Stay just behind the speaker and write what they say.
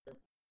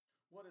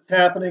What is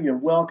happening,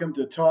 and welcome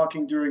to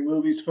Talking During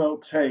Movies,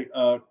 folks. Hey,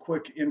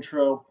 quick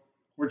intro.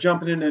 We're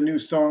jumping into a new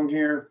song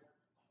here.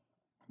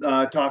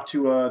 Talked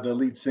to the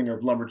lead singer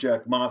of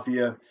Lumberjack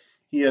Mafia.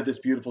 He had this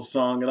beautiful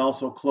song. It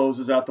also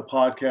closes out the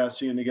podcast.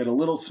 You're going to get a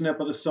little snip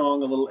of the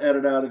song, a little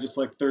edit out of just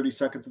like 30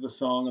 seconds of the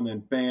song, and then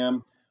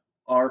bam,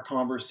 our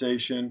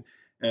conversation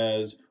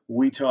as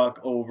we talk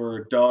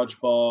over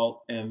Dodgeball,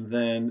 and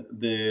then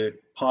the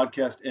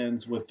podcast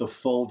ends with the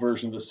full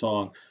version of the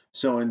song.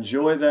 So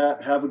enjoy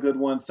that. Have a good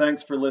one.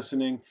 Thanks for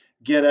listening.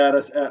 Get at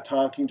us at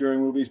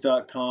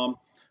talkingduringmovies.com.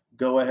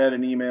 Go ahead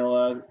and email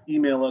us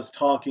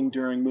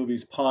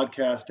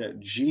talkingduringmoviespodcast at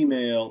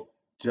gmail.com.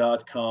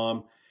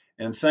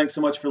 And thanks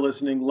so much for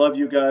listening. Love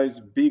you guys.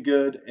 Be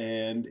good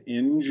and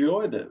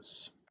enjoy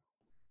this.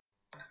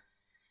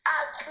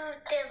 I proved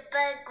the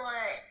big one.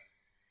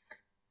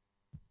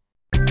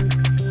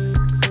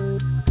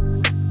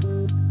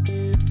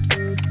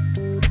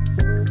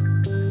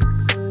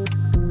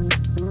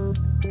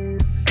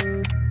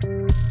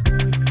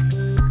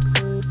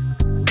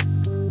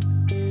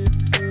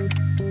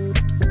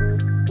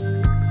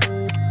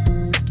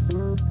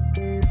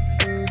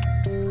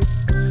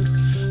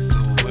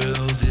 The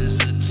world is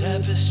a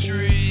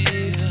tapestry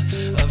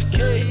of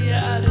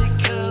chaotic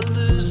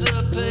colors, a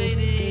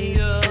painting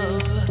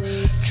of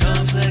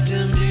conflict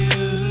and beauty.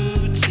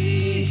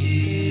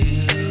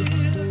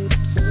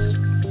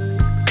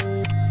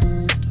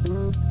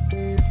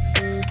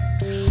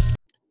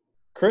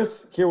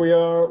 Chris, here we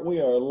are. We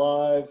are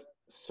live.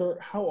 Sir,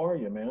 how are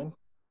you, man?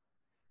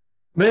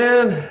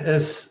 Man,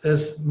 as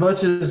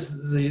much as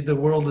the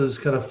world is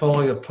kind of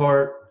falling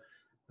apart,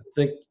 I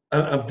think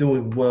I'm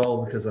doing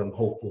well because I'm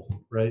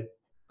hopeful, right?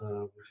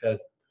 We've had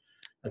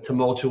a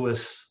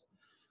tumultuous,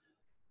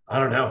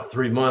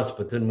 3 months,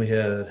 but then we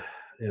had,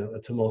 a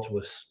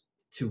tumultuous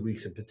 2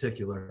 weeks in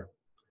particular,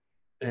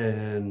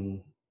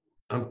 and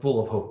I'm full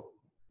of hope.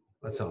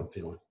 That's how I'm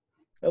feeling.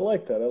 I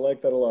like that. I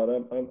like that a lot.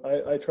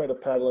 I try to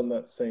paddle in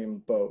that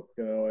same boat.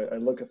 I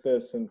look at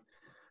this and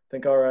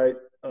think, all right,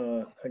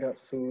 I got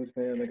food,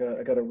 man.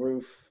 I got a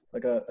roof. I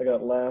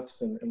got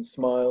laughs and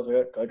smiles.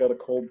 I got a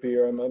cold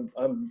beer.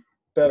 I'm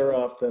better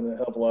off than a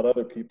hell of a lot of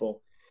other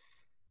people.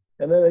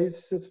 And then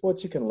it's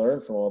what you can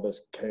learn from all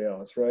this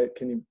chaos, right?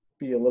 Can you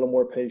be a little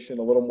more patient,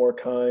 a little more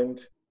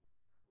kind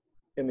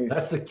in these?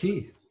 That's the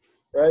key,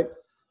 right?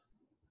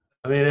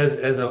 I mean,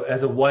 as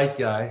a white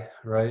guy,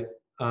 right?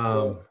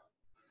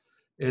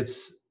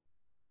 It's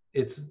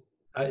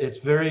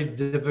very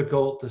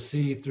difficult to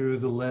see through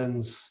the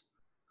lens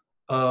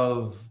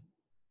of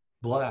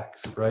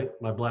blacks, right?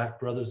 My black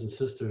brothers and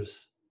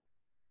sisters.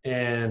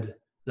 And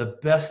the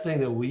best thing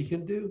that we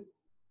can do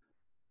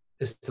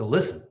is to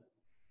listen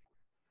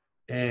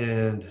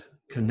and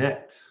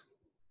connect,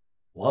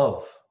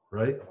 love,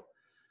 right?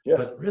 Yeah.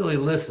 But really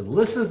listen.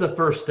 Listen is the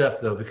first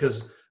step, though,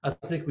 because I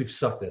think we've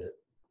sucked at it.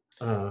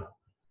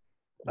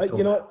 I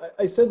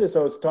said this,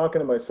 I was talking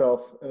to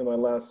myself in my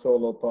last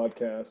solo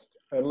podcast.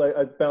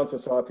 I'd bounce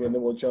this off you and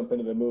then we'll jump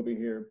into the movie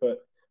here.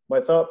 But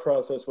my thought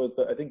process was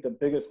that I think the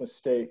biggest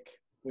mistake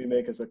we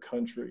make as a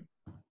country,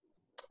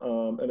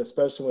 and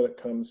especially when it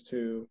comes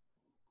to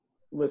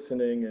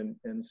listening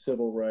and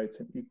civil rights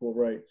and equal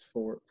rights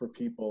for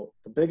people,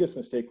 the biggest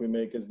mistake we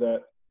make is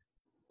that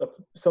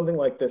something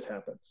like this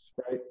happens,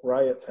 right?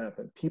 Riots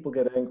happen. People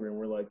get angry and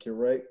we're like, you're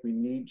right, we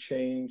need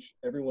change.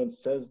 Everyone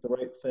says the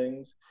right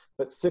things.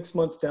 But 6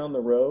 months down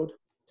the road,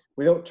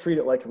 we don't treat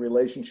it like a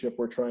relationship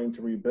we're trying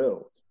to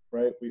rebuild,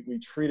 right? We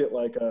treat it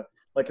like a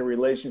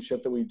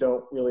relationship that we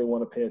don't really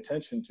want to pay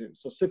attention to.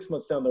 So 6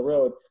 months down the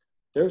road,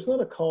 there's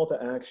not a call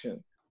to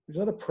action. There's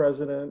not a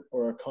president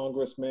or a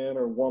congressman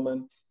or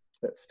woman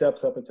that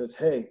steps up and says,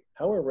 hey,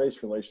 how are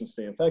race relations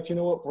today? In fact, you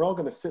know what? We're all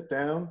going to sit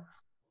down.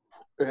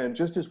 And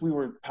just as we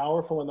were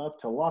powerful enough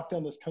to lock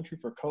down this country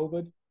for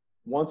COVID,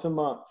 once a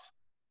month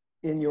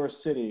in your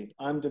city,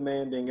 I'm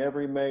demanding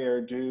every mayor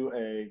do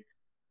a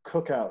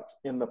cookout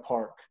in the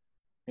park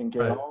and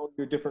get all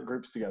your different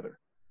groups together,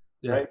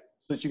 right?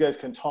 So that you guys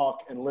can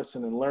talk and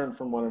listen and learn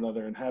from one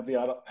another and have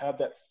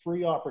that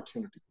free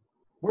opportunity.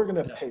 We're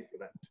going to pay for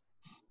that.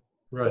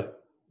 Right.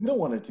 You don't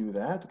want to do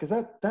that because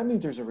that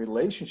means there's a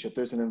relationship.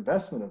 There's an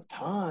investment of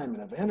time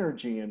and of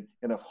energy and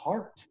of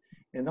heart.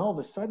 And all of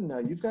a sudden now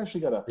you've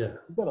actually got to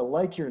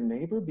like your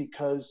neighbor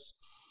because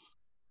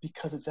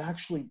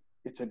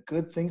it's a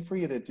good thing for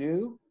you to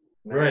do.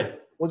 Now,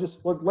 right. Let's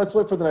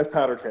wait for the next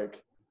powder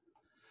keg.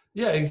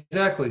 Yeah,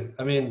 exactly.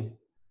 I mean,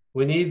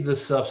 we need the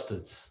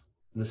substance.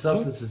 And the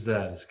substance is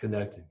that, it's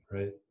connecting,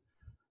 right?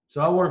 So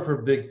I work for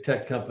a big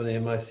tech company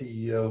and my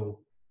CEO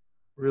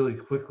really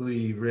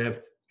quickly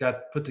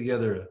put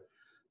together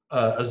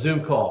a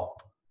Zoom call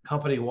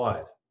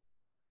company-wide.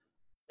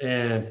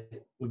 And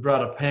we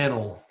brought a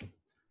panel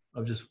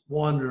of just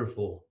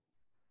wonderful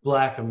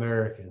Black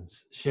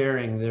Americans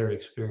sharing their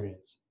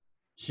experience,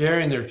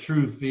 sharing their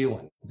true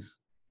feelings,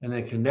 and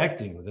then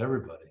connecting with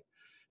everybody.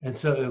 And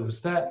so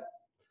it's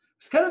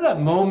kind of that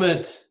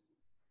moment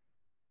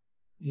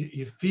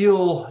you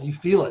feel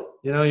it.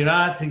 You're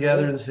not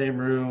together in the same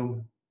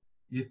room.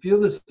 You feel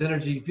this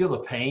energy, you feel the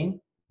pain,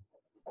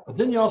 But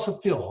then you also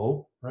feel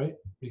hope, right?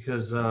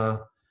 Because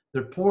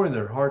they're pouring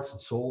their hearts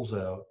and souls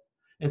out.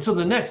 And so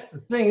the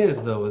thing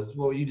is, though, is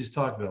what you just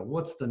talked about.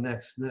 What's the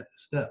next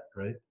step,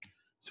 right?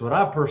 So what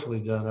I've personally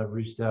done, I've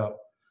reached out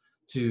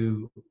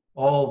to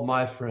all of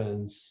my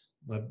friends,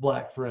 my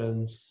Black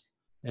friends,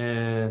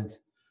 and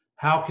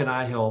how can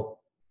I help?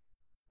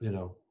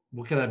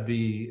 What can I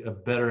be a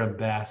better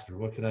ambassador?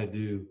 What can I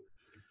do?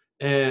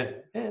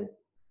 And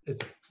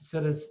it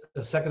said it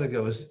a second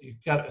ago is you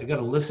got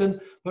to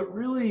listen, but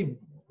really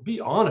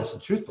be honest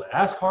and truthful.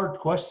 Ask hard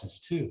questions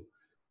too.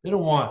 They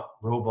don't want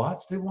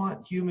robots; they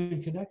want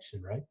human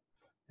connection, right?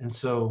 And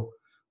so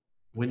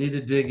we need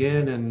to dig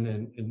in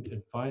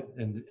and find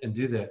and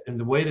do that. And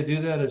the way to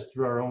do that is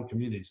through our own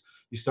communities.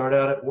 You start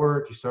out at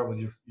work, you start with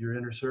your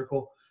inner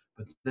circle,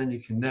 but then you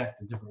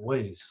connect in different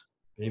ways.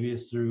 Maybe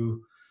it's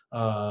through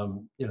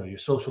your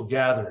social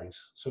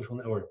gatherings, social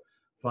network.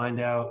 Find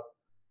out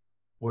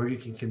where you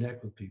can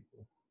connect with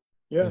people.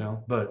 Yeah.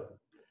 But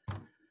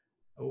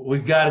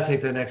we've got to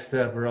take the next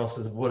step, or else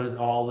what is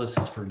all this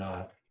is for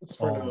naught. It's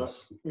for all now,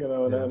 this.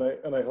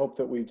 and I hope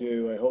that we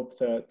do. I hope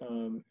that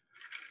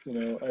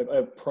I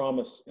have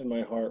promise in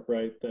my heart,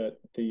 right, that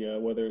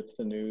whether it's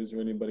the news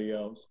or anybody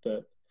else,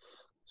 that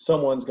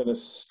someone's going to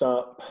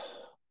stop,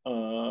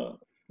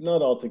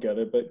 not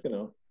altogether, but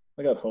I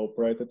got hope,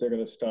 right, that they're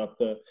going to stop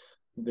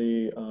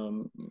the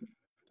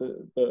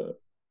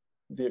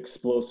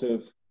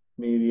explosive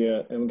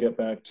media and get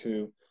back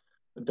to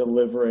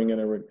delivering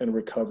and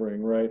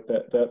recovering, right?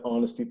 That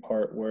honesty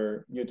part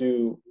where you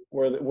do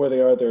where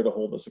they are there to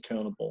hold us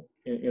accountable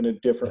in a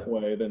different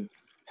way than,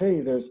 hey,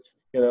 there's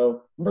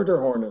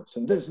murder hornets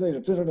and this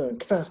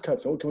and fast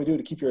cuts. And what can we do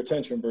to keep your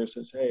attention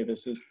versus, hey,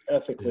 this is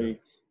ethically,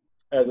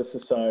 as a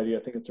society, I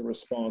think it's a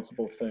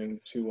responsible thing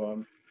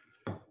to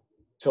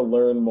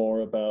learn more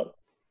about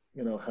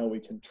how we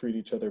can treat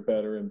each other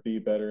better and be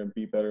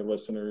better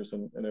listeners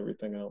and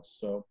everything else.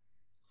 So.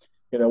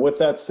 With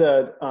that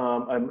said,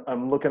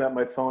 I'm looking at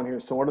my phone here.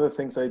 So one of the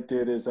things I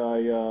did is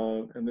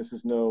and this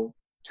is no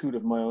toot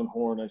of my own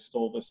horn, I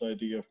stole this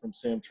idea from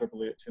Sam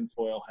Tripoli at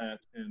Tinfoil Hat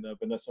and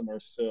Vanessa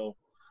Marcil,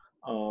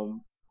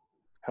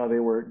 how they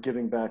were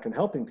giving back and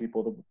helping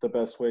people the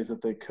best ways that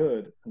they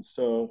could. And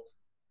so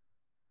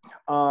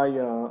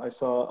I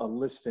saw a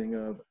listing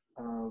of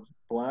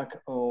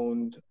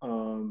Black-owned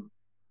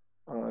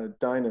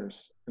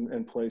diners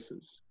and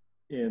places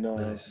in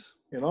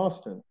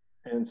Austin.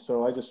 And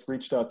so I just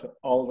reached out to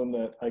all of them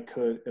that I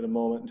could in a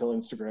moment until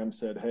Instagram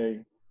said, hey,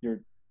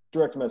 you're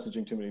direct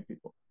messaging too many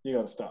people. You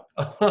got to stop.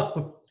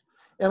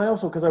 And I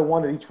also, because I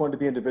wanted each one to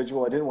be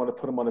individual, I didn't want to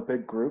put them on a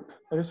big group.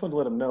 I just wanted to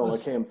let them know,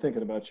 like, hey, I'm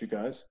thinking about you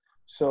guys.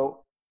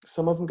 So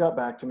some of them got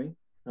back to me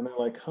and they're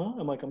like, huh?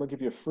 I'm like, I'm going to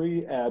give you a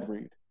free ad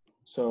read.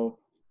 So,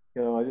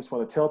 I just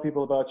want to tell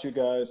people about you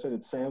guys. I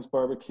did Sam's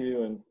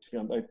barbecue and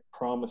I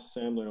promised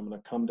Sam that I'm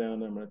going to come down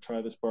there. I'm going to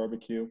try this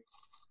barbecue.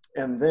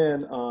 And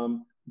then,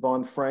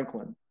 Vaughn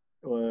Franklin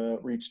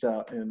reached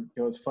out, and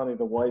it's funny.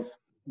 The wife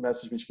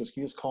messaged me. She goes,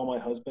 "Can you just call my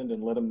husband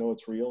and let him know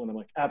it's real?" And I'm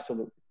like,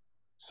 "Absolutely."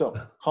 So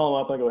call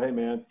him up. I go, "Hey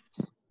man,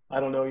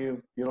 I don't know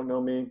you. You don't know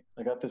me.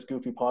 I got this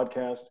goofy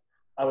podcast.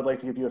 I would like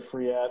to give you a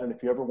free ad, and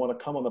if you ever want to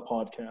come on the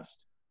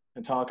podcast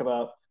and talk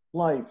about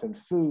life and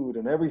food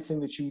and everything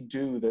that you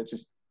do that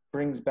just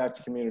brings back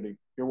to community,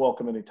 you're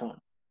welcome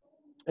anytime.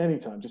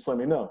 Anytime. Just let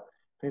me know."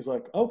 And he's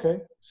like,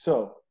 "Okay."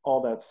 So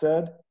all that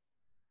said.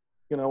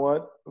 You know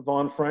what,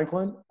 Vaughn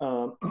Franklin,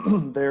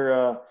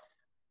 their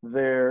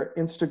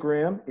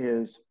Instagram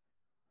is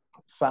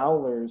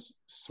Fowler's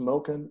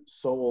Smokin'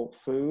 Soul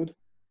Food.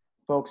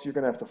 Folks, you're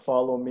going to have to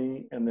follow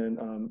me, and then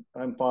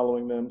I'm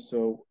following them,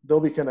 so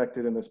they'll be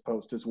connected in this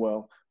post as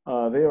well.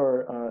 They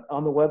are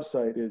on the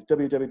website is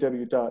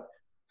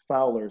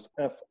www.fowlers,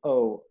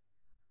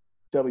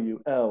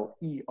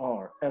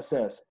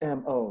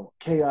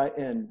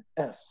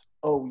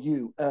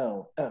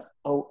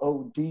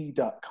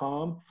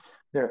 FOWLERSMOKINSOULFOOD.com.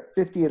 They're at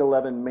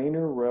 5811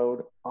 Manor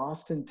Road,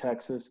 Austin,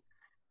 Texas.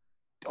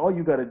 All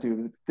you got to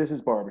do, this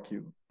is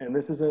barbecue. And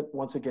this isn't,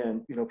 once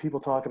again,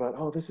 people talk about,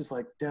 oh, this is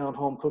like down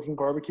home cooking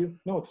barbecue.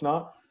 No, it's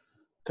not.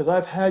 Because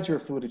I've had your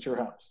food at your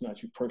house.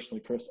 Not you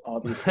personally, Chris,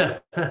 obviously.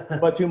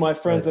 But to my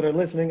friends that are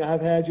listening, I've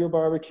had your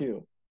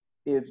barbecue.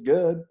 It's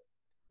good.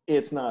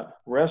 It's not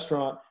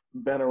restaurant,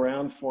 been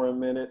around for a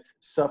minute,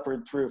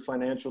 suffered through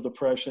financial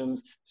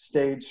depressions,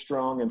 stayed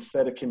strong and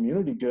fed a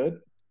community good.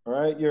 All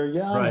right.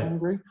 I'm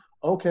hungry.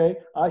 Okay,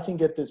 I can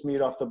get this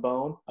meat off the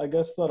bone. I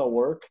guess that'll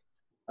work.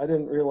 I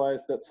didn't realize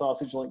that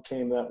Sausage Link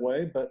came that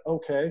way, but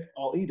okay,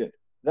 I'll eat it.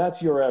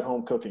 That's your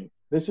at-home cooking.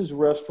 This is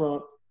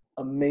restaurant,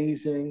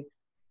 amazing,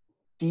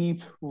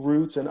 deep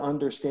roots and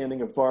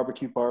understanding of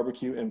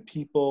barbecue, and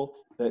people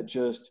that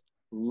just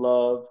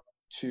love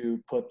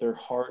to put their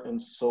heart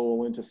and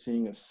soul into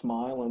seeing a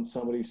smile on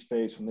somebody's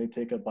face when they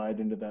take a bite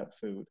into that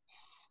food.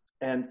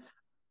 And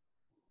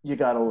you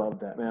got to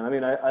love that, man. I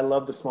mean, I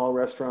love the small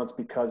restaurants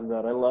because of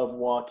that. I love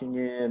walking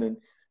in and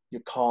you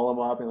call them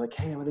up and like,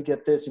 hey, I'm going to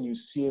get this. And you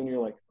see them and you're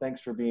like, thanks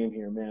for being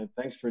here, man.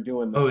 Thanks for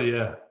doing this. Oh,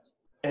 yeah.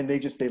 And they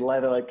lie.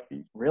 They're like,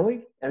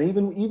 really? And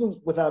even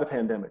without a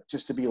pandemic,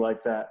 just to be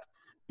like that,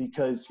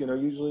 because,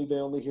 usually they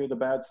only hear the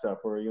bad stuff,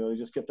 or, they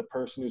just get the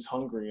person who's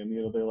hungry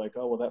and, they're like,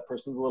 oh, well, that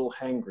person's a little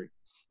hangry.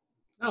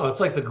 No, it's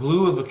like the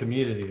glue of a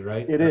community,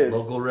 right? It That is.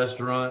 local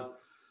restaurant.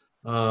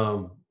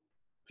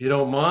 If you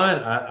don't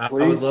mind, I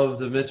would Please. love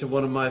to mention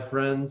one of my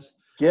friends,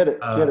 Get it.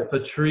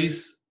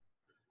 Patrice.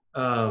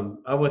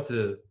 I went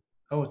to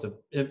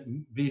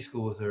B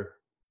school with her.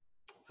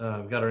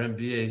 Got our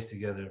MBAs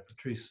together.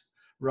 Patrice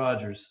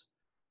Rogers,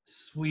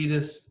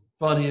 sweetest,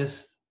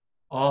 funniest,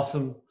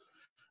 awesome.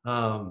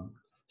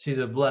 She's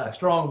a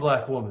strong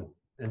black woman,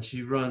 and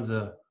she runs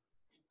a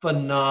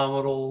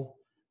phenomenal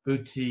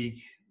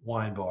boutique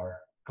wine bar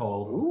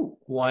called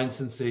Wine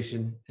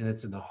Sensation, and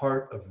it's in the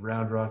heart of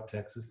Round Rock,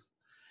 Texas.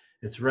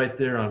 It's right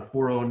there on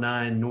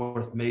 409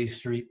 North May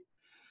Street.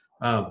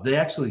 They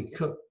actually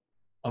cook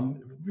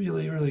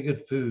really, really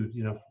good food,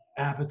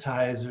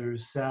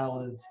 appetizers,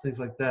 salads, things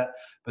like that.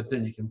 But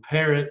then you can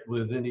pair it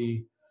with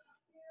any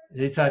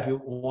type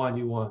of wine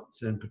you want.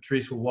 And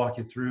Patrice will walk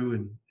you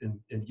through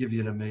and give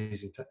you an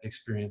amazing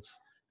experience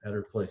at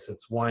her place.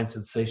 That's Wine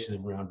Sensation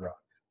in Round Rock.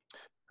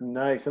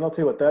 Nice. And I'll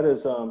tell you what, that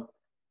is,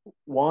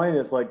 wine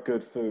is like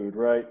good food,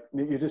 right?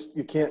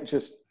 You can't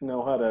just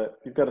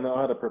you've got to know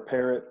how to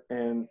prepare it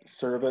and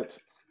serve it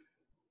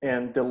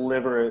and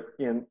deliver it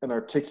in an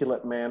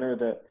articulate manner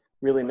that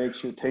really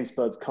makes your taste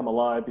buds come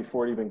alive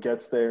before it even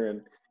gets there.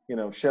 And,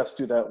 chefs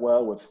do that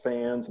well with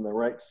fans and the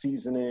right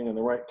seasoning and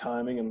the right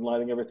timing and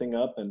lighting everything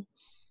up. And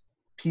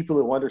people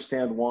who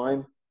understand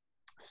wine,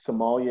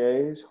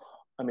 sommeliers,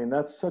 I mean,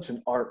 that's such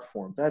an art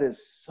form. That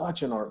is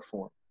such an art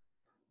form.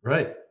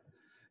 Right.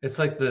 It's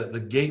like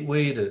the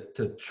gateway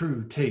to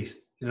true taste,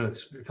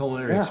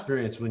 culinary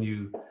experience when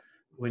you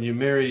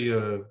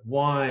marry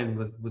wine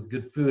with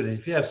good food. And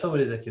if you have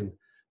somebody that can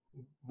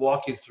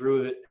walk you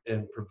through it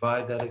and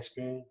provide that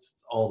experience,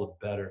 it's all the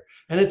better.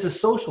 And it's a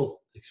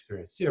social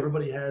experience. See,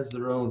 everybody has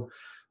their own,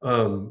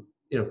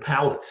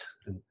 palate,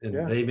 and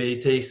they may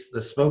taste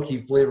the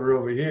smoky flavor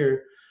over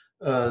here.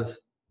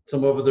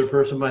 Some other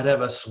person might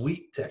have a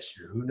sweet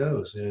texture. Who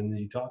knows? And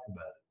you talk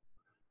about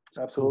it.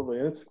 Absolutely.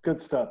 And it's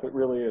good stuff. It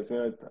really is.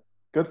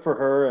 Good for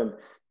her, and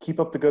keep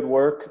up the good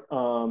work.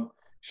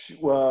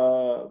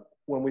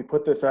 When we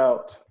put this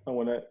out, I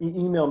want to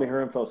email me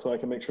her info so I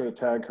can make sure to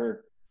tag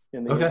her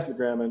in the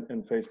Instagram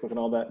and Facebook and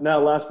all that. Now,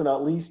 last but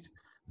not least,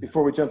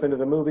 before we jump into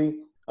the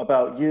movie,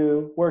 about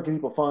you, where can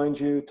people find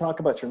you?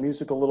 Talk about your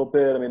music a little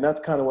bit. I mean, that's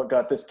kind of what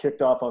got this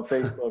kicked off on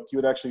Facebook. You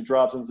had actually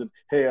dropped and said,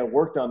 hey, I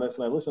worked on this,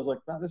 and I listened. I was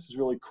like, wow, this is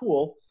really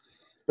cool.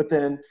 But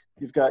then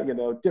you've got,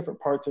 different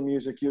parts of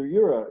music.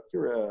 You're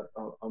a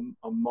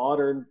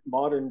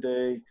modern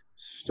day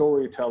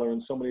storyteller in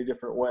so many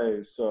different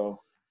ways.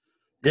 So.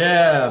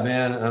 Yeah,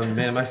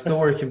 man, my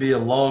story can be a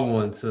long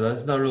one, so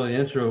that's not really an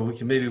intro. We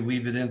can maybe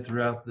weave it in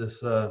throughout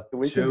this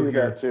we show can do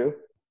here. that too.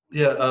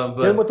 Yeah,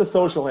 but then with the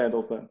social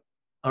handles then.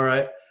 All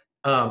right.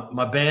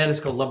 My band is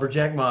called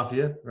Lumberjack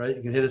Mafia, right?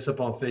 You can hit us up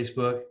on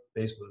Facebook,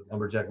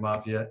 Lumberjack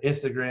Mafia,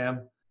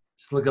 Instagram,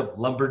 just look up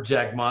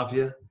Lumberjack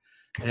Mafia.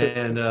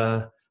 And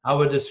I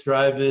would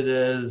describe it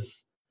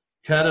as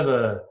kind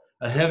of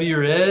a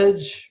heavier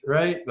edge,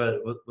 right?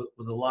 But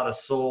with a lot of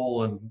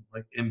soul and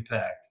like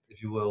impact,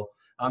 if you will.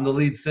 I'm the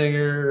lead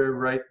singer,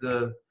 write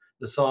the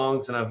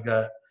songs, and I've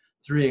got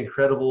 3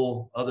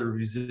 incredible other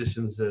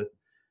musicians that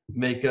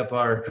make up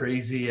our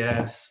crazy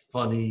ass,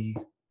 funny,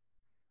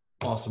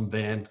 awesome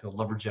band called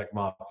Lumberjack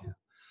Mafia.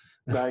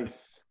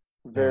 Nice.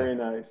 Very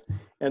nice.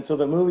 And so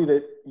the movie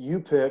that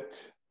you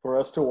picked for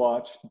us to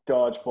watch,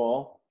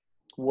 Dodgeball,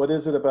 what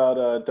is it about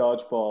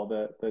Dodgeball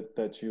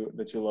that you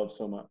love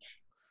so much?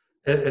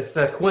 It's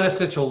that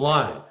quintessential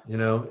line,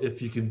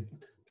 if you could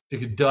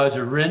dodge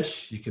a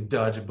wrench, you could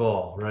dodge a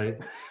ball, right?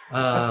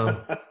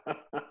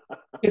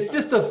 It's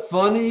just a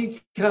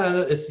funny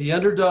it's the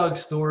underdog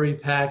story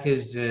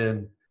packaged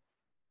in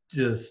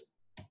just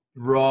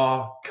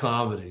raw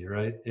comedy,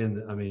 right?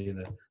 And I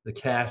mean, the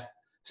cast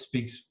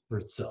speaks for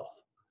itself.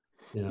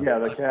 Yeah,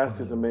 the cast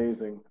is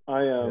amazing.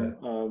 I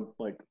am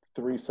like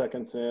 3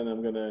 seconds in.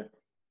 I'm going to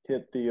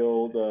hit the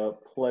old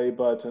play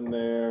button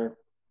there,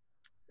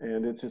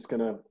 and it's just going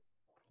to,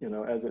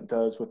 as it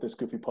does with this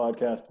goofy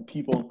podcast,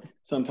 people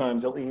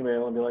sometimes they'll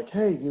email and be like,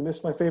 hey, you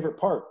missed my favorite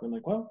part. And I'm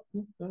like, well,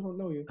 I don't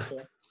know you.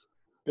 So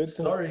good.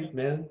 Sorry,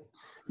 man.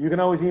 You can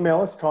always email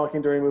us,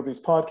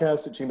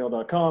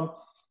 talkingduringmoviespodcast@gmail.com.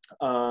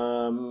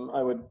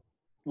 I would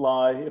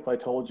lie if I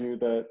told you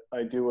that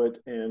I do it,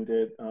 and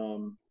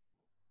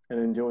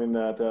in doing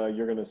that,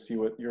 you're going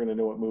to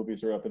know what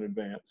movies are up in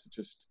advance.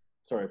 Just,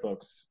 sorry,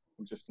 folks.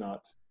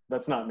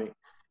 That's not me.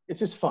 It's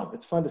just fun.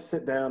 It's fun to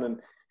sit down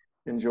and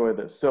enjoy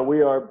this. So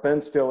we are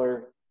Ben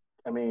Stiller.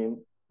 I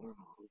mean,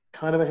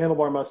 kind of a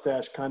handlebar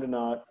mustache, kind of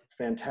not.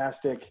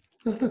 Fantastic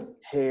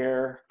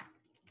hair.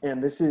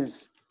 And this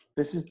is,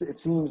 it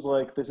seems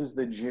like this is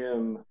the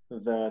gym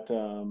that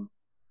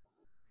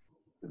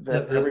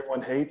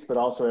everyone hates, but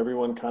also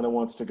everyone kind of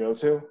wants to go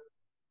to,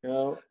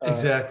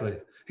 Exactly.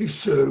 He's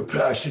so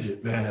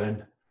passionate,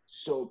 man.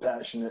 So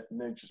passionate, and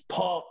they're just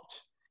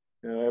pumped.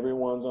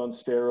 Everyone's on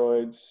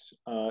steroids.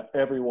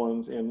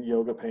 Everyone's in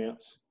yoga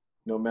pants,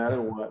 no matter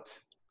what.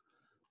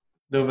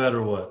 No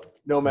matter what.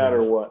 no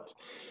matter what.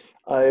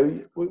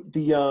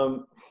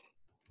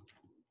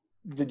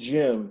 The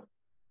gym,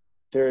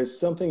 there is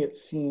something, it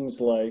seems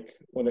like,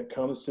 when it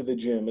comes to the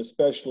gym,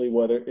 especially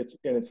whether it's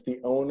the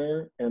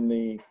owner and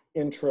the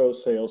intro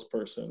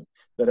salesperson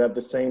that have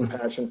the same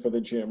passion for the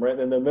gym, right?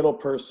 And the middle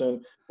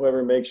person,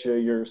 whoever makes you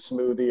your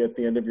smoothie at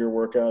the end of your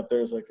workout,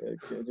 there's like, I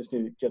just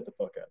need to get the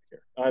fuck out of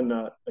here.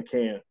 I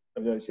can't.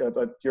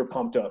 You're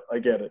pumped up. I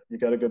get it. You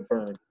got a good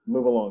burn.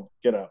 Move along.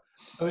 Get out.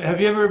 I mean,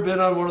 have you ever been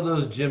on one of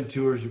those gym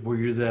tours where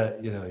you're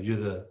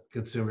the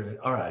consumer?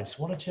 All right, I just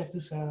want to check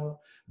this out.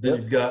 Then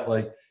Yep. you've got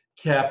like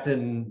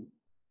Captain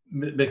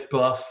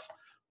McBuff.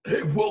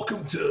 Hey,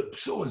 welcome to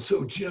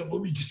so-and-so gym.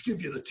 Let me just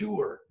give you the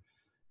tour.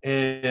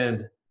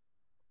 And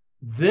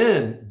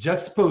then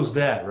juxtapose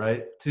that,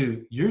 right,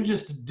 to you're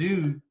just a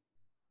dude,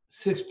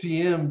 6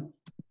 p.m.,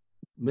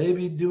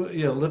 maybe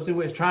lifting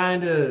weights, trying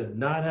to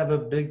not have a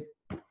big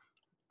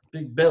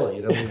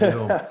belly,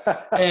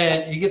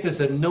 and you get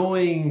this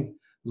annoying,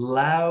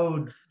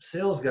 loud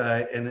sales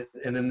guy, and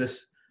then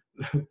this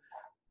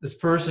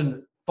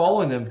person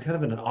following them, kind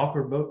of in an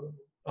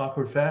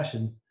awkward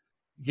fashion,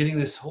 getting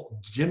this whole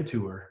gym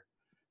tour.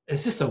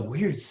 It's just a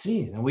weird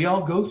scene, and we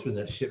all go through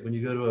that shit when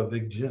you go to a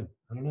big gym.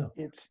 I don't know.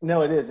 It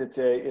is.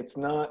 It's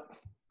not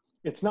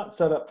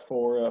set up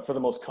for the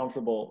most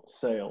comfortable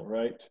sale,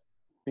 right?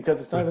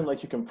 Because it's not even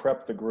like you can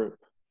prep the group.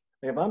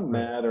 Like if I'm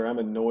mad or I'm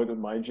annoyed with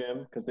my gym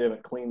because they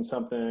haven't cleaned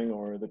something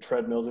or the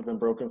treadmills have been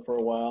broken for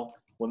a while,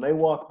 when they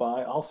walk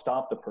by, I'll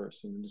stop the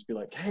person and just be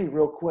like, hey,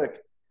 real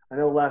quick, I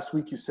know last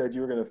week you said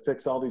you were going to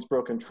fix all these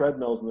broken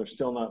treadmills and they're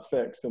still not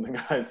fixed. And the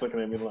guy's looking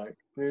at me like,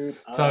 dude.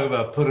 Talk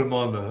about put them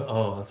on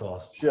that's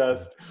awesome.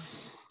 Just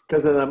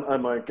because then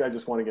I'm like, I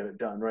just want to get it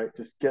done, right?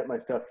 Just get my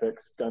stuff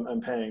fixed.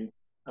 I'm paying.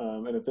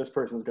 And if this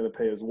person's going to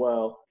pay as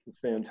well,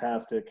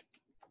 fantastic.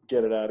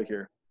 Get it out of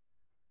here.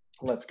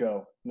 Let's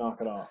go, knock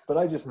it off. But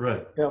I just,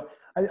 I've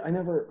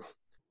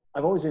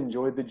always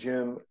enjoyed the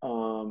gym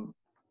to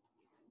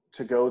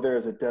go there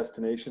as a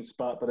destination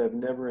spot, but I've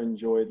never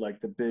enjoyed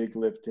like the big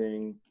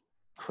lifting,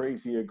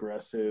 crazy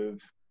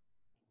aggressive,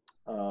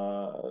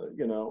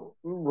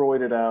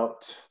 roided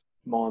out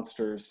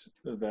monsters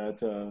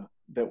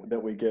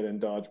that we get in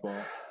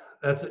dodgeball.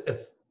 It's a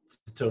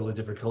totally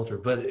different culture,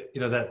 but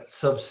that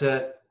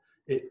subset,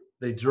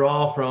 they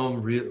draw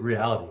from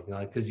reality,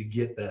 because you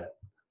get that.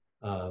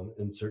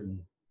 In certain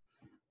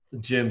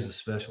gyms,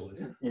 especially.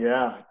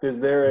 Yeah. Is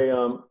there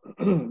a,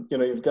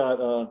 you've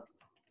got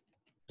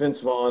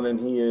Vince Vaughn, and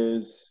he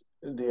is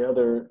the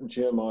other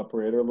gym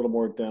operator, a little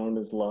more down on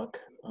his luck.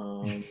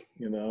 I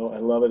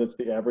love it. It's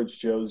the Average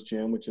Joe's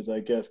gym, which is,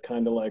 I guess,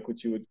 kind of like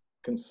what you would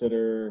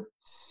consider,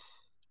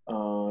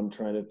 I'm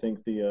trying to think,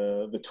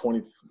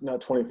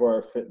 not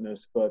 24-hour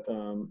fitness, but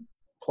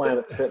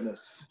Planet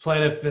Fitness.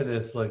 Planet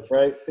Fitness, like,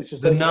 right? It's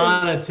just the like,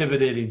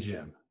 non-intimidating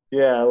gym.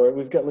 Yeah, where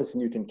we've got,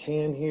 listen, you can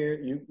tan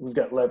here. We've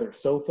got leather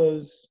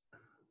sofas.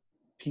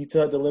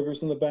 Pizza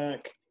delivers in the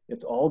back.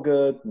 It's all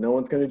good. No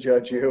one's going to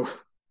judge you.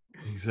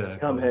 Exactly.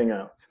 Come hang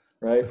out,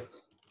 right?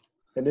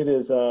 And it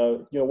is,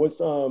 have you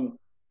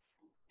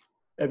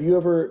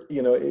ever,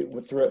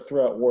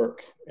 throughout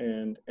work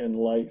and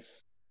life,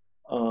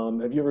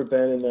 have you ever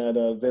been in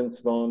that Vince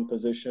Vaughn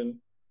position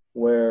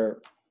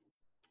where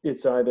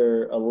it's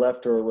either a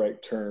left or a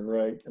right turn,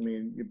 right? I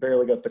mean, you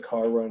barely got the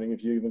car running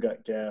if you even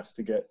got gas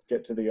to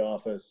get to the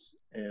office.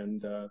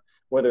 And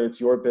whether it's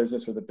your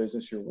business or the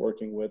business you're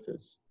working with,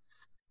 is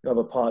you have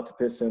a pot to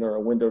piss in or a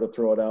window to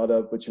throw it out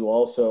of, but you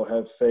also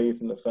have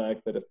faith in the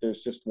fact that if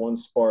there's just one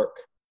spark,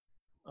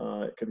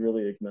 it could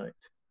really ignite.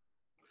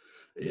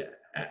 Yeah,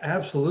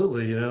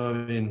 absolutely. I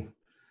mean,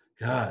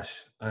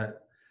 gosh,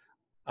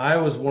 I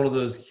was one of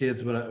those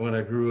kids when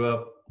I grew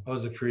up. I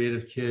was a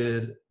creative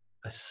kid.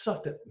 I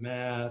sucked at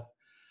math,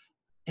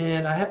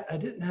 and I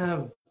didn't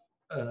have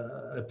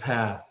a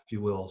path, if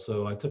you will.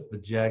 So I took the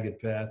jagged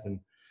path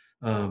and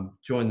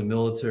joined the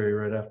military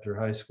right after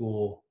high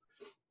school,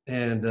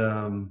 and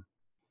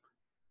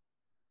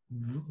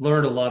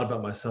learned a lot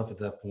about myself at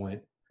that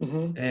point.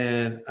 Mm-hmm.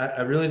 And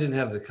I really didn't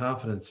have the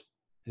confidence,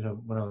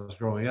 when I was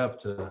growing up,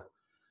 to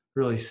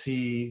really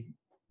see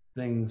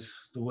things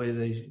the way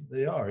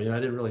they are. I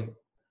didn't really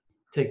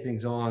take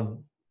things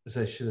on as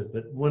I should.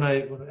 But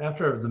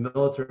after the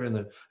military and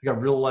I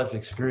got real life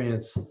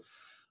experience,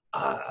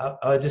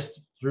 I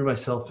just threw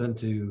myself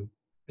into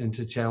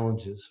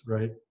challenges,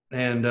 right?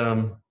 And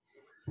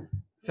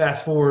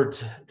fast forward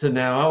to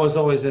now, I was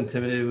always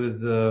intimidated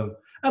with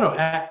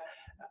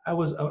I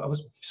was a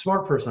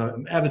smart person. I'm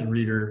an avid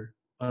reader.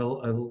 I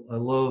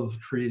love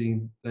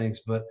creating things,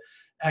 but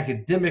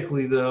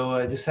academically though,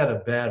 I just had a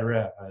bad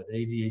rap. I had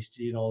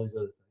ADHD and all these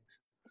other things.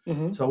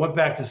 Mm-hmm. So I went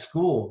back to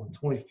school in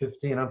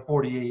 2015. I'm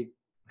 48.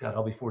 God,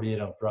 I'll be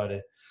 48 on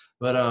Friday.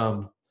 But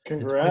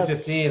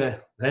congrats. In 2015,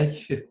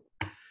 thank you.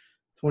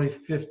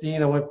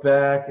 2015, I went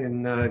back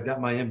and got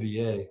my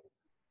MBA.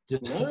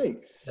 Just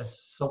nice.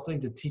 That's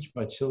something to teach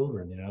my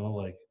children.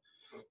 Like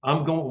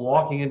I'm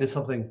walking into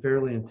something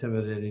fairly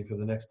intimidating for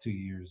the next 2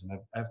 years, and I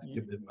have to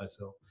commit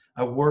myself.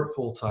 I work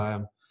full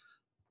time.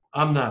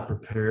 I'm not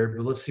prepared,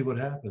 but let's see what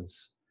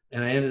happens.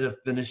 and I ended up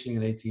finishing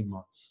in 18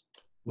 months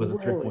with a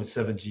Really?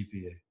 3.7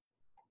 GPA.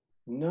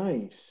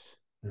 Nice.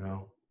 You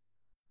know,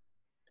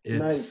 it's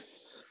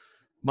Nice.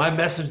 my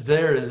message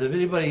there is if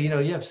anybody, you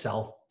have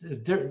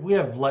we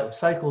have life,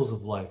 cycles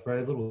of life,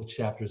 right? Little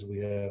chapters we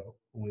have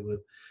when we live.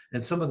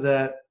 And some of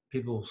that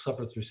people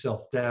suffer through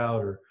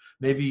self-doubt, or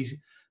maybe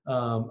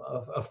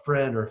a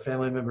friend or a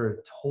family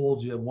member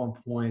told you at one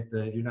point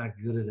that you're not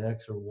good at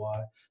X or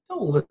Y.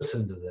 Don't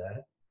listen to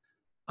that.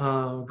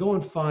 Go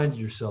and find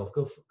yourself.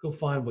 Go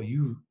find what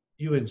you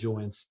enjoy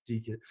and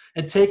seek it,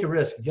 and take a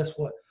risk. And guess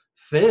what?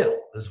 Fail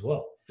as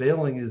well.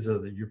 Failing is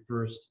your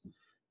first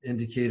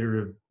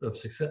indicator of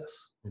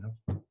success.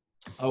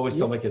 I always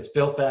tell my kids,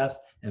 fail fast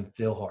and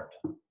fail hard.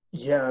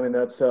 Yeah, I mean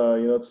that's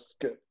it's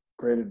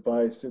great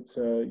advice. It's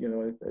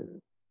you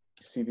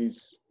see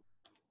these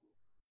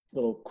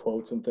little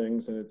quotes and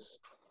things, and it's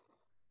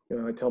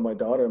I tell my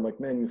daughter, I'm like,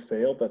 man, you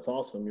failed. That's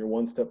awesome. You're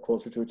one step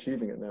closer to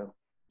achieving it now.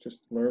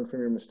 Just learn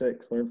from your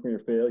mistakes, learn from your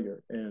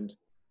failure. And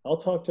I'll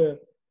talk to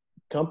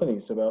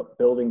companies about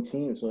building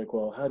teams. Like,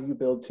 well, how do you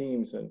build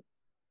teams? And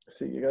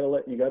see, you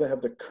gotta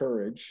have the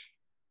courage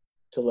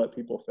to let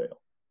people fail.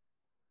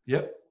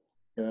 Yep.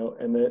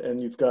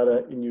 And you've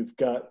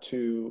got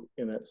to,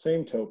 in that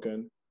same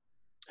token,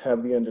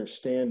 have the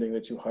understanding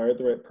that you hired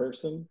the right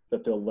person,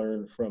 that they'll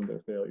learn from their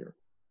failure.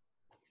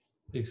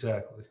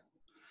 Exactly.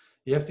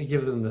 You have to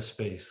give them the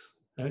space.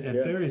 And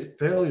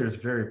failure is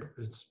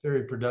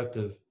very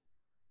productive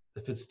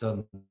if it's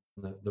done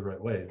the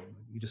right way.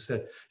 You just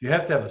said you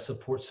have to have a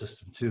support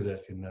system too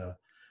that can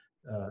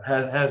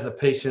has the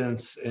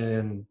patience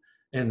and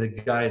the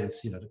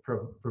guidance,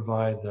 to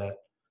provide that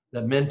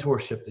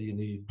mentorship that you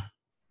need.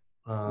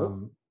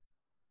 And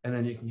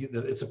then you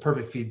can it's a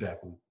perfect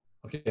feedback loop.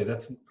 Okay,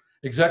 that's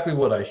exactly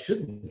what I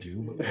shouldn't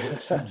do. But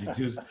what should you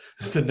do is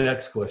the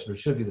next question, or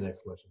should be the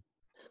next question.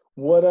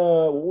 What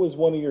was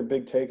one of your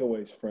big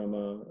takeaways from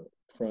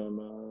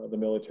the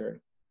military?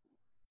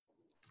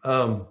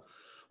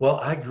 Well,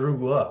 I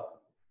grew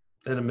up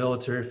in a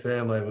military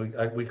family.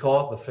 We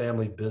call it the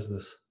family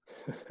business.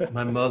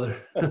 My mother,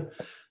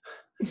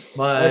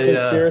 my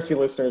conspiracy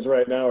listeners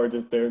right now are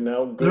just they're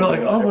like,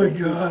 oh my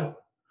God.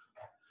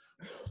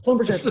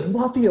 Lumberjack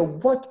Mafia,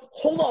 what?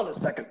 Hold on a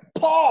second.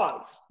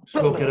 Pause.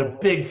 Smoking a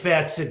big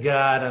fat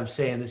cigar, and I'm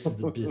saying this is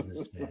the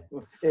business, man.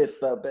 It's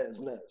the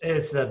business.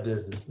 It's the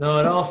business. No,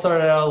 it all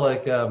started out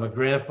like my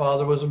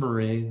grandfather was a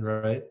Marine,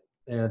 right?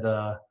 And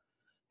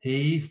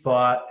he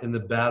fought in the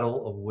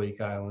Battle of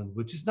Wake Island,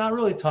 which is not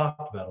really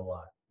talked about a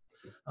lot.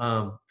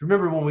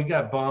 Remember when we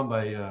got bombed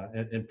by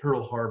in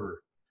Pearl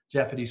Harbor,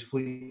 Japanese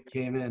fleet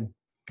came in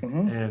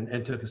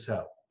and took us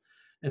out.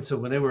 And so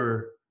when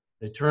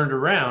they turned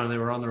around and they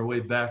were on their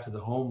way back to the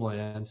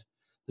homeland,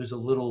 there's a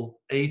little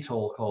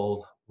atoll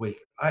called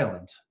Wake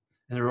Island.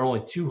 And there were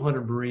only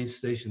 200 Marines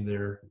stationed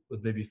there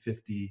with maybe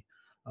 50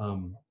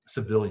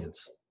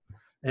 civilians.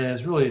 And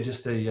it's really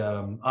just a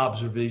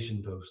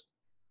observation post.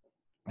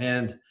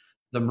 And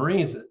the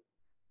Marines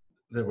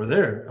that were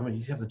there, I mean,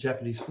 you have the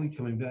Japanese fleet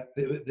coming back.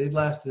 They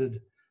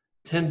lasted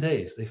 10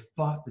 days. They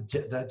fought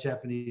that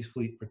Japanese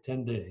fleet for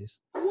 10 days.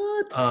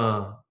 What?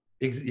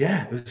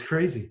 Yeah, it was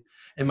crazy.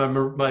 And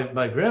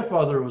my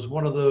grandfather was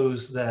one of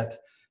those that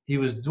he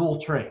was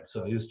dual trained.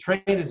 So he was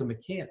trained as a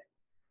mechanic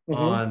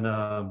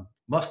on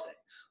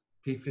Mustangs,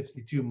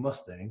 P-52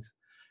 Mustangs.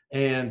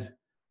 And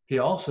he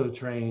also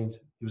trained,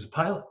 he was a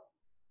pilot.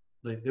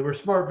 They were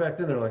smart back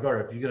then. They're like, all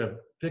right, if you're going to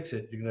fix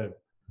it, you're going to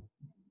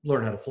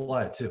learn how to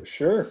fly it too.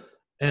 Sure.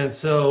 And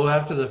so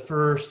after the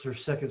first or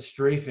second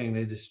strafing,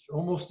 they just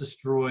almost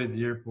destroyed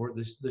the airport.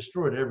 They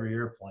destroyed every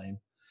airplane.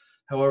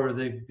 However,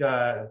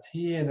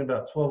 he and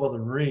about 12 other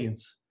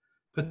Marines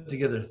put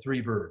together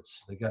 3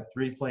 birds. They got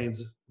 3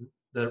 planes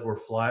that were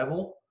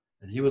flyable,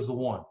 and he was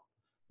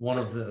one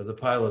of the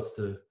pilots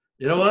to,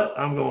 you know what,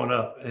 I'm going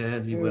up.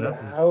 And he went up.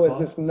 How is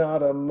this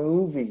not a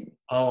movie?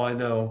 Oh, I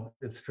know.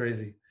 It's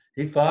crazy.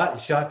 He fought,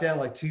 he shot down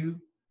like 2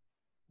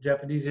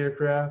 Japanese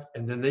aircraft,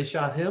 and then they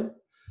shot him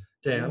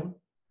down.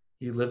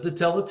 He lived to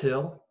tell the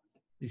tale.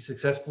 He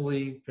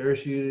successfully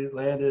parachuted,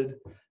 landed,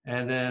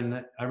 and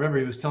then I remember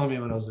he was telling me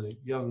when I was a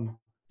young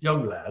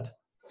lad,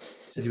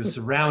 he said he was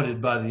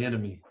surrounded by the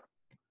enemy.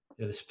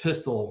 He had his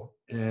pistol,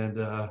 and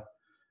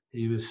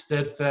he was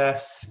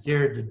steadfast,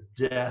 scared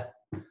to death,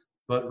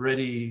 but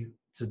ready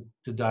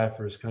to die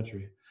for his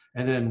country.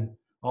 And then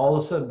all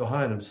of a sudden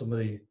behind him,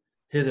 somebody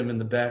hit him in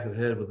the back of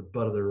the head with the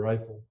butt of their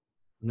rifle.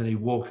 And then he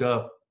woke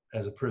up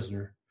as a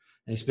prisoner,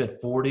 and he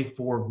spent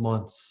 44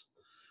 months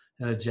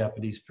in a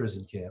Japanese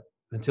prison camp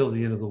until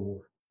the end of the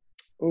war.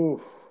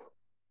 Ooh.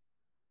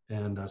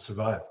 And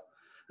survived.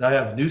 I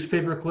have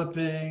newspaper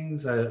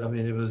clippings. I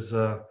mean, it was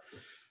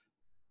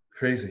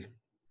crazy.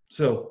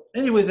 So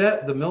anyway,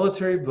 the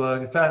military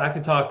bug, in fact, I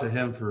could talk about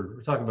him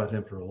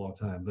for a long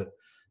time, but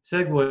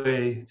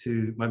segue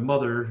to my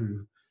mother,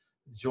 who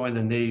joined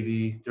the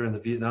Navy during the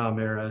Vietnam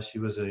era. She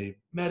was a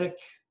medic,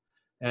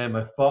 and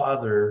my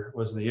father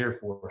was in the Air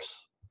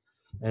Force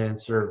and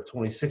served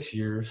 26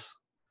 years.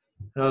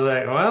 And I was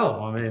like,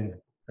 well, I mean,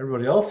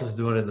 Everybody else is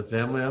doing it in the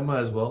family. I might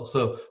as well.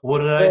 So what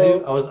did I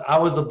do? So, I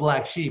was the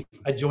black sheep.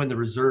 I joined the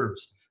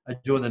reserves. I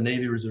joined the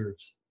Navy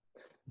Reserves.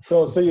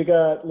 so you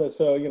got,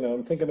 so,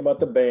 I'm thinking about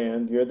the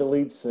band. You're the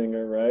lead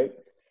singer, right?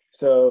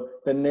 So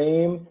the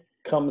name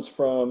comes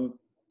from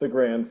the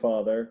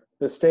grandfather,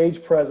 the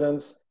stage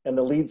presence and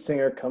the lead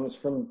singer comes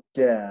from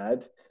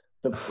dad.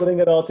 The putting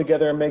it all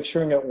together and make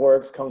sure it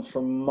works comes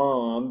from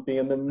mom,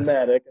 being the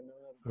medic and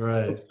put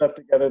Right. stuff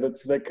together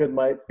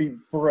might be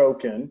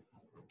broken,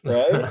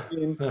 right? I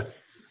mean,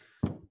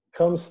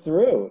 comes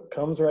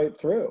right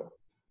through.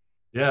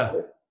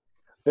 Yeah.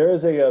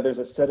 There's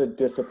a set of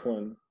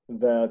discipline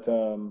that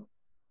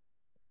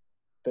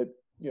that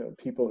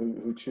people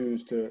who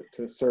choose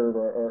to serve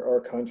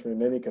our country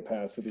in any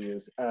capacity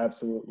is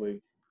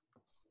absolutely.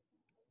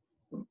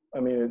 I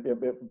mean,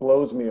 it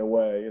blows me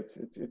away. It's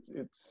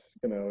it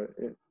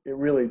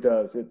really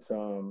does. It's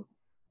the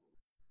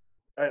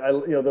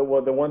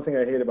one thing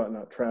I hate about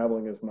not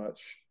traveling as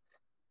much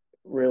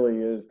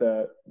really is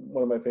that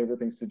one of my favorite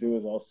things to do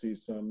is I'll see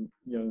some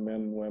young men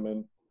and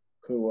women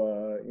who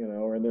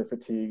are in their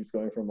fatigues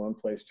going from one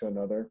place to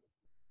another.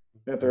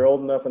 And if they're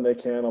old enough and they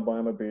can, I'll buy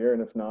them a beer,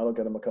 and if not, I'll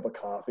get them a cup of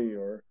coffee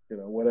or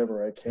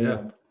whatever I can,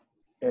 Yeah.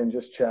 and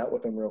just chat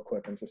with them real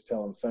quick and just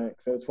tell them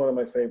thanks. And it's one of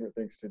my favorite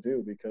things to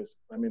do because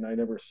I mean I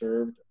never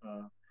served.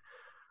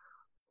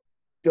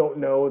 Don't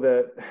know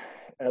that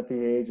at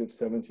the age of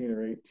 17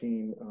 or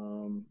 18,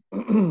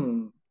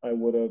 I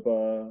would have.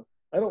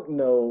 I don't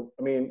know.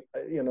 I mean,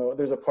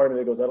 there's a part of me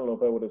that goes, I don't know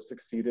if I would have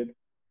succeeded.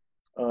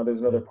 There's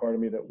another part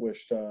of me that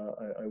wished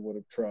I would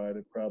have tried.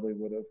 I probably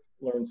would have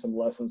learned some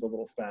lessons a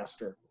little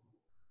faster,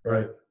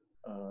 Right.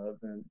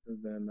 than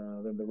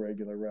the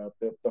regular route,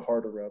 the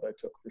harder route I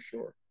took for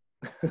sure.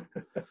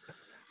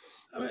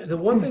 I mean, the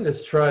one thing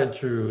that's tried and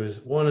true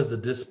is one is the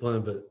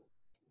discipline, but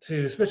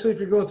two, especially if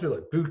you're going through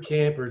like boot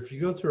camp or if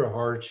you go through a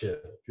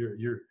hardship,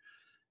 you're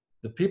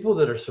the people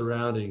that are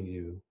surrounding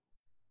you,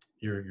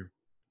 you're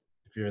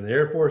if you're in the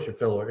Air Force, your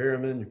fellow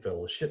airmen, your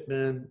fellow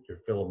shipmen, your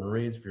fellow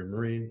Marines, if you're a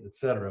Marine,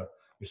 etc.,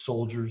 your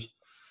soldiers,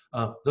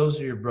 those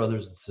are your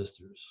brothers and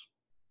sisters.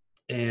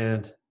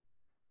 And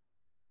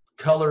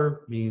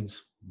color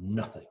means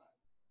nothing.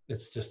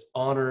 It's just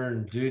honor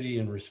and duty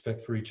and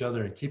respect for each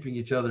other and keeping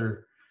each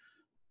other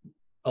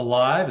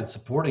alive and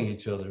supporting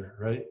each other,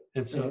 right?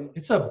 And so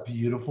it's a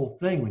beautiful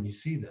thing when you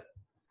see that,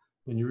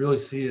 when you really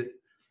see it.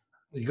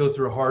 You go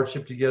through a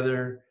hardship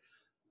together.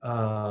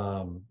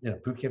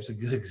 Boot camp's a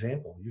good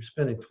example. You're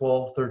spending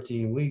 12,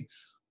 13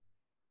 weeks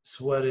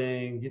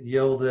sweating, getting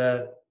yelled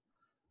at,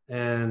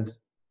 and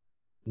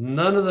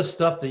none of the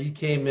stuff that you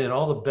came in,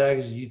 all the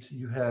baggage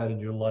you had in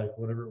your life,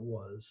 whatever it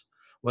was,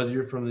 whether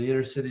you're from the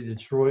inner city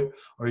Detroit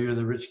or you're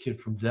the rich kid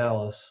from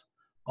Dallas,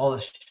 all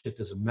that shit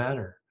doesn't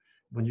matter.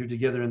 When you're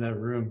together in that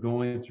room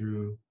going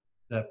through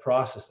that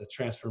process, that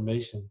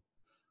transformation,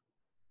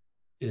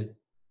 it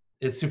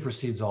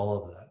supersedes all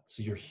of that.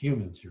 So you're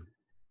humans.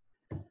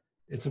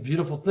 It's a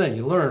beautiful thing.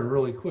 You learn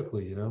really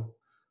quickly, you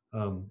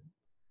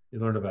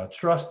learn about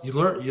trust. You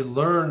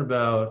learn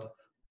about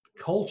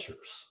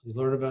cultures. You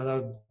learn about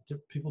how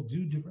people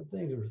do different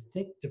things or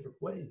think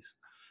different ways,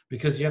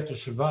 because you have to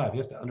survive. You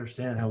have to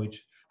understand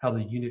how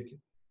the unit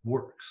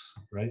works,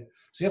 right?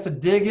 So you have to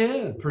dig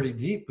in pretty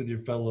deep with your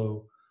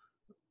fellow,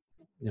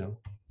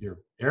 your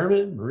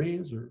airmen,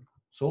 Marines, or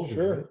soldiers.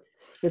 Sure. Right?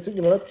 It's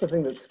that's the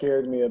thing that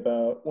scared me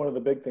about one of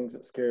the big things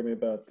that scared me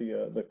about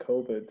the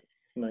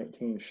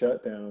COVID-19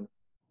 shutdown.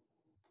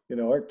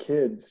 Our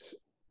kids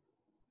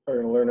are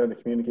going to learn how to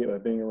communicate by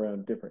being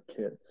around different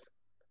kids.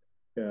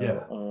 They're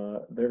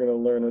going to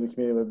learn how to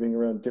communicate by being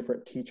around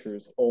different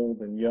teachers,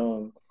 old and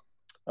young,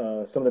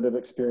 some that have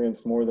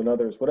experienced more than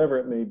others, whatever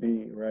it may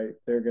be, right?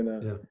 They're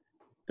going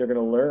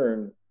to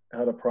learn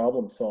how to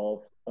problem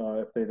solve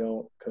if they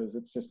don't, because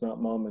it's just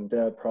not mom and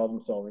dad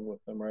problem solving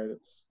with them, right?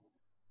 It's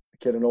a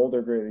kid an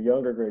older grade, a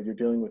younger grade. You're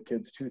dealing with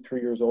kids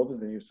 2-3 years older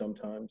than you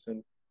sometimes,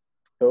 and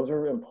those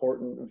are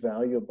important,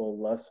 valuable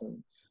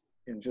lessons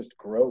in just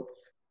growth.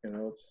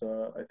 It's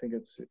I think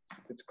it's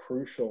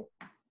crucial,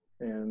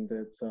 and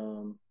it's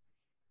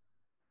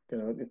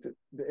it's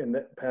and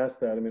that past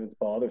that, I mean, it's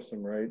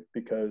bothersome, right?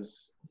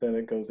 Because then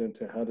it goes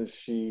into how does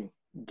she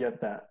get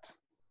that?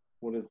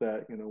 What is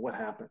that? What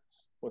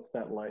happens? What's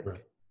that like?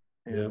 Right.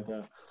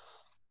 And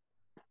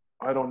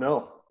I don't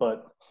know,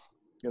 but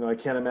I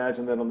can't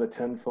imagine that on the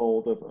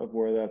tenfold of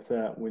where that's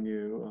at when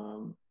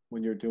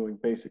you're doing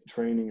basic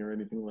training or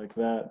anything like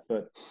that.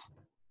 But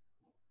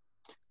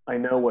I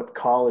know what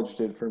college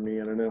did for me,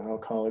 and I know how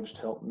college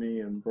helped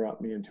me and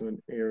brought me into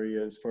an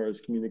area as far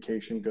as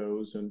communication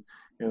goes, and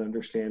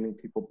understanding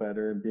people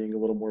better and being a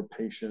little more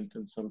patient,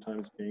 and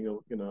sometimes being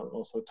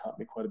also taught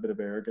me quite a bit of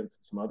arrogance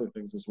and some other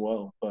things as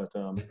well. But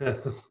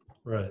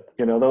Right.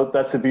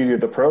 that's the beauty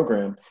of the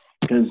program,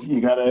 because you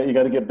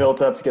gotta get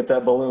built up to get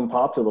that balloon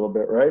popped a little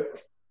bit, right?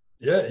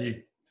 Yeah,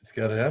 it's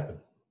got to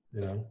happen.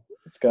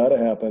 It's got to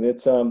happen.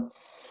 It's the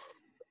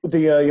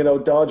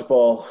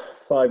dodgeball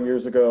 5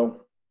 years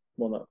ago.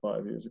 Well, not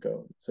 5 years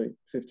ago. Let's say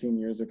 15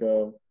 years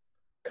ago.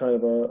 kind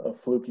of a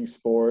fluky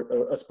sport,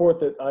 a sport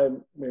that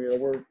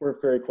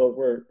we're very close.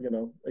 We're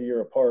a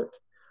year apart.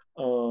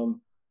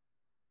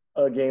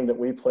 A game that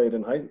we played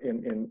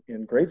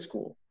in grade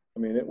school. I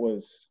mean, it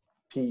was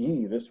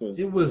PE.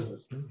 It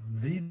was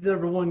the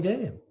number one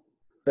game.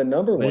 The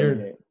number one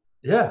game.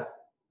 Yeah.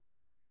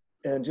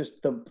 And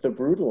just the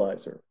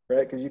brutalizer,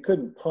 right? Because you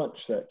couldn't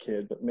punch that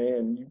kid, but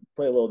man, you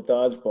play a little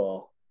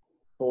dodgeball.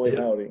 Boy,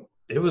 howdy.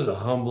 It was a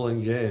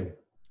humbling game.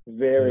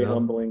 Very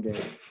humbling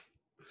game.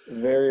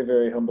 Very,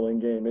 very humbling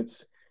game.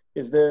 Is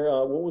there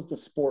what was the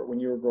sport when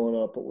you were growing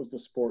up? What was the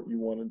sport you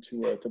wanted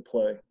to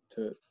play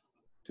to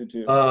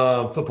do?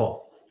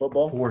 Football.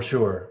 Football? For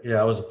sure.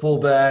 Yeah, I was a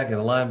fullback and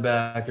a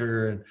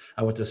linebacker, and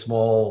I went to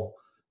small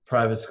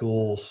private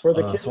schools. For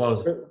the kids,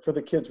 for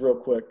the kids, real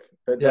quick,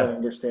 that don't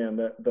understand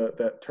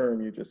that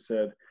term you just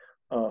said,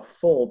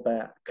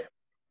 fullback,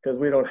 because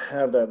we don't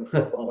have that in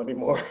football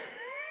anymore.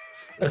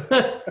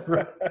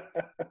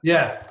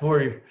 Yeah,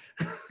 for you.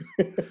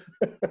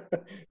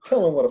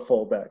 Tell them what a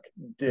fullback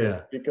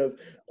did, because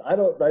I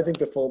think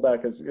the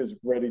fullback is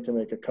ready to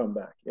make a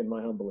comeback, in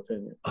my humble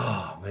opinion.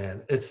 Oh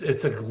man, it's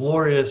a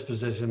glorious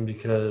position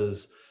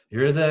because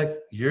you're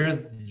that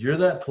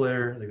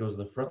player that goes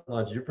to the front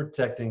lines. You're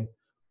protecting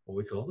what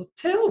we call the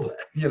tailback,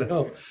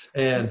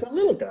 and the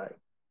little guy.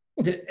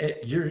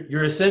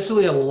 You're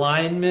essentially a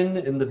lineman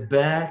in the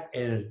back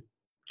and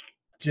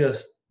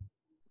just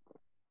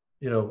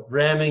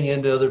ramming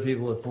into other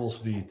people at full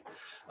speed.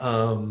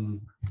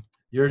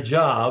 Your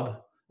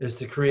job is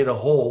to create a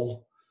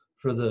hole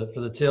for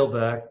the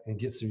tailback and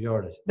get some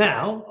yardage.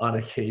 Now, on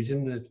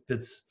occasion, if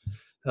it's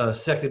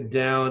second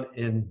down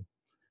in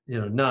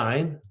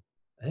 9,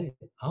 hey,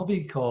 I'll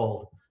be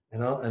called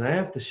and I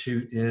have to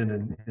shoot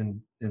in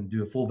and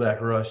do a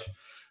fullback rush.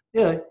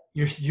 Yeah,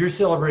 you're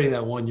celebrating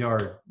that 1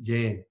 yard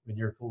gain when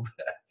you're a fullback.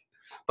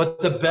 But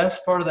the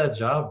best part of that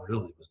job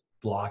really was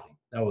blocking.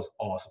 That was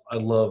awesome. I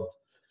loved.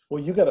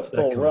 Well, you got a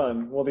full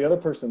run. Well, the other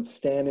person's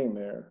standing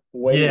there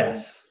waiting.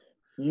 Yes.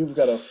 You've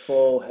got a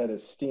full head of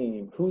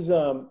steam. Who's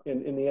in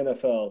the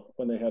NFL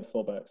when they had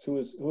fullbacks? Who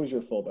is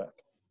your fullback?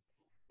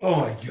 Oh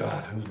my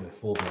God, who's my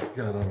fullback?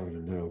 God, I don't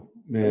even know.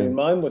 Man. I mean,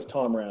 mine was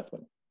Tom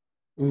Rathman.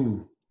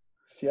 Ooh.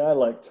 See, I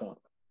like Tom.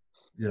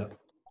 Yeah.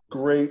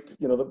 Great,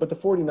 but the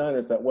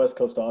 49ers, that West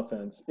Coast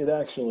offense, it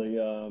actually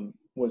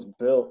was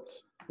built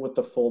with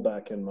the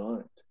fullback in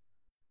mind.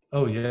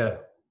 Oh yeah.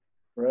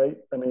 Right?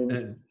 I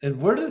mean,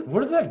 and where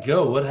did that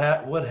go? What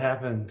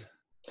happened?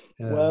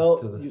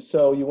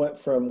 So you went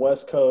from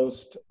West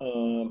Coast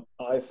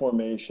I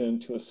formation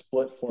to a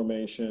split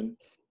formation,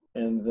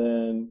 and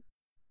then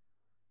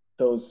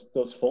those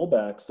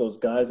fullbacks, those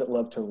guys that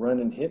love to run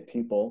and hit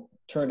people,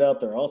 turned out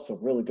they're also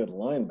really good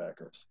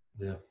linebackers.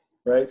 Yeah.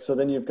 Right. So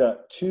then you've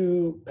got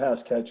 2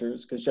 pass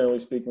catchers, because generally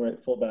speaking, right,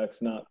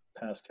 fullbacks not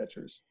pass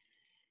catchers.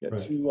 You got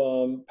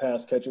 2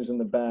 pass catchers in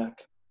the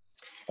back,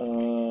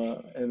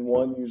 and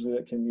one usually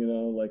that can,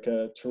 like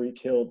a Tariq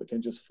Hill that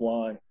can just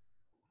fly.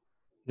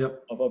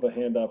 Yep. Above a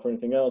handoff or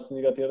anything else, and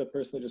you got the other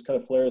person that just kind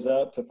of flares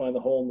out to find the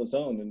hole in the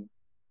zone, and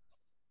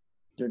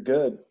you're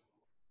good.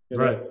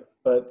 Right.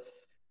 But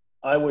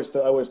I wish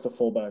the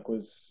fullback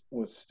was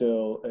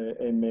still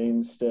a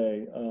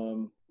mainstay.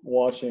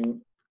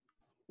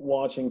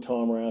 Watching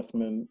Tom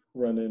Rathman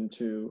run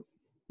into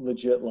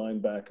legit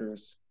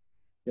linebackers,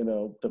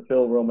 the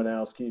Bill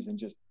Romanowskis, and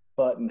just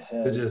button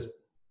heads.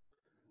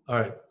 All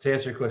right. To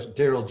answer your question,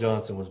 Daryl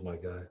Johnson was my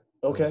guy.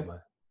 Okay.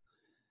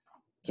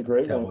 It's a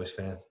great Cowboys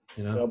fan.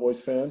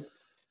 Cowboys fan.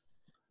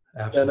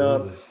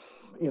 Absolutely.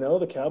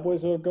 And the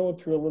Cowboys are going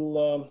through a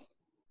little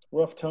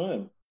rough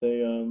time. They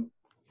do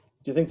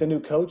you think the new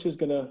coach is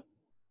gonna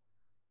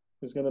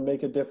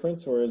make a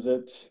difference, or is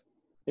it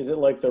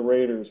like the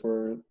Raiders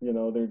where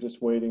they're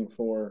just waiting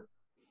for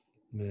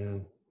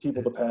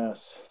people to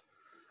pass?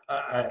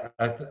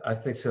 I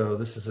think so.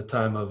 This is a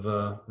time of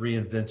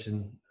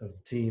reinvention of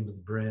the team, of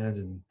the brand,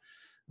 and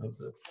of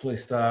the play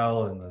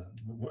style, and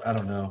I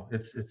don't know.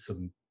 It's a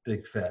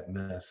big fat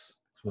mess.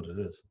 That's what it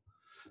is.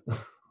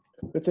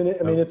 It's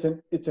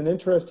an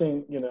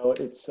interesting.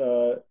 It's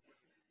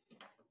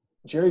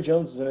Jerry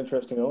Jones is an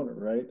interesting owner,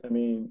 right? I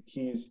mean,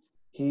 he's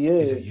a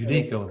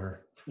unique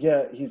owner.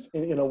 Yeah, he's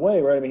in a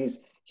way, right? I mean,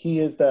 he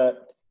is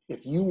that.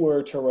 If you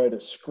were to write a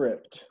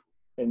script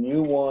and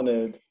you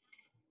wanted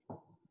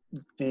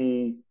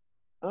the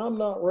I'm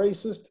not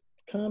racist,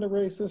 kind of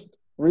racist,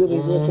 really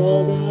rich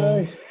old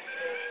guy,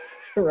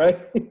 right?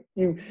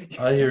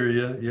 I hear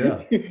you.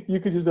 Yeah. You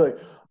could just be like,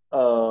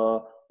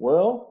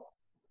 well,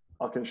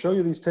 I can show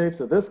you these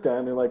tapes of this guy,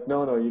 and they're like,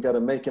 no, you got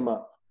to make him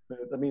up.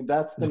 I mean,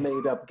 that's the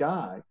made up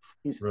guy.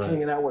 He's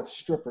hanging out with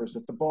strippers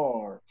at the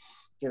bar.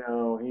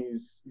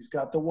 He's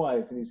got the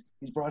wife, and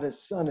he's brought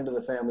his son into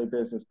the family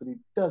business, but he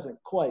doesn't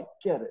quite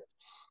get it.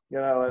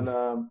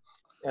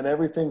 And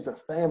everything's a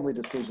family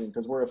decision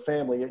because we're a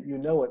family. Yet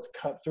it's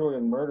cutthroat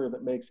and murder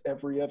that makes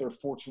every other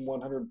Fortune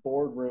 100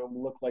 boardroom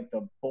look like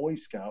the Boy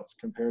Scouts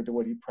compared to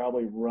what he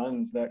probably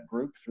runs that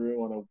group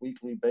through on a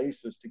weekly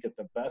basis to get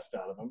the best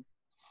out of them.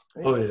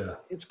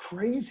 It's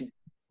crazy.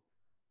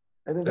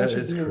 And then that That should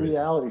is be a crazy.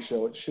 reality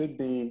show. It should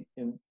be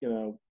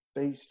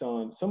based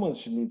on someone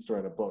should needs to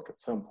write a book at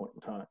some point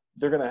in time.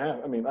 They're gonna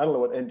have. I mean, I don't know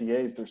what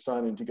NDAs they're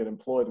signing to get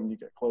employed when you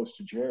get close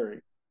to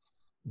Jerry.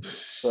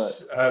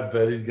 But I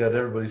bet he's got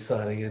everybody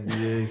signing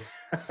NDAs.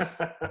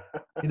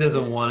 He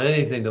doesn't want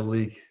anything to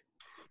leak.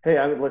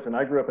 hey, listen.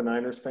 I grew up a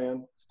Niners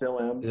fan, still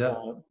am. Yeah.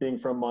 Being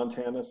from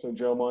Montana, so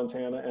Joe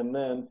Montana, and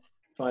then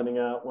finding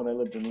out when I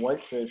lived in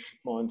Whitefish,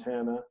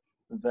 Montana,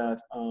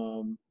 that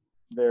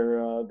their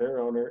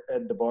owner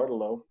Ed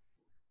DeBartolo,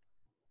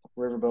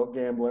 riverboat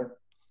gambler,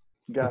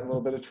 got in a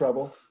little bit of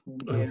trouble.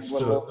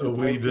 Gambled a little too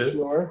wee close to bit.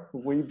 shore, a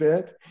wee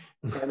bit.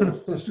 And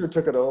his sister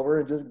took it over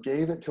and just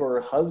gave it to her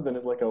husband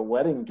as like a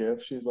wedding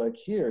gift. She's like,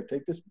 here,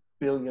 take this $1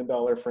 billion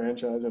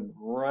franchise and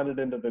run it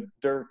into the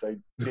dirt. I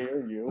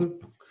dare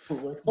you. I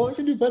was like, oh, I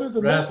can do better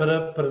than Wrap that. it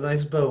up, put a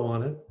nice bow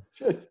on it.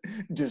 Just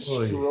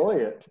destroy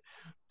it.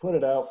 Put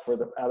it out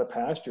out of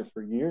pasture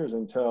for years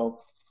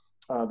until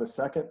this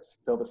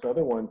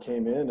other one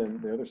came in and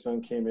the other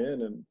son came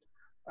in, and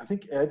I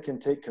think Ed can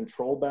take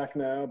control back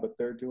now, but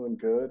they're doing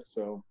good.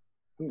 So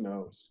who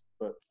knows?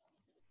 But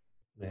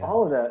Man.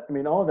 all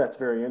of that's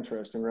very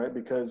interesting, right?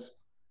 Because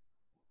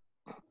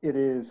it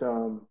is,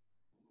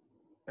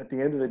 at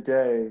the end of the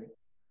day,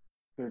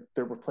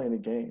 we're playing a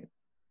game.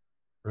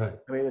 Right.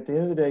 I mean, at the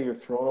end of the day, you're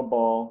throwing a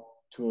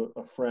ball to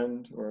a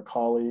friend or a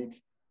colleague,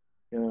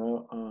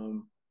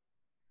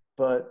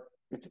 but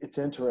it's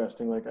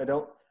interesting. Like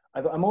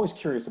I'm always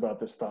curious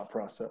about this thought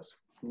process.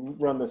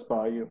 Run this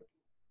by you.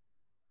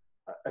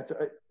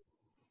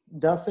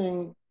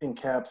 Nothing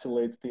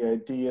encapsulates the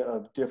idea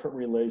of different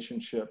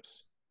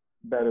relationships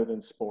better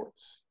than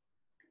sports.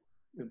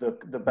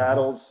 The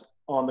battles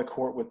on the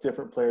court with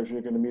different players,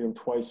 you're going to meet them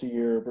twice a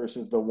year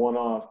versus the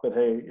one-off. But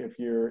hey, if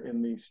you're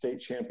in the state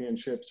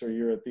championships or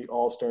you're at the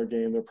All-Star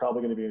game, they're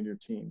probably going to be on your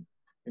team,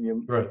 and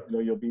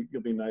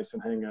you'll be nice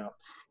and hang out.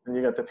 And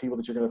you got the people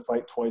that you're going to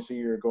fight twice a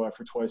year, go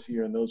after twice a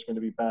year, and those are going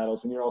to be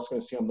battles. And you're also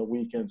going to see on the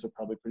weekends, so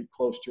probably pretty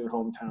close to your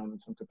hometown in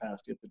some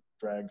capacity at the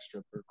drag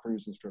strip or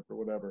cruising strip or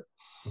whatever.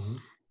 Mm-hmm.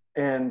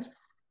 And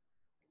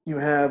you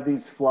have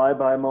these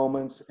flyby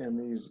moments and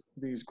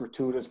these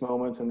gratuitous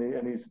moments and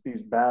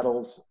these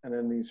battles, and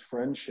then these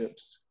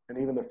friendships, and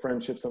even the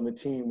friendships on the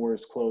team where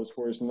it's close,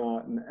 where it's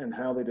not, and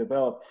how they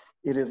develop.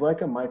 It is like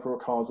a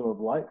microcosm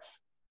of life.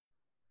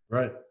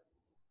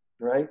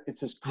 Right? It's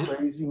this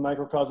crazy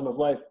microcosm of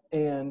life.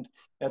 And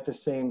at the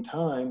same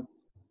time,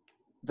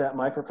 that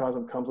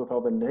microcosm comes with all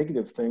the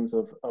negative things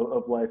of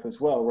life as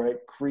well, right?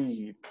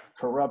 Greed,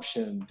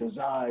 corruption,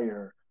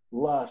 desire,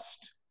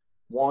 lust,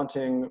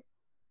 wanting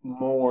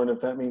more. And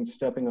if that means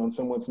stepping on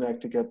someone's neck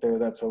to get there,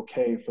 that's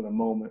okay for the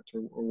moment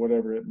or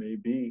whatever it may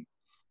be.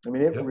 I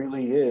mean, it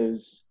really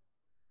is,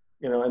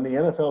 and the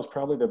NFL is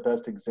probably the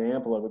best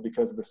example of it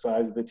because of the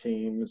size of the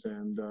teams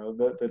and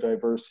the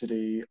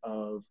diversity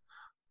of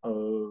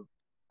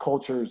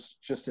cultures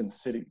just in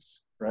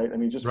cities, right? I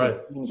mean, just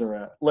where the teams are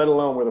at, let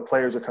alone where the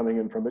players are coming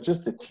in from, but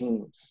just the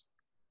teams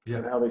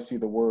and how they see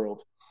the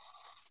world.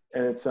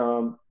 And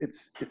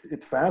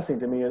it's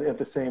fascinating to me. And at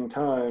the same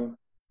time,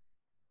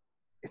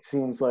 it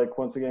seems like,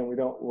 once again, we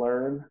don't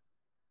learn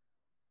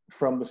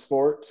from the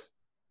sport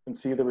and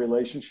see the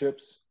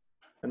relationships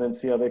and then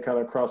see how they kind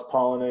of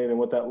cross-pollinate and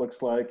what that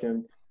looks like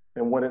and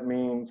what it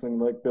means when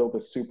you build a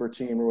super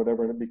team or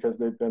whatever, because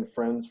they've been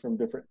friends from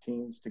different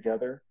teams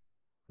together.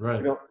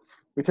 Right.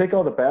 We take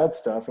all the bad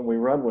stuff and we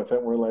run with it.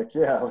 And we're like,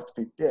 yeah, let's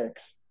be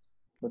dicks.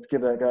 Let's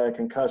give that guy a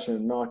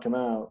concussion, knock him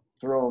out,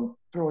 throw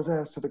his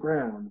ass to the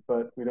ground.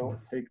 But we don't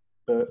take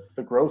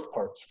the growth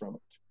parts from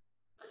it.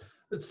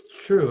 It's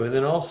true. And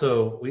then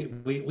also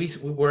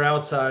we're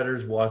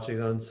outsiders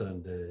watching on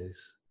Sundays,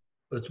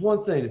 but it's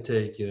one thing to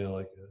take,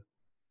 like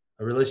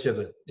a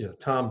relationship that,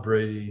 Tom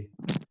Brady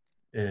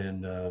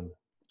and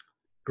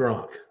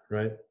Gronk,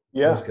 right?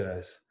 Yeah. Those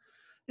guys.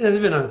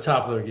 They've been on the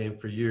top of their game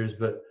for years,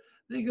 but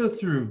they go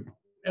through,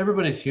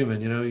 everybody's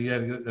human, you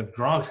have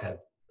Gronk's had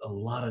a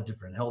lot of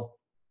different health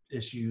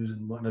issues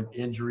and whatnot,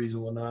 injuries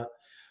and whatnot.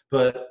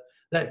 But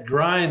that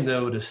grind,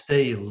 though, to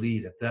stay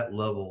elite at that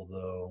level,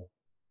 though,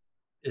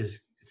 it's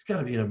got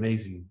to be an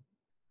amazing.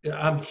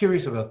 I'm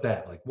curious about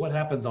that. Like, what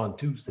happens on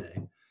Tuesday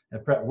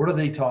at prep? What are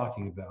they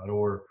talking about?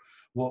 Or,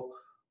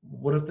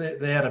 what if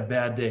they had a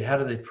bad day? How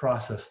do they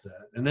process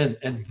that? And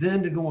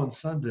then to go on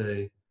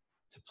Sunday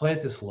to play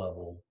at this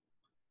level,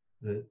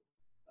 that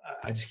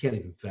I just can't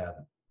even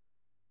fathom.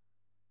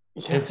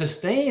 Yeah. And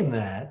sustain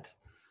that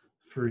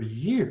for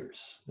years.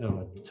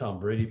 Tom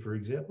Brady, for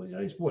example,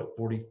 he's what,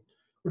 40?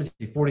 What is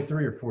he,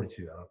 43 or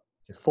 42?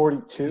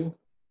 42.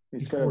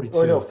 He's got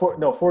 42.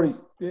 40,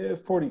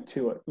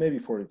 42, maybe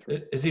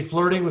 43. Is he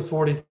flirting with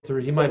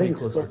 43? He might be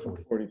close to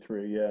 43.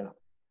 43, yeah.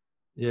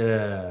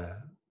 Yeah.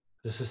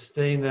 To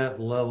sustain that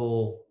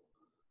level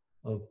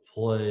of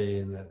play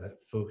and that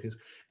focus.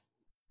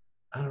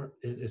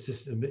 It's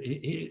just,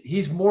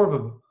 he's more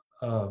of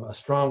a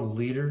strong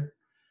leader.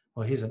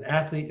 Well, he's an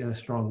athlete and a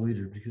strong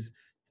leader because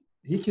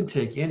he can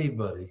take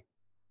anybody.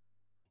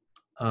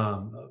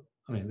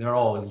 They're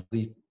all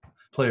elite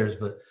players,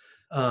 but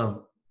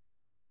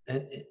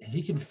and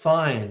he can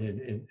find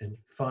and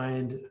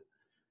find,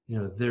 you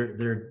know,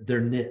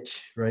 their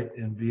niche, right,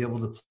 and be able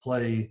to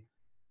play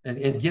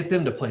and get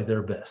them to play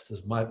their best.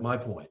 Is my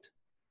point.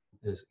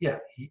 Is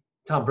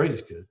Tom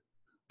Brady's good,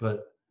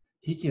 but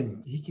he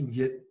can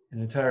get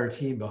an entire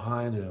team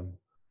behind him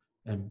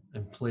and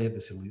play at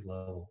this elite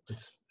level.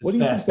 It's What do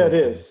you think that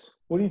fascinating. is?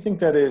 What do you think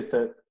that is?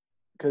 That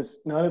because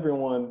not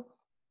everyone,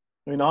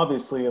 I mean,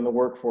 obviously in the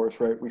workforce,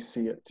 right? We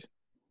see it.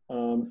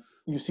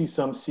 You see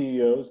some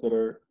CEOs that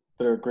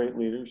are great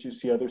leaders. You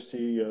see other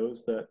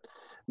CEOs that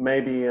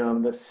maybe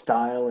the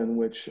style in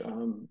which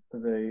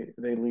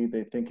they lead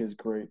they think is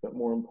great, but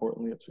more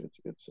importantly,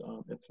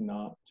 it's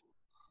not.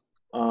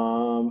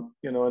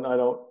 You know, and I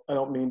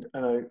don't mean,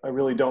 and I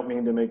really don't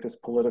mean to make this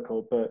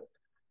political, but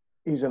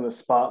he's in the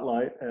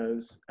spotlight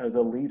as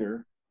a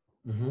leader,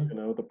 Mm-hmm. you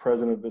know, the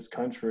president of this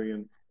country,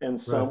 and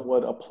some Right.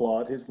 would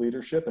applaud his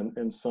leadership,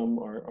 and some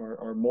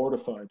are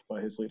mortified by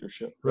his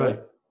leadership.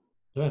 Right.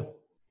 Yeah.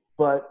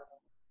 But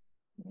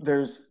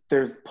there's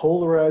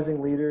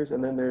polarizing leaders,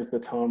 and then there's the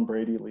Tom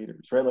Brady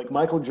leaders, right? Like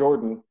Michael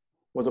Jordan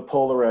was a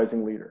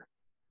polarizing leader,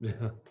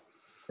 Yeah.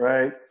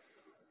 right?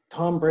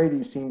 Tom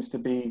Brady seems to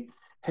be,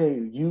 hey,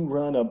 you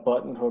run a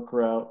button hook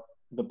route,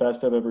 the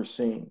best I've ever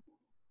seen.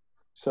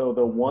 So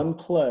the one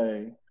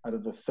play out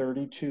of the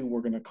 32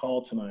 we're going to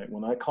call tonight,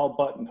 when I call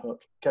button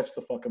hook, catch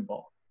the fucking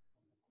ball.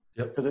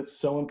 Yep. Because it's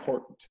so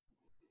important.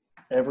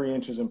 Every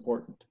inch is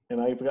important.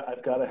 And I've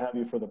got to have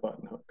you for the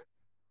button hook.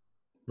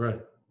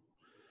 Right.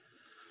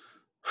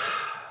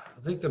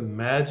 I think the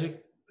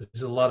magic,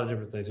 there's a lot of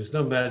different things. There's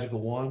no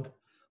magical wand.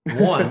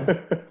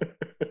 One,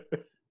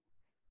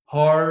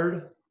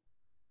 hard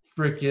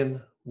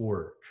freaking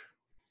work.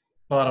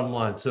 Bottom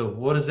line. So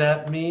what does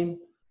that mean?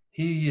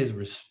 He is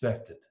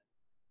respected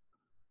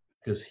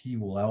because he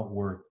will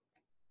outwork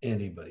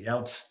anybody,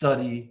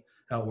 outstudy,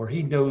 outwork.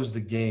 He knows the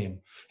game.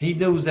 He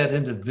knows that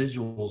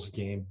individual's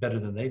game better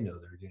than they know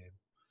their game.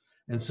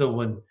 And so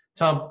when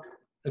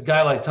a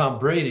guy like Tom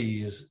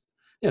Brady is,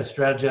 you know,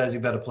 strategizing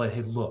about a play,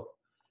 hey, look,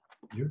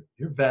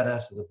 you're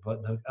badass at the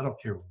button hook. I don't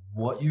care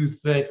what you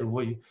think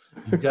or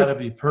you've got to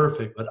be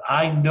perfect, but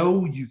I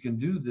know you can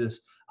do this.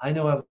 I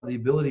know I have the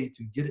ability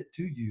to get it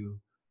to you.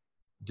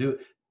 Do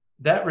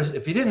that.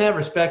 If he didn't have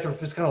respect, or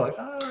if it's kind of like,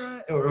 all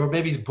right, or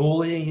maybe he's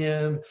bullying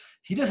him,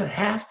 he doesn't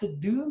have to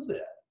do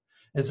that.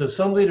 And so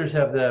some leaders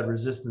have that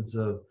resistance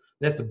of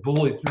they have to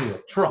bully through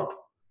it. Trump,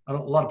 a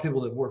lot of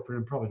people that work for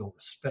him probably don't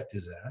respect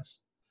his ass,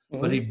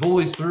 but he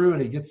bullies through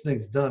and he gets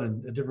things done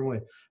in a different way.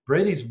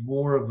 Brady's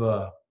more of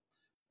the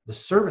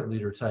servant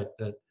leader type,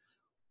 that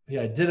he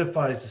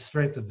identifies the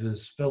strength of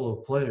his fellow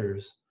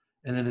players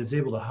and then is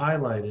able to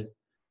highlight it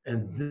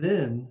and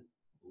then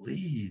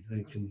lead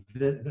and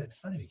convince.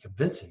 It's not even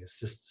convincing, it's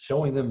just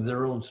showing them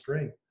their own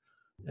strength,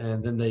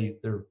 and then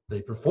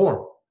they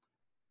perform.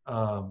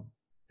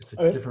 It's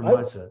a different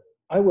mindset.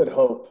 I would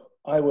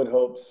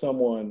hope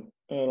someone,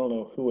 I don't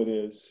know who it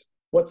is,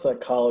 what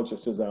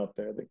psychologist is out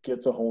there that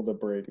gets a hold of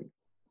Brady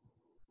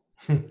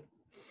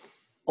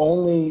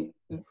only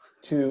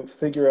to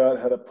figure out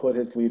how to put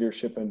his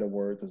leadership into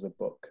words as a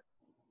book,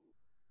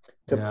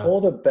 to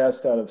pull the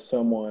best out of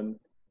someone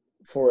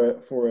for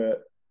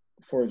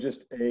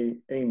just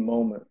a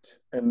moment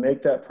and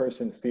make that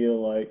person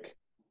feel like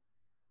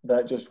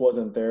that just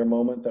wasn't their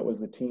moment, that was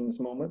the team's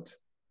moment,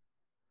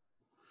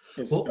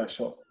 is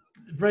special.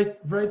 Right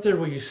there,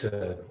 what you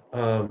said.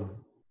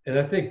 And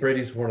I think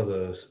Brady's one of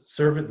those.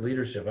 Servant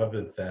leadership, I've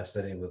been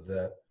fascinated with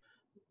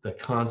the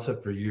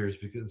concept for years,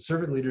 because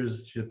servant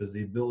leadership is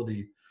the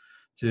ability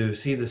to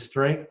see the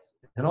strength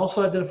and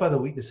also identify the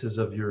weaknesses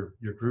of your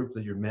group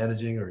that you're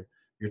managing or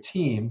your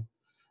team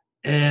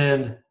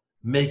and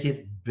make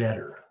it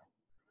better.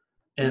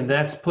 And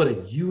that's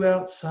putting you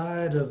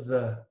outside of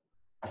the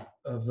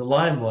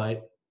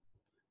limelight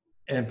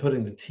and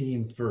putting the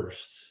team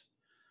first.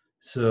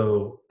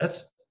 So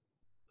that's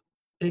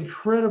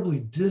incredibly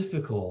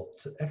difficult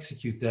to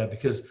execute that,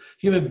 because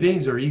human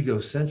beings are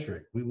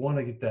egocentric. We want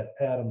to get that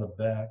pat on the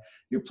back.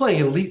 You're playing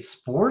elite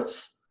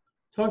sports.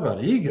 Talk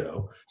about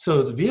ego.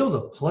 So to be able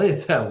to play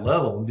at that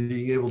level and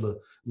being able to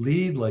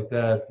lead like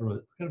that from a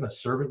kind of a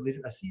servant leader,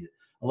 I see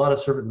a lot of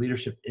servant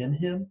leadership in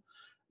him.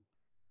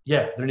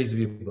 Yeah, there needs to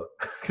be a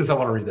book, because I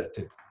want to read that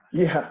too.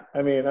 Yeah,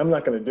 I mean, I'm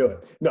not going to do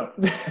it. No.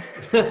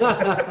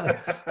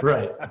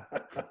 Right.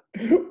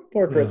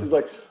 Poor Chris. He's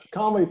like,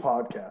 comedy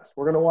podcast.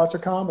 We're going to watch a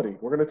comedy.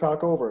 We're going to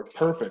talk over it.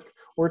 Perfect.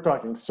 We're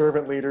talking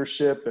servant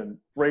leadership and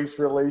race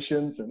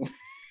relations and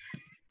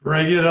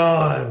bring it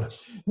on.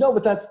 No,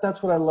 but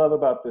that's what I love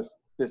about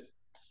this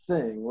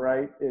thing,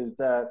 right? Is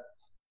that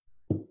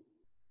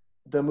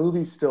the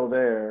movie's still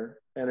there,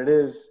 and it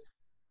is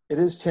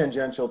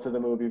tangential to the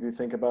movie if you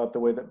think about the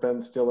way that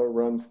Ben Stiller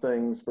runs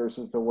things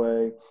versus the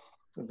way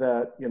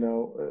that, you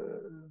know,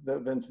 that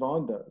Vince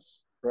Vaughn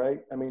does,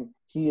 right? I mean,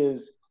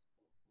 he's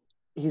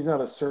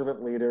not a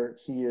servant leader.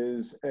 He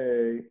is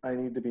I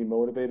need to be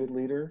motivated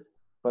leader,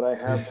 but I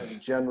have this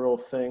general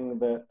thing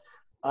that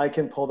I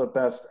can pull the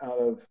best out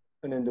of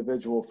an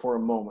individual for a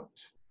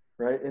moment,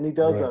 right? And he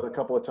does that a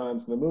couple of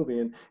times in the movie,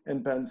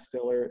 and Ben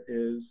Stiller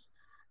is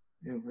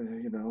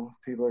you know,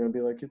 people are going to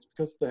be like, it's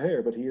because of the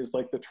hair, but he is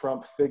like the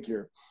Trump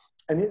figure.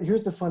 And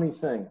here's the funny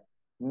thing.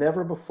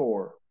 Never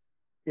before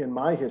in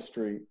my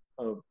history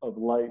of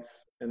life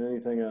and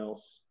anything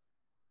else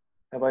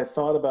have I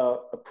thought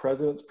about a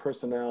president's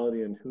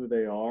personality and who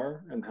they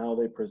are and how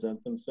they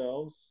present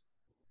themselves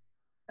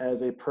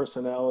as a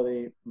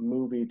personality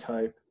movie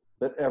type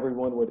that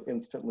everyone would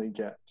instantly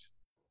get.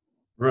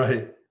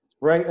 Right.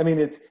 Right? I mean,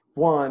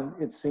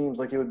 it seems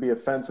like it would be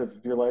offensive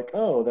if you're like,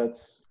 oh,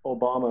 that's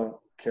Obama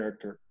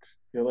character.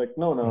 You're like,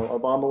 no,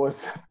 Obama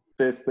was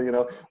this, you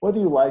know, whether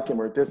you like him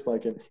or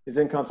dislike him, is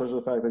inconsequential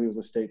to the fact that he was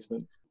a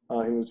statesman.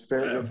 He was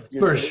very,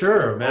 For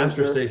sure,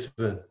 master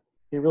statesman.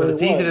 He But really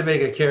it's easy to was.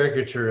 make a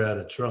caricature out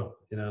of Trump,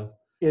 you know,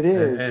 It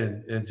is.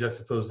 and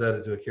juxtapose that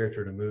into a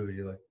character in a movie.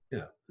 You're like,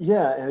 yeah.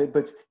 Yeah,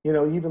 but you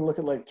know, even look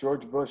at like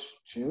George Bush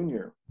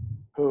Jr.,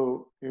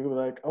 who you were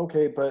like,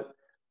 okay, but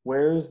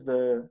where's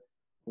the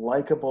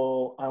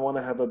likable, I want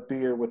to have a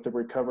beer with the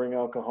recovering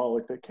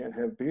alcoholic that can't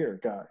have beer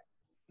guy,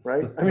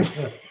 right? I mean,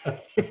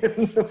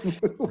 in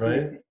the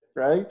movie,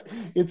 right?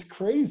 It's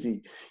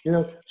crazy. You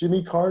know,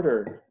 Jimmy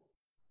Carter,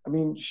 I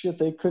mean, shit,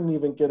 they couldn't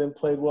even get him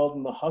played well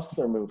in the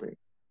Hustler movie.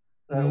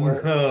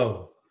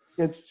 No.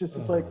 It's just,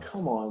 it's like,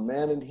 come on,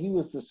 man. And he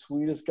was the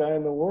sweetest guy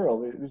in the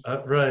world.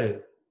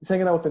 Right. He's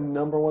hanging out with the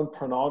number one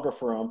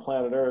pornographer on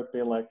planet Earth,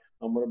 being like,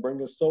 I'm going to bring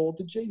his soul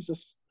to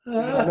Jesus.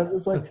 And it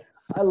was like,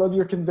 I love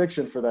your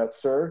conviction for that,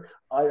 sir.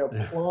 I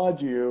applaud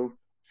you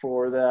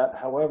for that.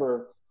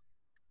 However,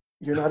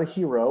 you're not a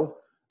hero.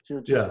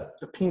 You're just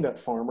a peanut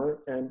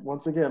farmer. And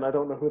once again, I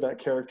don't know who that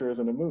character is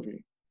in a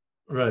movie.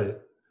 Right.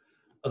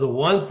 The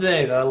one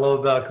thing that I love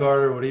about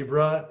Carter, what he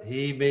brought,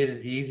 he made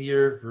it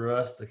easier for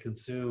us to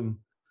consume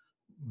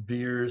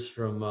beers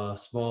from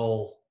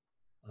small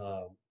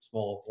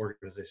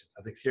organizations.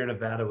 I think Sierra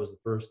Nevada was the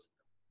first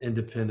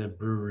independent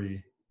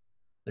brewery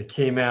that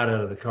came out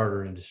of the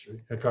Carter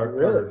industry.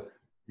 Really?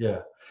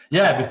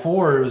 Yeah.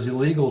 Before it was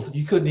illegal.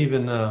 You couldn't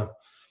even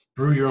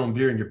brew your own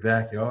beer in your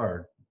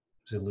backyard.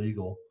 It was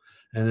illegal.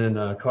 And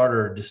then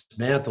Carter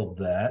dismantled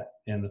that,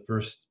 and the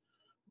first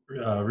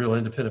real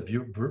independent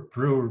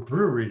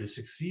brewery to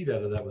succeed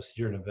out of that was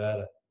Sierra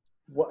Nevada.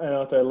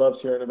 I love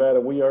Sierra Nevada.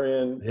 We are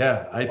in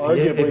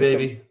IPA,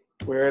 baby.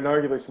 We're in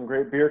arguably some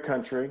great beer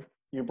country.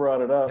 You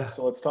brought it up,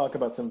 so let's talk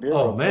about some beer.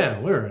 Oh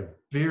man, we're in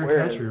beer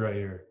country right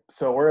here.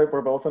 So we're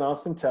both in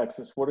Austin,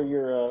 Texas. What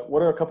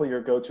are a couple of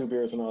your go-to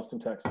beers in Austin,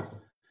 Texas?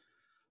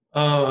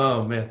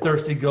 Oh man,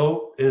 Thirsty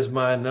Goat is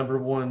my number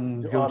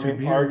one go-to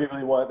beer.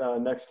 Arguably, what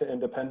next to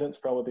Independence,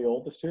 probably the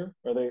oldest here.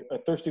 Are they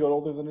Thirsty Goat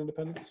older than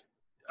Independence?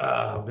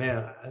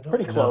 Man, I don't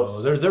pretty know.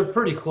 Close. They're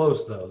pretty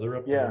close though. They're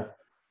up there.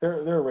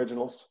 They're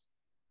originals.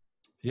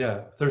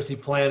 Yeah, Thirsty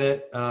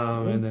Planet,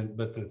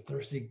 but the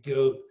Thirsty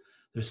Goat.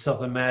 There's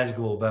something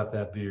magical about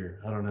that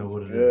beer. I don't know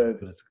what it is,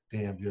 but it's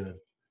damn good.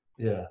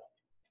 Yeah,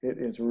 it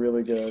is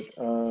really good.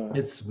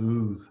 It's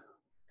smooth.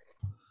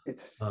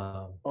 It's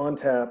on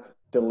tap,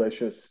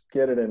 delicious.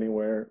 Get it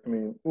anywhere. I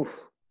mean,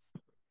 oof.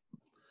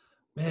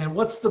 Man,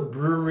 what's the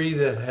brewery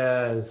that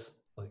has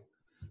like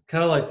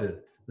kind of like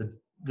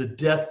the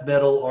death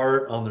metal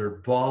art on their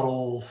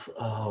bottles?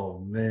 Oh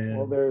man.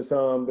 Well, there's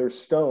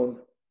Stone.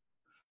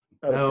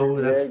 Out No,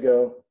 of San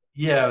Diego.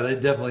 Yeah, they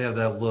definitely have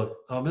that look.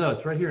 No,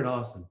 it's right here in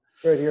Austin.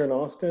 Right here in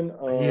Austin.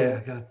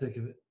 Yeah, I gotta think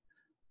of it.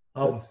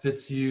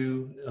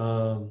 Fitzhugh.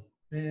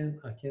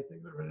 Man, I can't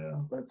think of it right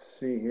now. Let's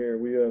see here.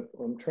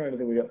 I'm trying to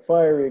think. We got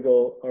Fire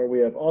Eagle, or we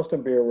have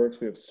Austin Beer Works.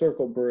 We have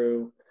Circle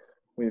Brew.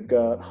 We've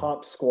got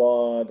Hop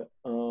Squad.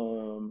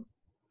 We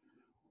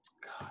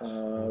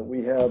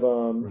have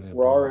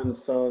Rar and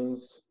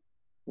Sons.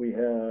 We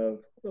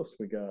have, what else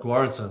we got?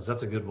 Guar and Sons.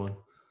 That's a good one.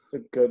 It's a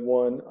good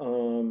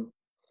one.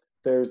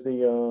 There's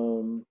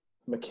the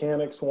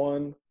Mechanics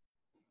one.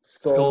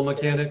 Skull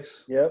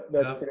Mechanics. Yep,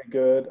 that's pretty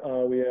good.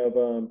 We have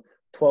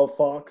 12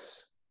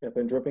 Fox up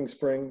in Dripping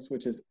Springs,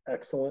 which is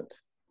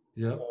excellent.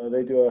 Yeah.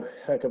 They do a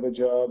heck of a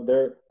job.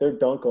 Their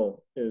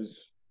Dunkel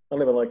is, I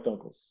don't even like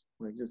Dunkels.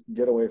 Like, just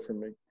get away from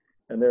me.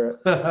 And they're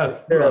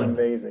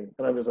amazing.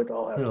 And I'm just like,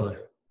 I'll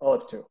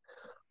have two.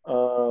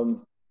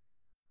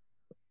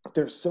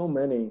 There's so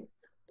many.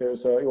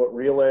 There's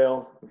Real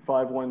Ale,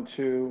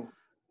 512.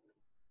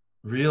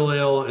 Real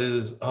Ale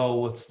is,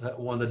 what's that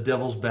one? The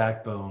Devil's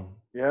Backbone.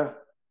 Yeah.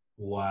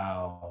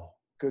 Wow.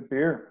 Good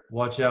beer.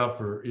 Watch out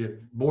for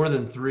more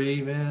than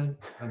 3, man.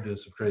 I'm doing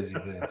some crazy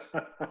things.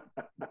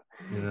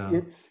 You know?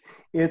 It's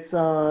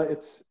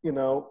you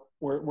know,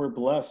 we're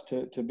blessed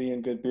to be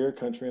in good beer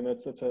country, and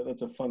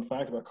that's a fun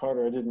fact about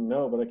Carter. I didn't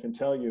know, but I can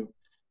tell you,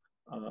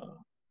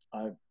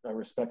 I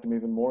respect him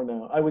even more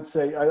now. I would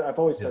say I've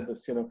always said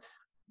this. You know,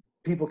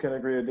 people can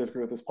agree or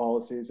disagree with his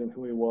policies and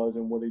who he was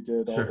and what he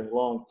did all day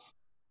long.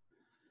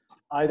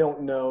 I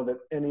don't know that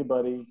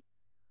anybody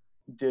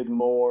did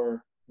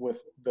more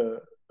with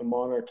the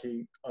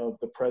monarchy of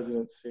the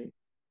presidency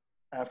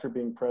after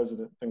being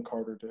president than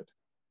Carter did.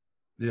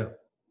 Yeah.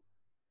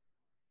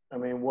 I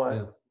mean,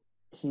 what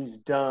he's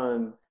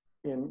done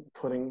in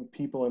putting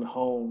people in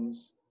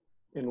homes,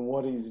 in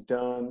what he's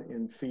done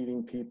in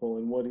feeding people,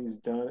 and what he's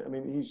done. I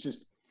mean, he's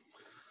just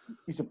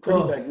He's a pretty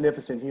Well,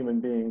 magnificent human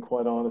being,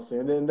 quite honestly.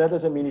 And that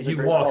doesn't mean he's a he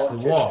great walks the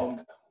politician.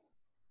 walk.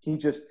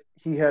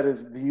 He had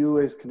his view,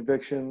 his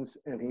convictions,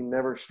 and he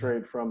never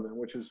strayed from them,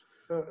 which is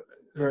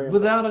very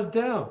Without a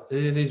doubt.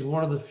 And he's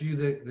one of the few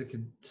that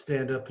could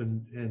stand up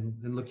and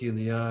look you in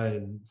the eye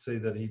and say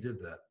that he did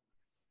that.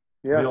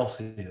 We yeah. all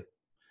see it.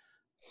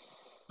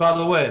 By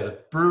the way, the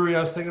brewery I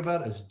was thinking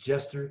about is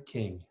Jester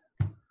King.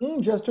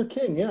 Jester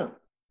King, yeah.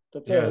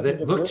 That's Yeah,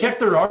 right. check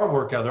their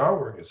artwork out. Their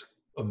artwork is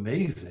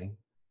amazing.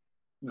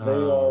 They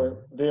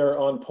are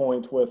on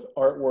point with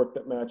artwork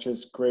that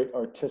matches great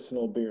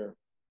artisanal beer.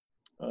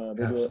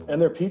 And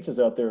their pizzas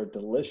out there are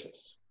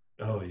delicious.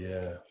 Oh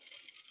yeah,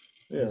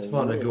 Yeah, it's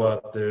fun really. to go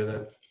out there.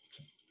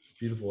 It's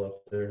beautiful out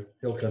there,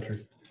 hill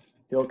country.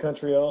 Hill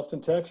Country, Austin,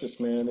 Texas,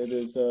 man. It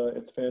is.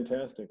 It's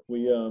fantastic.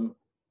 We live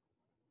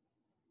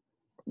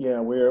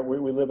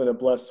in a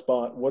blessed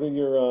spot. What are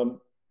your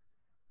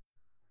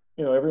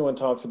everyone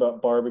talks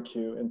about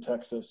barbecue in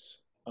Texas,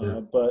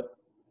 but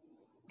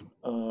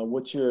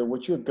what's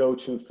your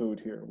go-to food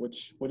here? What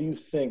do you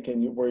think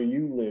where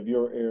you live,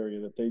 your area,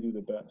 that they do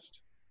the best?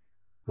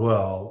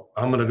 Well,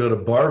 I'm gonna go to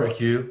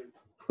barbecue.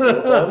 Go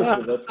to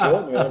barbecue. That's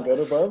good, man. Go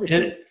to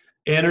barbecue.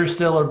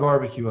 Interstellar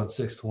Barbecue on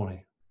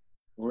 620.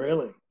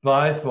 Really?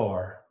 By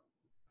far,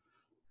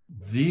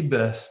 the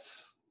best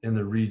in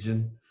the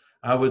region.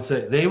 I would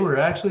say they were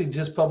actually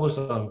just published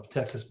on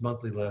Texas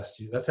Monthly last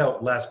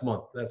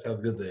month. That's how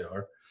good they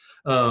are.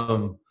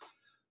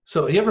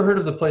 So you ever heard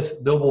of the place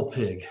Noble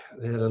Pig?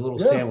 They had a little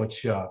sandwich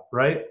shop,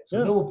 right?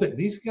 So Noble Pig,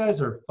 these guys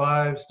are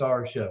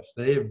 5-star chefs.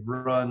 They've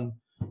run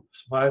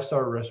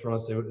 5-star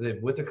restaurants. They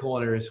went to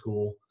culinary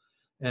school.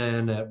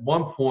 And at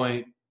one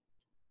point,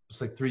 it's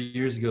like 3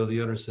 years ago,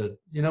 the owner said,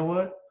 you know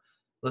what?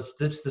 Let's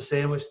ditch the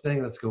sandwich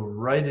thing. Let's go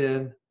right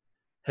in,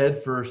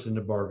 head first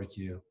into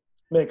barbecue.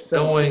 Makes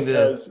sense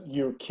because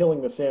you're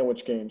killing the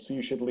sandwich game, so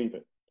you should leave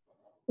it.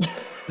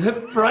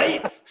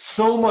 Right?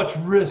 So much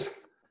was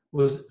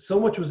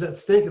at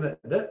stake in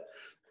that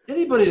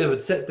anybody that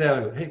would sit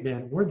down and go, hey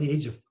man, we're in the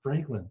age of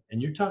Franklin, and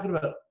you're talking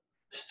about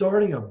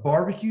starting a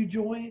barbecue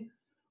joint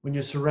when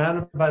you're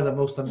surrounded by the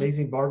most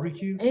amazing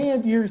barbecue.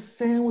 And your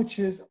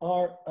sandwiches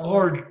are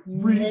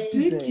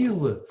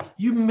ridiculous.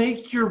 You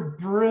make your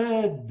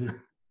bread.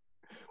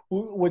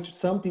 Which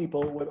some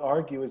people would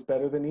argue is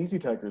better than Easy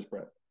Tiger's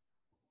bread.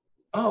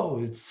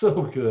 Oh, it's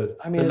so good.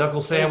 I mean, the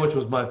knuckle sandwich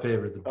was my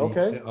favorite. The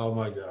beef oh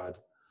my God.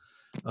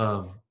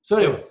 So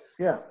anyway,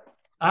 yeah.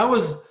 I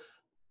was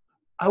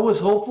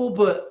hopeful,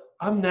 but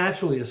I'm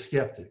naturally a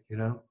skeptic,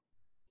 and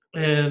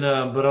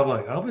but I'm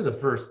like, I'll be the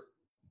first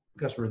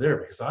customer there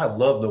because I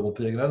love Noble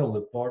Pig and I don't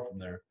live far from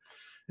there.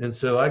 And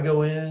so I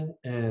go in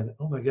and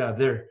oh my God,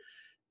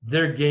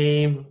 their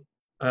game,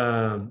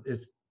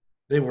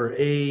 they were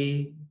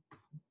A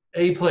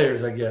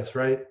players, I guess,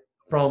 right?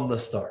 From the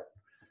start.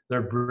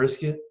 Their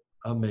brisket,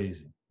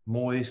 amazing,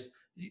 moist.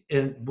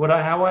 And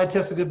how I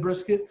test a good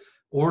brisket,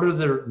 order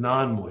the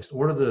non-moist,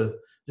 order the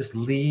just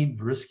lean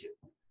brisket.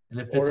 And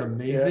if it's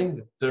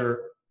amazing,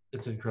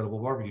 it's incredible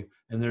barbecue.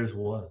 And theirs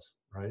was,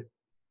 right?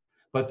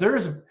 But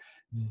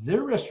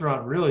their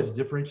restaurant really, to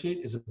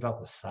differentiate, is about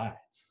the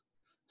sides.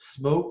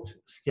 Smoked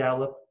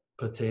scallop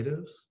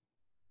potatoes.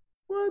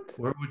 What?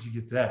 Where would you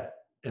get that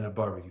in a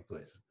barbecue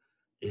place?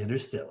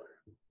 Interstellar.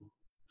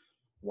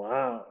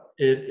 Wow.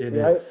 It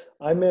is.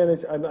 I'm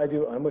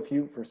with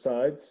you for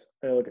sides.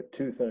 I look at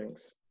two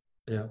things.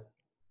 Yeah.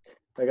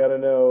 I got to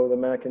know the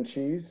mac and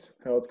cheese,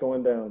 how it's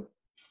going down.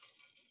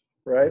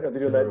 Right? Are they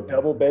doing that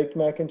double baked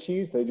mac and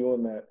cheese? They're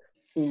doing that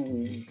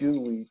ooey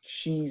gooey,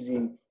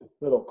 cheesy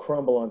little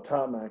crumble on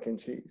top mac and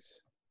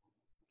cheese.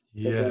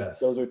 Yes.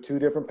 Those are two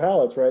different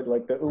palettes, right?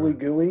 Like the ooey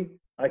gooey,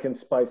 I can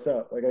spice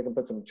up. Like I can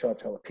put some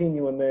chopped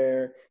jalapeno in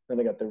there. Then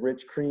I got the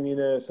rich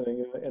creaminess,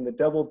 and the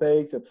double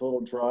baked, it's a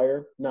little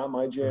drier. Not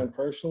my jam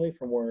personally,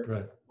 from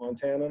where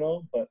Montana and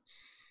all. But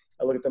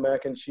I look at the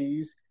mac and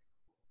cheese,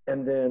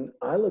 and then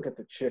I look at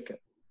the chicken,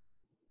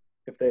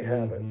 if they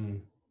have it,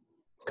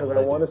 because I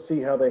want to see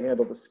how they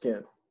handle the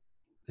skin.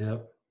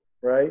 Yep.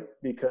 Right,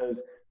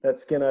 because that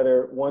skin,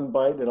 either one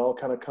bite and it all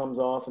kind of comes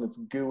off and it's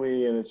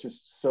gooey and it's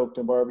just soaked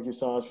in barbecue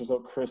sauce. There's no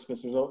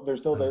crispness.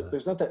 There's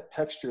not that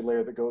texture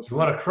layer that goes. You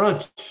want a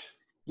crunch?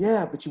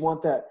 Yeah, but you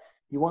want that.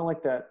 You want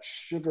like that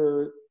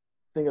sugar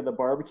thing of the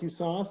barbecue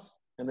sauce,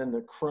 and then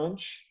the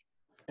crunch,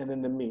 and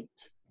then the meat.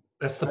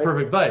 That's the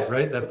perfect bite,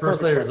 right? That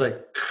first layer is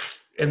like,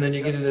 and then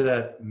you get into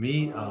that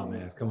meat. Oh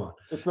man, come on.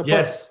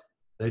 Yes,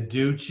 they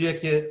do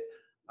chick it.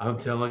 I'm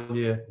telling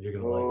you, you're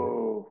gonna like it.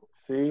 Oh,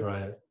 see,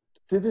 try it.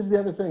 This is the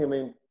other thing. I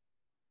mean,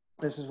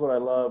 this is what I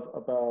love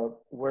about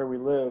where we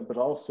live, but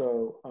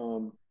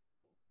also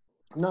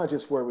not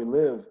just where we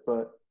live,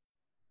 but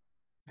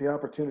the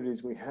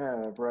opportunities we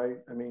have, right?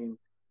 I mean,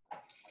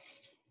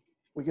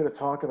 we get to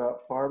talk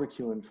about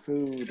barbecue and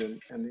food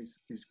and these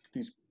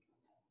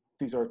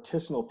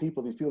artisanal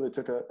people, these people that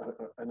took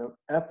an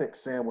epic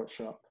sandwich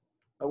shop.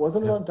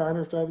 Wasn't it on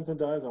Diners, Drive-Ins, and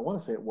Dives? I want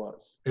to say it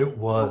was. It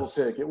was.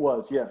 It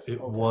was, yes.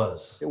 It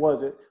was. It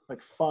was like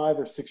 5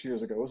 or 6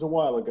 years ago. It was a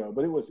while ago,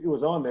 but it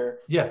was on there.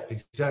 Yeah,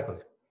 exactly.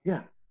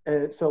 Yeah.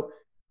 And so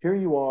here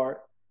you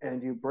are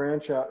and you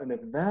branch out, and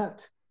if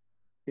that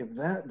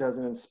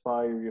doesn't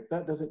inspire you, if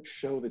that doesn't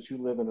show that you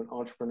live in an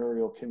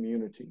entrepreneurial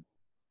community,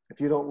 if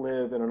you don't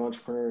live in an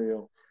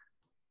entrepreneurial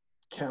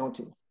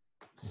county,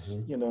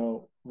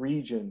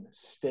 region,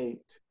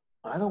 state,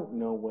 I don't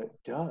know what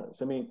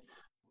does. I mean,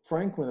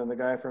 Franklin and the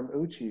guy from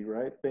Uchi,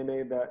 right? They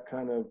made that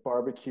kind of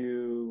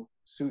barbecue,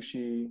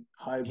 sushi,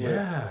 hybrid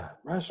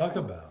restaurant.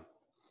 Talk about.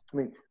 I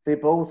mean, they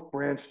both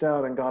branched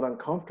out and got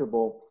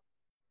uncomfortable,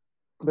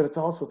 but it's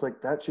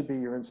like that should be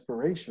your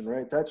inspiration,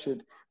 right? That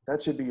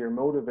should be your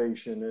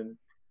motivation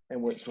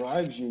and what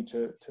drives you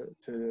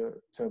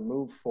to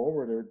move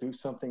forward or do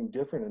something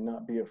different and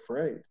not be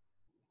afraid.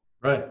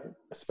 Right.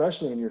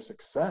 Especially in your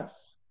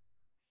success.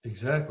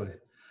 Exactly.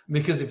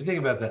 Because if you think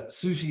about that,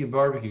 sushi and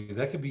barbecue,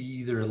 that could be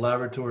either a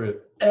laboratory of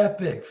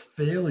epic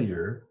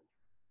failure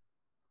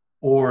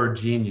or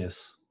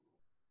genius.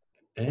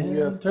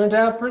 And turned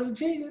out pretty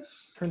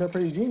genius.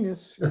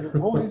 Your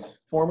boys,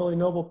 formerly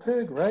Noble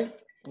Pig, right?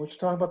 What you're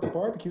talking about, the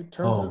barbecue,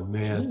 turns out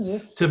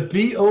genius. To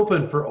be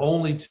open for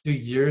only 2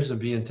 years and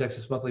be in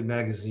Texas Monthly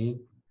Magazine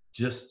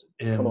just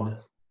in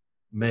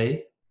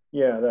May.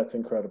 Yeah, that's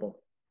incredible.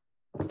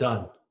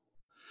 Done.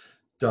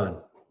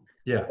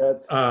 Yeah.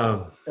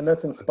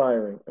 That's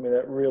inspiring. I mean,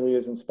 that really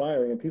is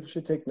inspiring, and people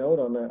should take note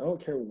on that. I don't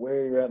care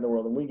where you're at in the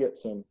world. And we get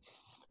some,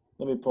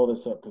 let me pull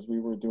this up because we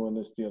were doing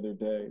this the other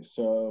day.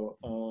 So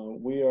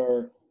we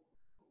are,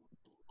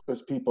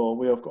 as people,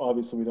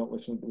 obviously we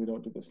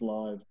don't do this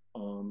live,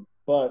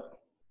 but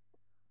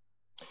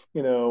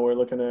we're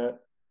looking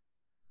at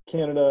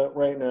Canada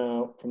right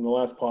now from the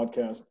last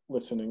podcast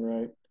listening,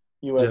 right?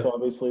 US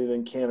obviously,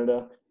 then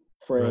Canada,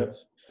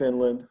 France,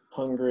 Finland,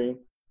 Hungary.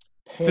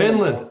 Panama.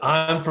 Finland.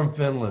 I'm from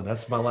Finland.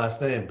 That's my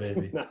last name,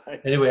 baby. Nice.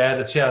 Anyway, I had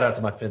a shout out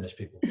to my Finnish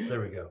people.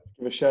 There we go.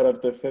 Give a shout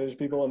out to the Finnish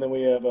people, and then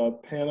we have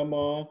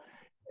Panama,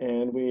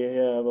 and we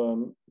have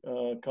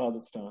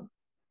Kazakhstan.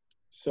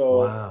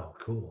 So wow,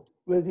 cool.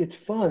 It's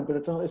fun,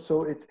 but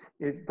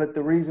but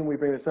the reason we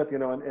bring this up,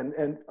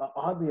 and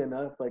oddly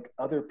enough, like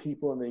other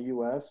people in the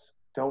U.S.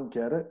 don't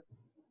get it.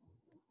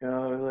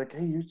 They're like,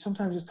 hey, you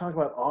sometimes just talk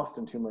about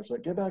Austin too much.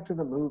 Like, get back to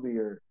the movie,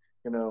 or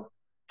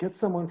get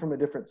someone from a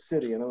different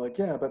city. And I'm like,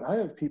 yeah, but I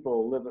have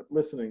people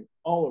listening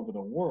all over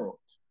the world.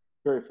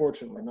 Very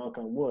fortunately, knock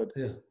on wood.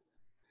 Yeah.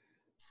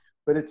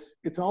 But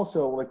it's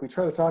also like we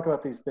try to talk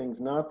about these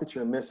things, not that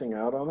you're missing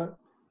out on it,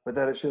 but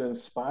that it should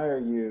inspire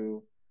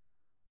you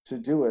to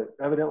do it.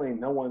 Evidently,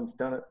 no one's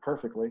done it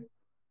perfectly,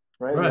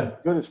 right? Right. I mean,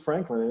 good as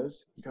Franklin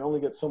is, you can only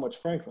get so much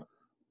Franklin.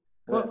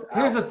 Well,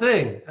 here's the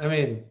thing. I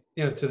mean,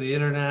 to the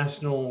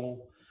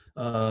international,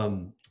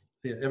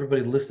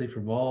 everybody listening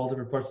from all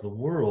different parts of the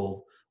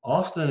world,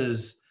 Austin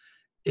is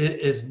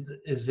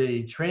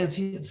a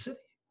transient city.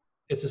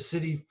 It's a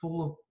city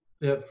full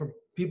of from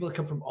people that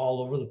come from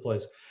all over the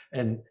place,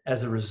 and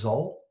as a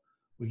result,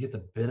 we get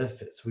the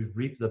benefits. We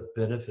reap the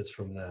benefits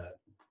from that.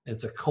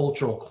 It's a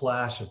cultural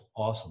clash of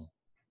awesome.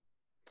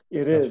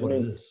 It is. I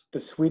mean, the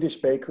Swedish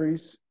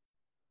bakeries.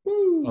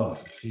 Woo! Oh,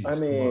 geez, I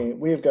mean,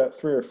 we've got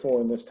 3 or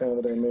 4 in this town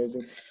that are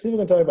amazing. People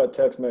can talk about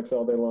Tex-Mex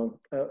all day long.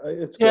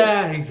 It's good.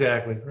 Yeah,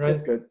 exactly. Right.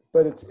 It's good,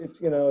 but it's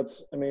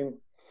I mean,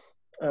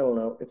 I don't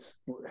know.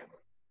 It's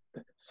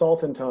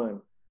Salt and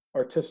Thyme,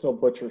 artisanal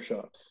butcher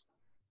shops.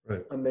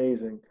 Right.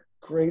 Amazing.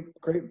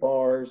 Great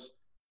bars,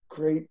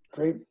 great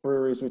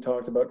breweries we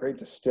talked about, great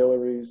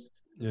distilleries,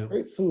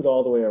 great food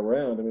all the way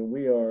around. I mean,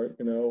 we are,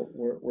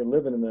 we're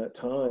living in that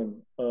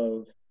time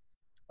of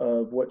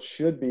what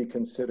should be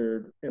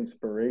considered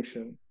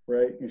inspiration,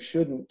 right? You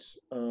shouldn't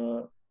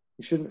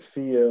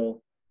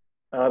feel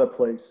out of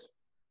place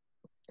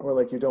or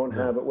like you don't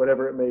have it,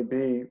 whatever it may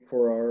be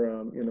for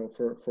our,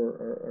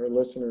 for our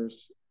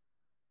listeners,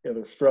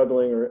 either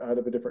struggling or out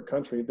of a different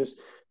country. This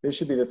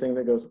should be the thing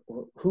that goes,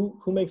 who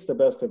makes the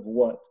best of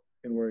what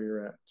and where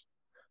you're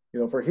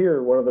at. For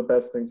here, one of the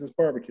best things is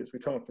barbecues we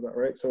talked about,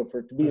 right? So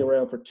to be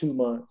around for 2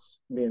 months,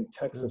 be in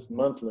Texas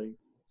monthly,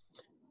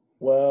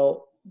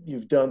 well,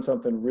 you've done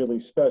something really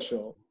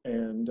special.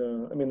 And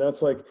I mean,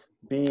 that's like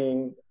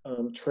being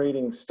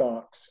trading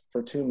stocks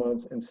for 2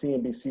 months and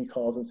CNBC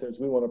calls and says,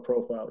 we want to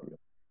profile you.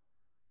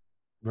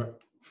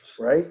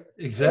 Right?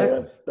 Exactly.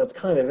 And that's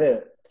kind of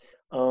it.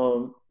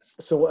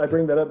 So I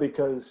bring that up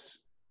because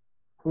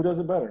who does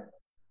it better?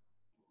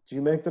 Do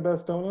you make the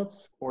best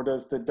donuts, or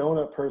does the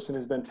donut person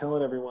who's been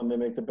telling everyone they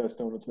make the best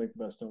donuts make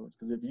the best donuts?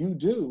 Because if you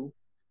do,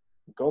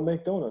 go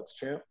make donuts,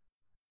 champ.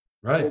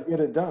 Right. Go get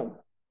it done.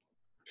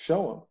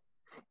 Show them.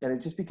 And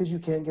it's just because you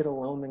can't get a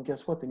loan, then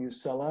guess what? Then you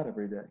sell out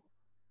every day.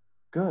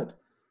 Good.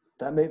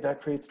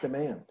 That creates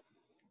demand.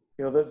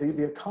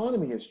 The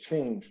economy has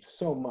changed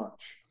so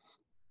much.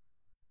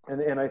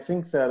 And I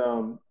think that,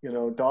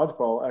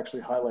 Dodgeball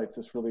actually highlights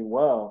this really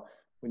well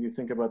when you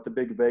think about the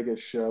big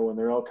Vegas show and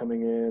they're all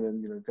coming in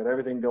and, got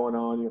everything going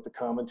on. You got the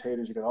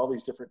commentators, you got all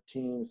these different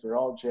teams. They're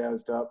all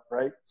jazzed up,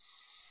 right?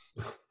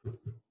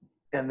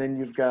 And then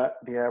you've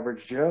got the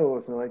average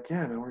Joes and they're like,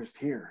 yeah, man, we're just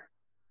here.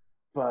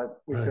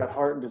 But we've got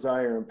heart and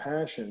desire and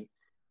passion.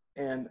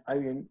 And I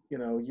mean,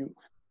 you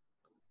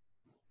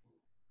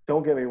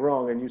don't get me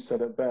wrong. And you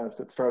said it best.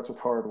 It starts with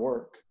hard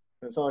work.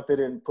 And it's not like they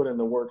didn't put in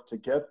the work to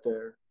get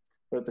there,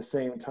 but at the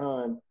same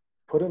time,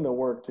 put in the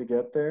work to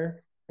get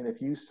there. And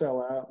if you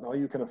sell out and all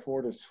you can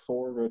afford is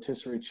 4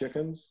 rotisserie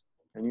chickens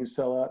and you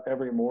sell out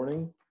every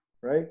morning,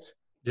 right?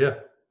 Yeah.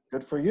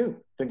 Good for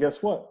you. Then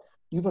guess what?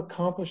 You've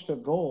accomplished a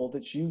goal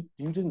that you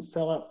didn't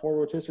sell out 4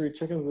 rotisserie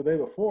chickens the day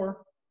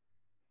before.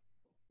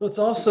 Well, it's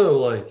also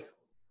like,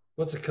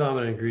 what's a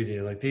common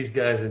ingredient? Like these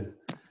guys in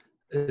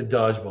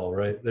dodgeball,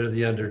 right? They're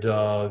the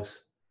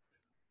underdogs.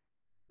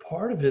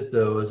 Part of it,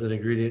 though, is an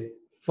ingredient,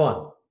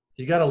 fun.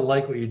 You got to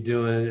like what you're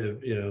doing,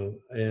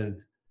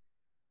 and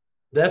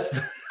that's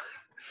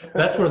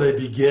that's where they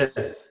begin.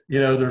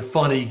 They're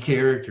funny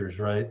characters,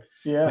 right?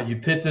 Yeah. But you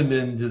put them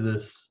into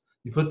this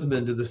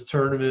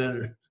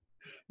tournament,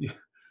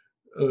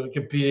 or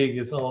competing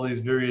against all these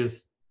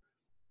various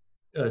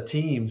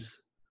teams.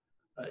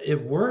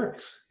 It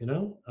works,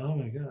 Oh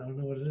my God, I don't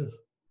know what it is.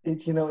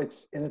 It's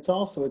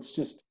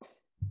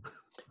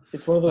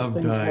one of those I'm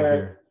things dying where,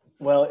 here.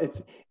 well,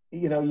 it's,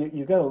 you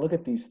got to look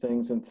at these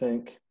things and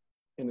think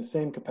in the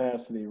same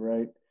capacity,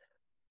 right?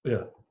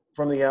 Yeah.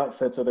 From the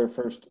outfits of their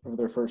first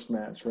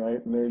match,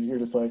 right? And you're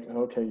just like,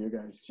 okay, you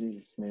guys,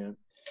 geez, man.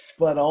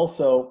 But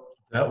also,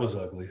 That was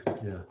ugly.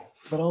 Yeah.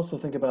 but also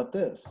think about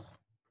this.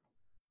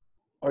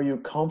 Are you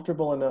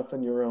comfortable enough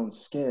in your own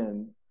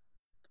skin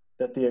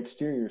that the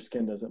exterior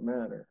skin doesn't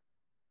matter?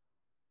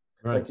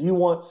 Right. Like, do you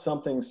want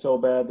something so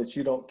bad that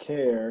you don't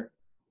care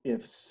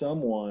if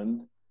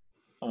someone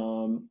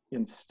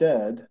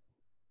instead,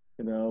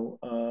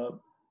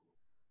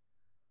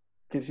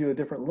 gives you a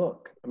different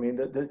look? I mean,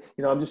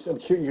 I'm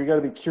curious. You got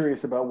to be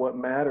curious about what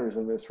matters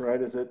in this,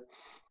 right? Is it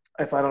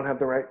if I don't have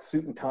the right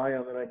suit and tie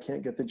on, then I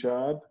can't get the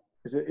job?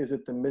 Is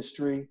it the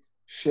mystery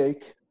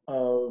shake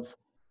of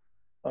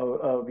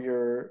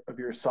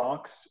your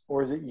socks,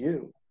 or is it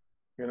you?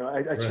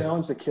 I Right.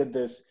 challenged a kid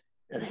this,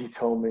 and he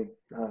told me,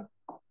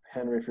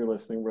 Henry, if you're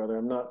listening, brother,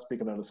 I'm not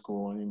speaking out of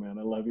school on you, man.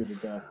 I love you to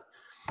death.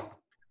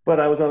 But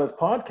I was on his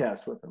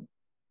podcast with him.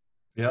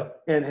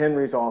 Yep. And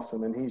Henry's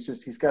awesome. And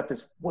he's got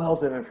this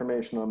wealth of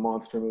information on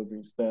monster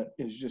movies that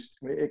is just,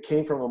 it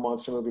came from a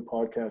monster movie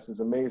podcast, is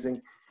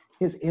amazing.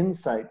 His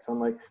insights on,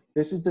 like,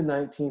 this is the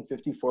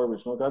 1954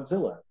 original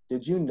Godzilla.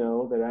 Did you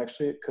know that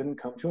actually it couldn't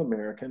come to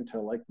America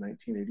until like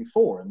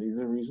 1984? And these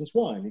are the reasons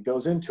why. And he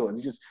goes into it and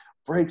he just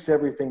breaks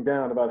everything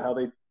down about how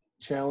they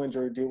challenge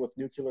or deal with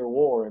nuclear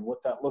war and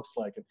what that looks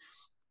like. And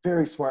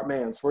very smart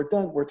man. So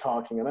we're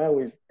talking, and I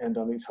always end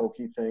on these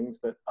hokey things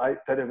that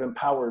have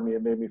empowered me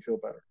and made me feel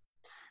better.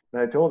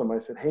 And I told him, I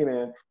said, hey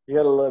man, you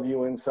got to love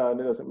you inside.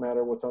 It doesn't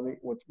matter what's on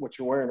what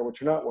you're wearing or what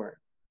you're not wearing.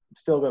 I'm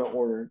still going to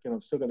order,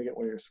 I'm still going to get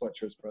one of your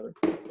sweatshirts, brother.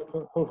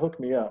 Hook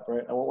me up,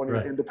 right? I want one of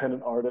your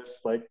independent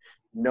artists. Like,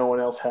 no one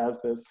else has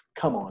this.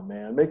 Come on,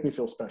 man. Make me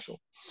feel special.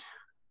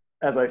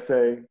 As I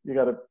say, you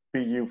got to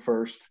be you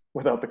first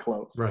without the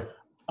clothes. Right.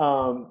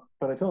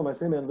 But I told him, I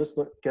say, man, let's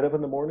get up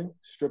in the morning,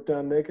 strip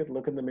down naked,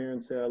 look in the mirror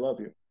and say, I love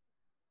you.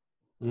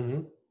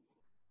 Mm-hmm.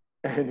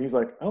 And he's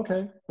like, okay.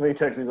 And then he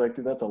texts me, he's like,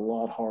 dude, that's a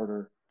lot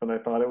harder than I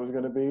thought it was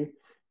going to be.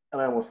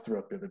 And I almost threw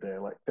up the other day.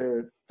 Like,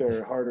 there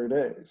are harder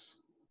days.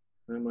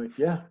 And I'm like,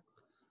 yeah,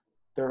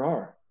 there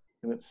are.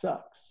 And it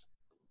sucks.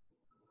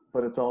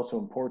 But it's also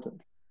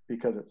important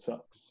because it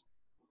sucks.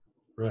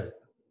 Right.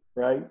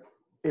 Right?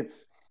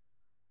 It's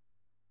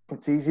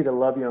easy to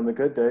love you on the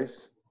good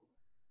days.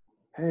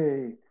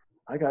 Hey,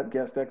 I got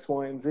guest X,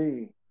 Y, and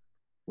Z.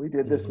 We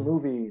did this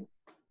movie,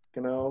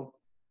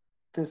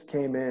 this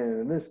came in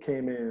and this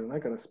came in, and I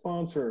got a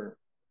sponsor.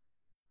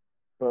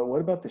 But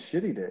what about the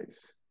shitty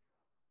days?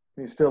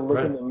 You still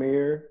look in the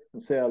mirror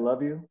and say, I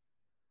love you?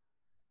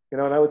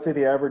 And I would say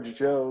the average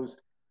Joes,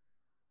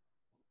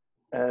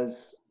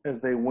 as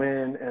they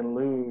win and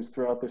lose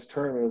throughout this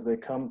tournament, as they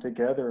come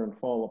together and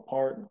fall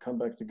apart and come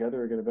back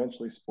together again,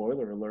 eventually,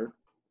 spoiler alert,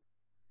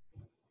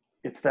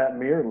 it's that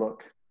mirror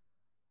look.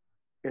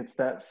 It's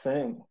that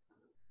thing,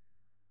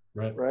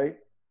 right?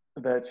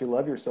 That you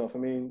love yourself. I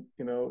mean,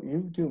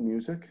 you do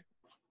music.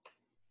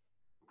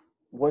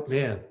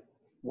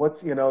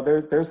 There's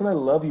an I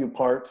love you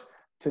part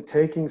to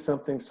taking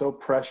something so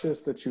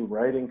precious that you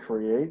write and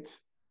create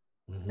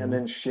and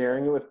then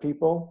sharing it with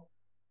people,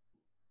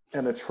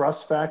 and a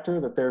trust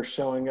factor that they're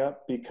showing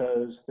up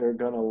because they're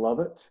going to love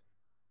it.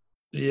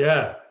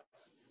 Yeah.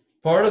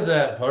 Part of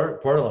like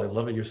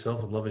loving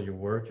yourself and loving your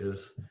work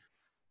is,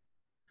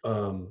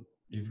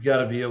 you've got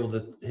to be able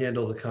to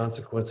handle the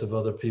consequence of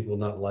other people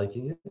not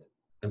liking it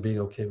and being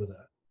okay with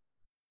that.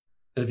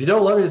 And if you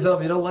don't love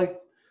yourself, you don't like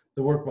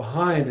the work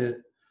behind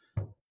it,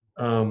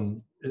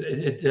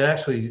 it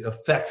actually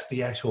affects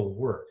the actual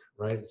work,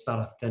 right? It's not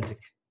authentic,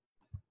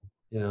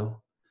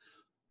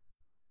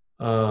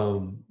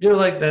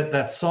 like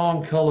that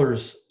song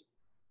Colors.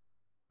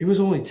 It was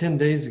only 10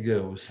 days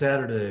ago. It was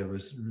Saturday. It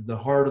was the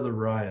heart of the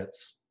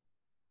riots.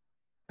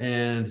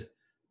 And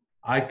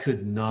I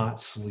could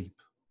not sleep.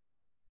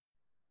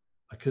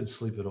 I couldn't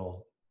sleep at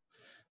all.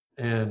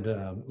 And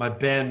my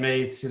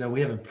bandmates,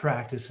 we haven't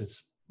practiced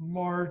since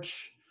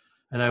March,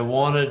 and I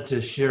wanted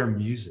to share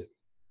music.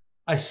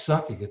 I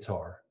suck at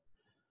guitar.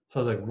 So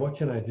I was like, what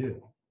can I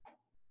do?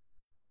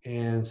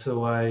 And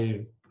so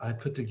I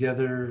put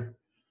together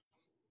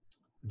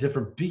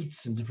different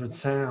beats and different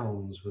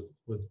sounds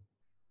with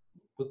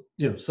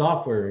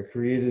software, and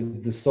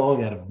created the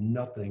song out of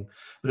nothing,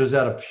 but it was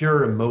out of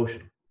pure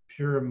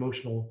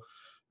emotional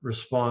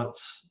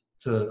response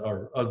to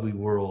our ugly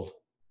world.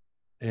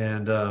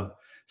 And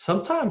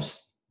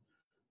sometimes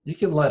you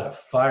can light a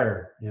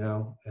fire,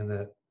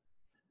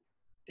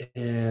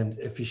 and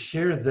if you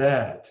share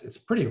that, it's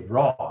pretty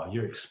raw.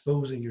 You're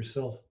exposing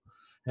yourself.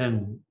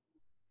 And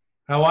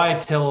how I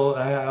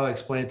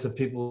explain to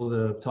people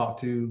to talk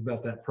to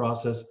about that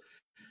process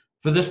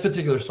for this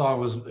particular song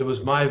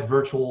was my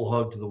virtual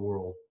hug to the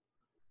world.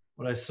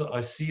 When I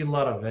see a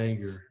lot of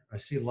anger, I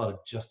see a lot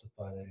of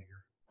justified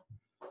anger.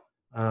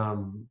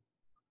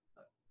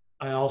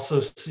 I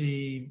also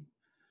see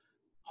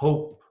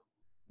hope,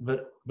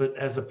 but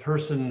as a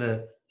person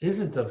that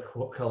isn't of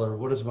color,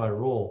 what is my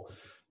role?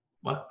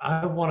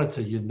 I wanted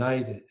to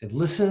unite and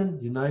listen,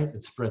 unite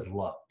and spread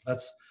love.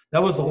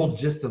 That was the whole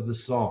gist of the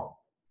song,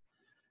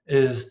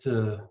 is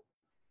to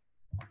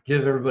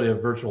give everybody a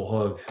virtual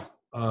hug,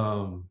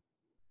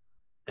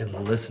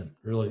 and listen.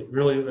 Really,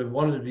 really, I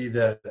wanted to be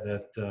that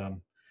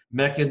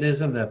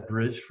mechanism, that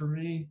bridge for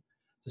me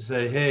to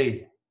say,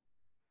 hey,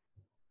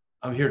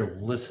 I'm here to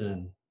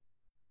listen.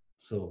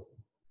 So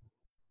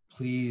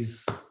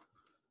please,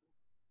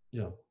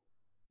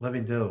 let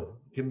me know.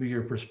 Give me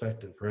your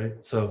perspective, right?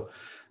 So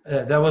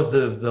that was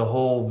the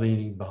whole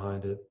meaning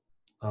behind it.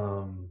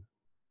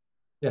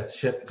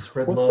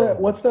 Spread love.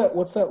 What's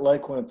that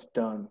like when it's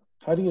done?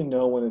 How do you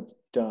know when it's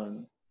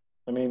done?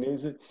 I mean,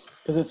 is it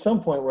because at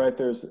some point, right?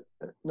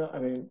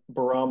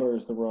 Barometer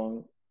is the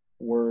wrong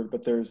word,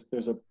 but there's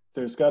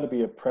got to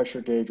be a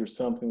pressure gauge or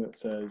something that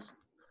says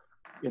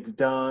it's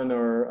done,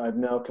 or I've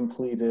now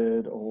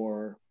completed,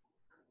 or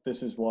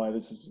this is why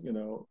this is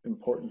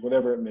important,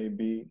 whatever it may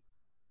be.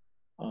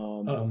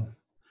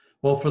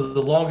 Well, for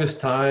the longest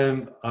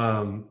time,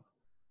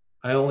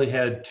 I only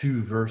had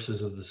 2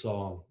 verses of the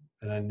song,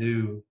 and I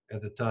knew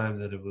at the time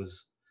that it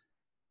was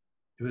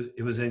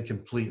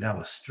incomplete, and I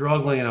was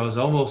struggling, and I was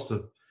almost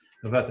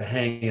about to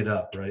hang it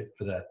up, right,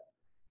 for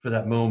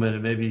that moment,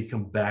 and maybe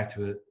come back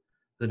to it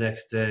the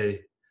next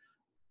day.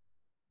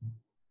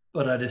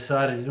 But I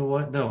decided, you know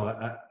what? No,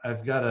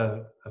 I've got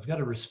to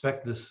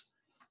respect this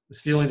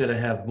feeling that I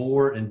have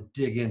more and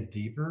dig in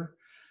deeper.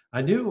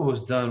 I knew it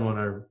was done when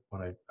I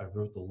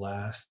wrote the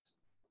last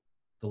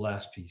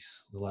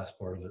piece, the last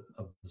part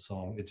of the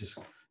song.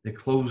 It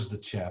closed the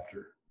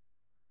chapter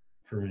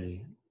for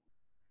me.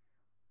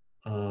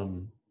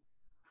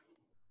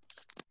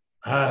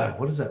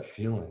 What is that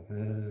feeling?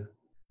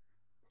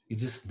 You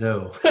just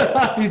know.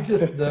 You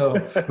just know.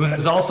 It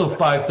was also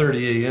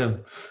 5:30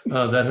 a.m.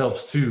 That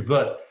helps too.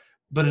 But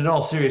in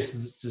all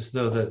seriousness, just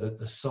know that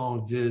the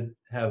song did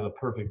have a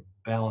perfect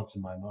balance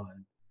in my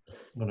mind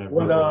when I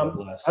wrote that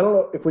last. I don't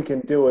know if we can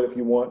do it if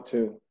you want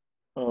to.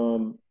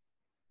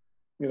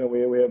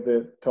 We have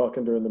the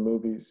Talking During the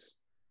Movies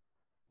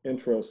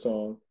intro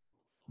song.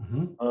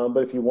 Mm-hmm.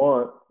 But if you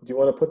want, do you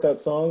want to put that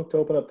song to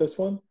open up this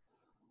one?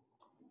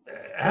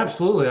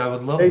 Absolutely, I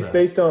would love that.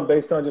 Based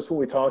on just what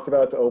we talked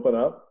about to open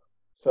up.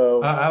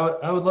 So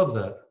I would love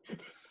that.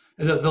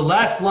 The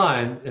last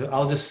line,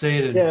 I'll just say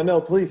it. Yeah, no,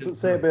 please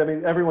say it. But I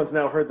mean, everyone's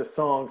now heard the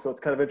song, so it's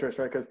kind of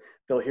interesting, right? Because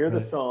they'll hear the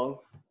song,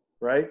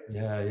 right?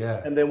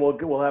 Yeah. And then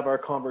we'll have our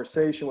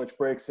conversation, which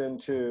breaks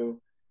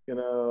into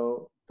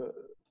the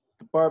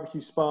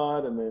barbecue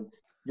spot, and then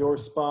your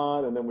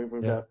spot, and then we've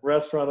got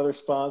restaurant other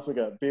spots, we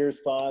got beer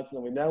spots,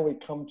 and then we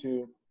come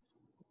to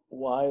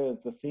why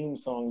is the theme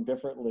song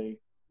differently?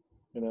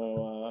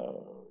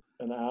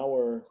 An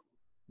hour,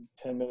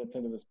 10 minutes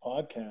into this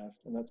podcast,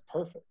 and that's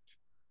perfect.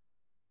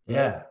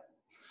 Yeah.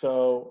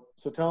 So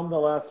tell them the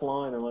last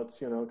line, and let's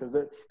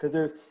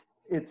because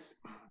it's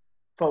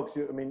folks.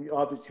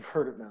 Obviously you've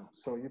heard it now,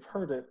 so you've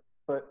heard it.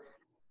 But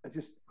it's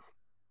just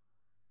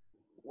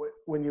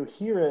when you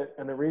hear it,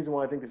 and the reason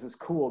why I think this is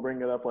cool,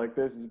 bringing it up like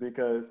this, is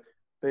because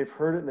they've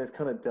heard it and they've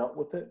kind of dealt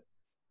with it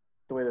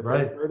the way that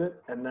they've heard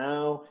it,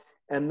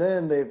 and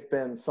then they've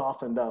been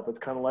softened up. It's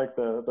kind of like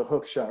the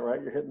hook shot,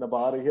 right? You're hitting the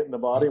body,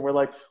 and we're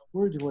like,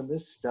 we're doing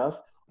this stuff.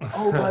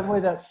 Oh, by the way,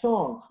 that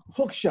song,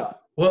 hook shot.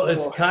 Well,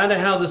 it's kind of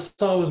how the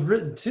song was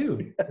written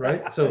too,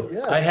 right? So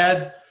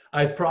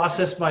I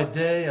processed my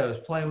day. I was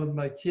playing with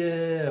my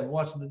kid. I'm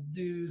watching the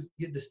news,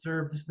 get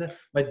disturbed. This and that.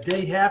 My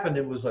day happened.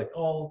 It was like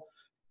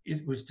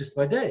it was just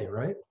my day,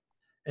 right?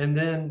 And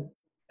then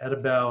at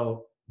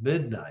about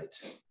midnight,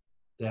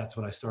 that's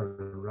when I started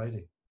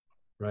writing,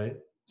 right?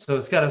 So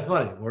it's kind of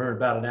funny. We're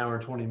about an hour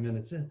and 20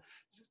 minutes in.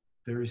 It's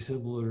very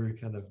similar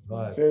kind of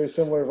vibe. Very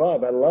similar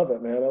vibe. I love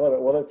it, man. I love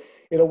it. Well,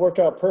 it'll work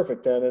out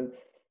perfect then. And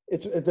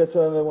that's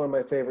another one of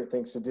my favorite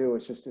things to do.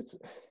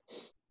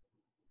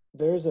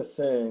 There's a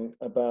thing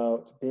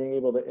about being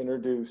able to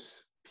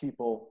introduce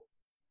people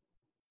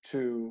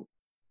to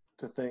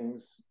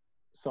things,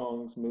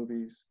 songs,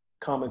 movies,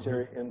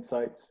 commentary,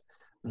 insights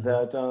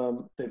that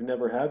they've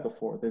never had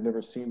before, they've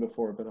never seen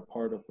before, been a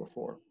part of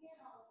before.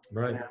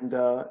 Right.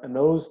 And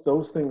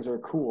those things are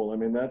cool. I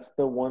mean, that's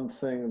the one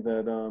thing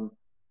that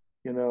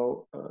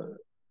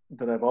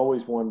that I've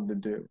always wanted to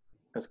do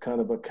as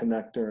kind of a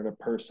connector and a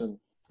person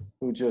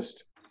who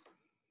just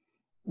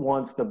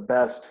wants the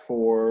best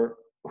for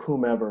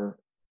whomever,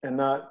 and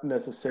not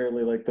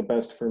necessarily like the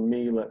best for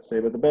me, let's say,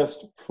 but the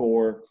best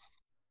for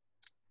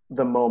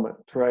the moment,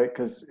 right?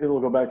 Because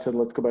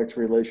let's go back to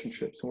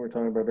relationships, and we were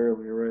talking about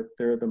earlier, right?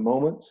 They're the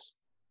moments,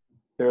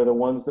 they're the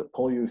ones that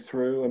pull you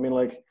through. I mean,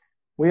 like,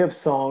 we have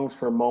songs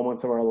for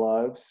moments of our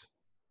lives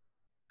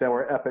that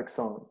were epic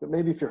songs that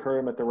maybe if you heard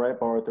them at the right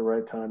bar at the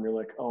right time, you're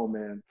like, oh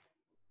man,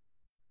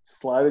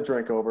 slide a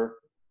drink over.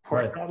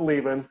 We're Right. not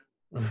leaving.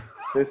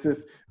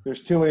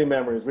 There's too many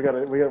memories. We're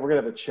gonna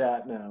have a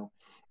chat now.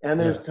 And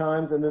there's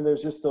times, and then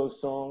there's just those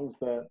songs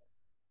that,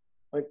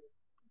 like,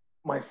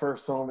 my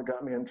first song that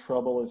got me in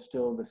trouble is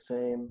still the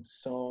same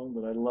song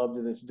that I love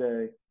to this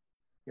day.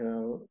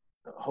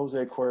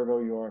 Jose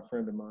Cuervo, You Are a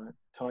Friend of Mine,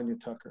 Tanya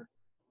Tucker,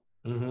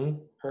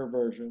 her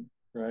version,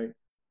 right?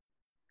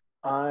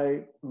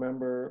 I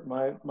remember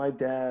my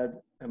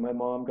dad and my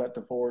mom got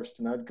divorced,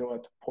 and I'd go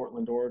out to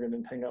Portland, Oregon,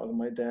 and hang out with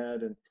my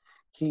dad, and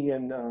he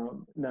and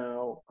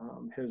now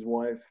his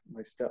wife,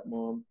 my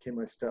stepmom,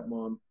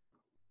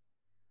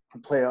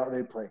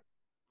 they'd play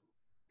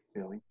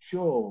Billy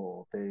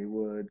Joel,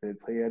 they'd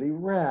play Eddie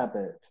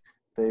Rabbitt,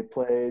 they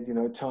played,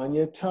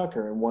 Tanya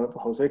Tucker and one of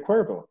Jose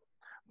Cuervo.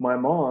 My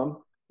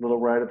mom, Little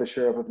Ride of the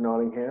Sheriff of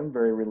Nottingham,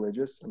 very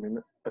religious. I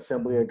mean,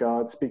 Assembly of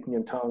God, Speaking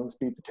in Tongues,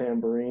 Beat the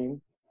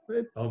Tambourine.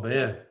 Oh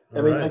man!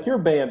 Like, your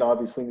band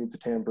obviously needs a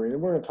tambourine,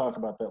 and we're going to talk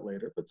about that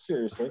later. But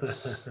seriously,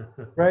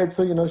 right?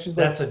 So she's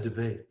like, that's a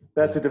debate.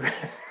 That's a debate.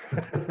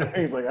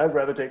 He's like, I'd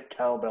rather take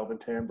cowbell than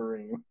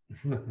tambourine.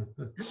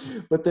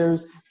 But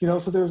there's,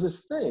 so there's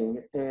this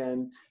thing,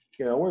 and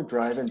we're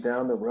driving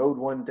down the road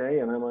one day,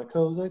 and I'm like,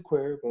 Jose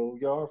Cuervo,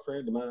 you're a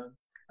friend of mine.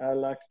 I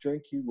like to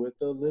drink you with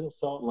a little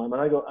salt and lime.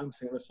 And I'm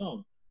singing a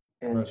song,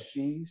 and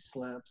she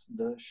slaps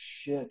the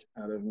shit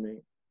out of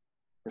me.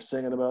 We're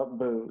singing about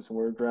booze, and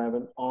we're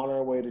driving on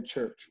our way to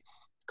church.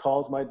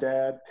 Calls my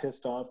dad,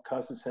 pissed off,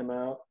 cusses him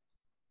out.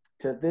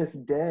 To this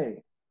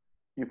day,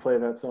 you play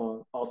that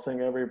song, I'll sing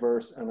every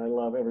verse, and I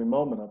love every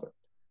moment of it.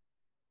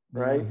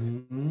 Right?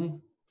 The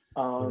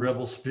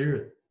rebel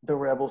spirit. The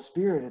rebel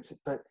spirit.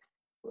 But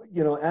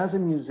as a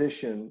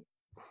musician,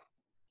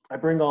 I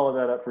bring all of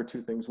that up for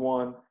two things.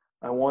 One,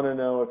 I want to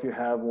know if you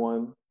have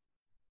one,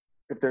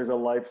 if there's a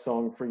life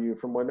song for you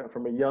from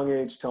a young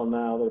age till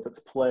now, that if it's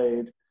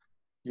played,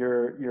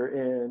 you're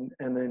in.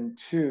 And then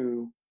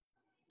two,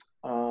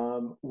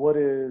 what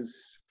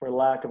is, for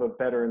lack of a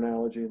better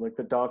analogy, like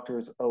the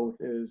doctor's oath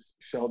is,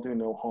 shall do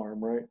no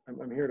harm, right?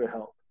 I'm here to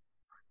help.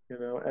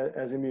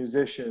 As a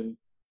musician,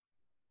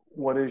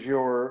 what is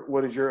your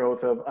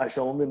oath of, I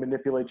shall only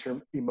manipulate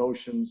your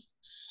emotions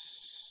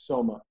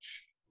so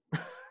much?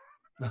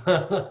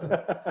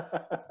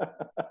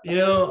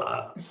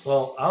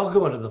 Well, I'll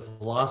go into the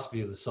philosophy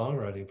of the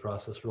songwriting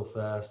process real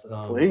fast.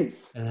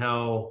 Please. And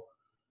how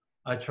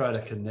I try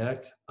to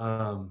connect.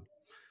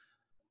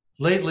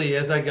 Lately,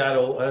 as I got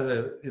old,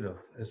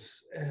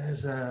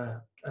 as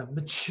a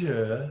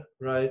mature,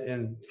 right,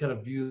 and kind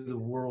of view the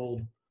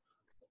world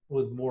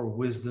with more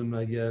wisdom,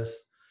 I guess,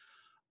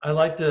 I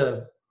like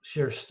to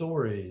share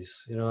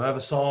stories. I have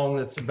a song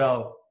that's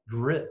about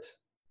grit,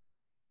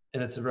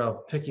 and it's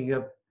about picking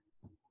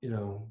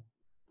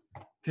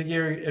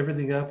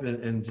everything up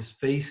and just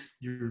face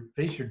your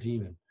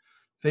demon,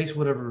 face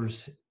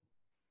whatever's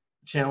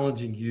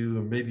challenging you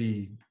or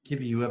maybe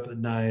keeping you up at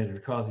night or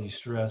causing you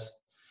stress.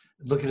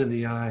 Look it in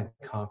the eye and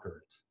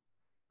conquer it.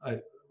 I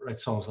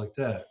write songs like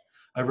that.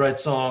 I write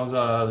songs.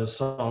 The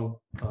song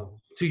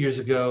 2 years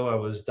ago, I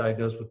was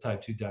diagnosed with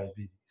type 2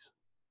 diabetes,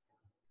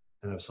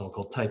 and I have a song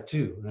called Type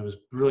 2, and it was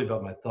really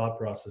about my thought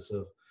process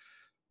of,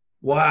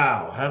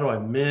 wow, how do I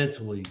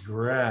mentally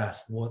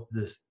grasp what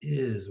this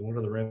is and what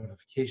are the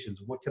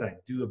ramifications? What can I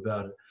do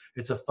about it?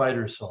 It's a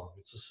fighter song.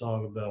 It's a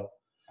song about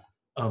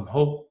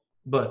hope,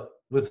 but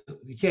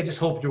you can't just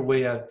hope your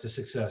way out to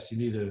success. You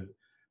need to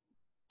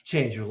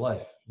change your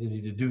life. You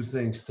need to do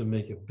things to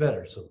make it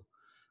better. So,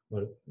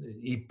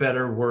 eat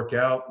better, work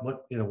out,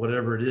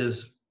 whatever it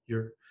is,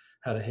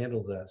 how to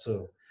handle that.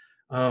 So,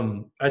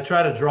 I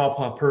try to draw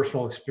upon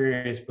personal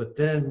experience, but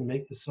then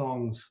make the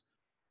songs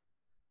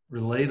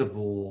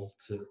relatable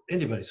to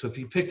anybody. So if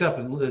you picked up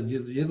and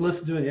you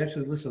listen to it, you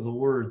actually listen to the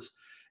words,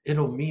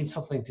 it'll mean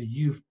something to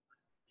you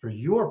for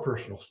your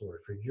personal story,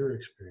 for your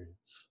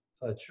experience.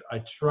 I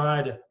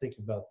try to think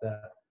about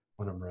that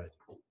when I'm writing.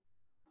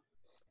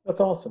 That's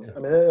awesome. Yeah. I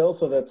mean,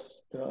 also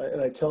that's, and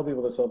I tell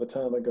people this all the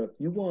time. I go, if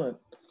you want,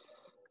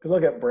 because I'll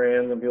get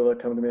brands and people that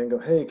come to me and go,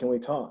 hey, can we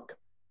talk?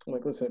 I'm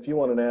like, listen, if you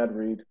want an ad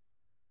read,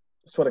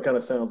 that's what it kind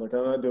of sounds like.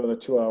 I'm not doing a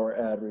 2-hour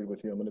ad read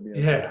with you. I'm going to be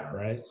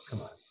Right.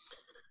 Come on.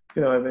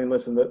 I mean,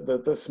 listen,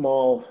 the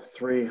small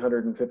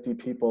 350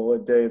 people a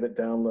day that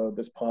download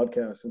this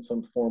podcast in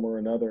some form or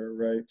another,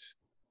 right,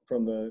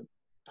 from the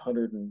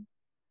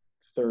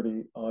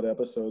 130 odd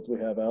episodes we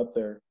have out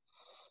there,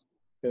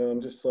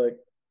 I'm just like,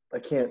 I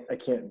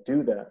can't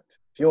do that.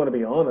 If you want to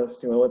be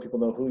honest, let people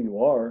know who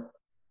you are,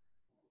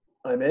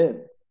 I'm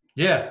in.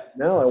 Yeah.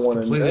 Now I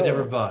want to know. Completely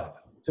different vibe.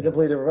 It's a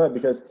completely different vibe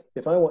because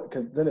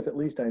then if at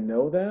least I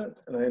know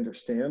that and I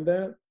understand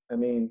that, I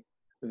mean,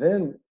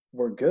 then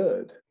we're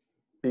good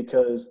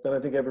because then I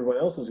think everyone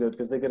else is good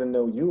because they get to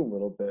know you a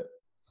little bit.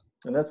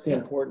 And that's the Yeah.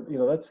 important,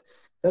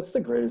 that's the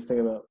greatest thing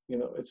about,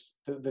 it's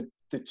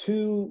the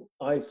two,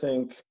 I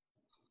think,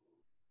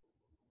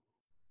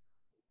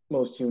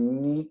 most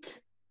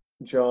unique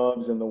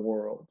jobs in the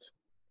world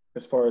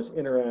as far as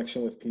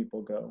interaction with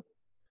people go.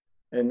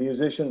 And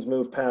musicians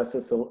move past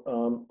this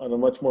on a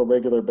much more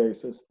regular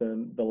basis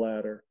than the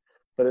latter.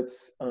 But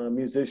it's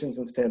musicians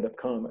and stand-up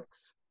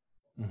comics,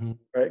 Mm-hmm.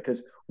 right?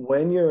 Because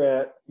when you're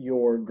at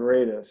your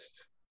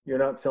greatest, you're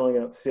not selling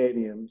out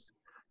stadiums.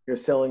 You're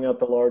selling out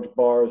the large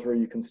bars where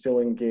you can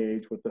still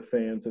engage with the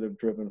fans that have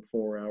driven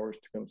 4 hours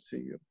to come see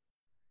you,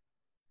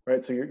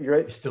 right? So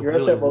You're still you're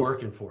at really that most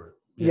working for it.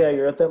 yeah,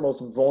 you're at that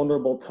most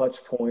vulnerable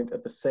touch point.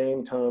 At the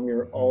same time,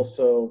 you're Mhm.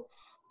 also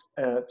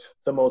at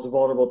the most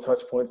vulnerable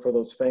touch point for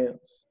those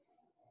fans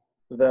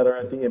that are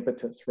at the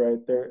impetus,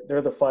 right?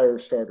 They're the fire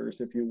starters,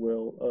 if you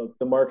will, of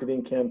the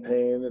marketing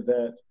campaign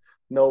that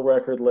no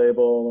record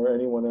label or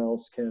anyone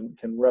else can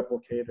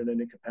replicate in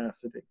any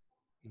capacity.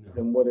 No.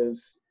 And what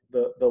is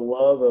the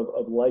love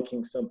of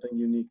liking something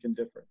unique and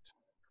different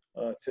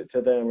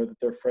to them, or that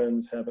their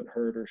friends haven't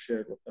heard or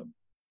shared with them.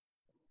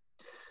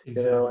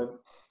 Exactly. And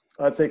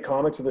I'd say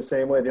comics are the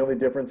same way. The only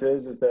difference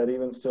is that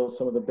even still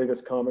some of the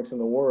biggest comics in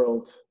the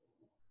world,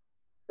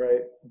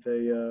 right?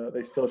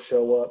 They still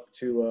show up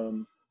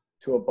to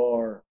a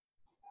bar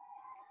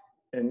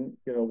and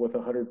with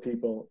 100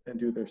 people and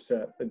do their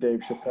set.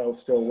 Dave Chappelle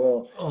still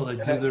will. Oh, they And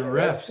do that the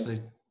reps.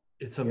 connection-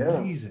 It's Yeah.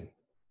 amazing.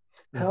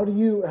 How do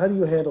you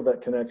handle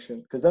that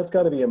connection? Because that's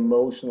got to be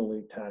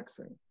emotionally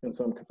taxing in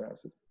some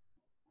capacity.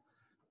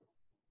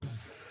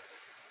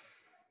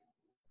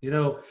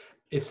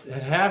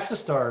 It has to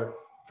start,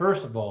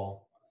 first of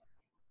all,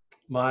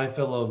 my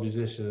fellow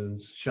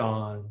musicians,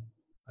 Sean,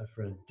 my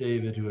friend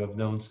David, who I've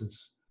known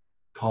since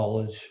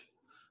college,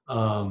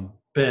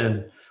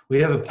 Ben,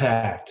 we have a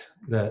pact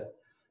that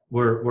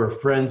we're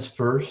friends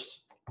first,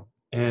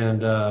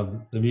 and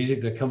the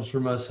music that comes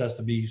from us has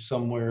to be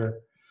somewhere,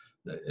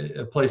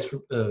 a place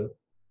for,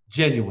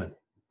 genuine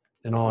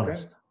and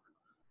honest.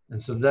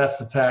 And so that's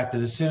the pact.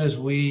 And as soon as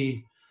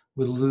we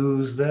would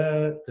lose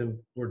that, then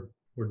we're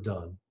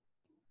done.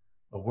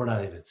 But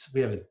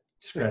we haven't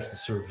scratched the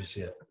surface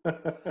yet.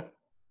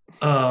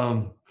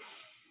 And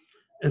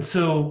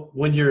so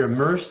when you're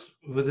immersed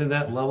within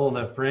that level and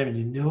that frame,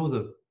 and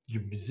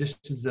your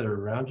musicians that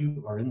are around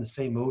you are in the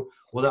same mode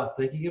without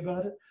thinking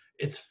about it,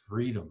 it's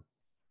freedom.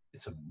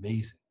 It's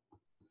amazing.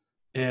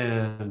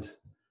 And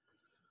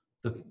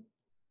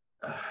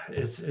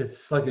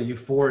it's like a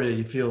euphoria.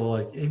 You feel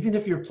like, even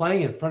if you're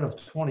playing in front of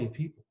 20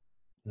 people.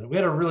 We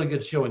had a really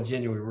good show in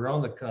January. We're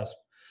on the cusp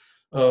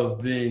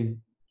of being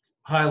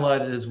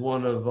highlighted as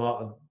one of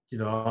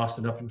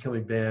Austin up and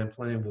coming band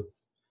playing with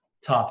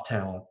top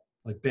talent,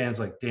 like bands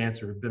like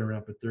Dancer have been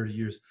around for 30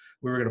 years.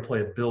 We were going to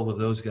play a bill with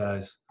those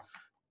guys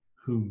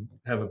who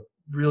have a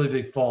really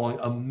big following,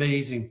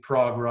 amazing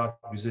prog rock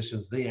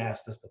musicians. They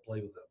asked us to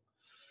play with them.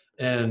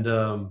 And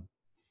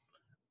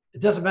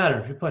it doesn't matter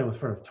if you're playing in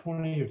front of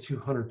 20 or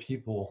 200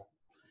 people.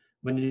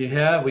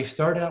 We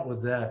start out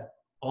with that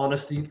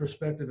honesty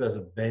perspective as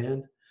a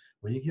band.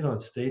 When you get on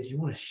stage, you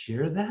want to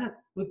share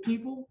that with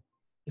people.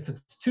 If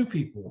it's 2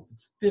 people, if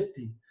it's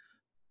 50,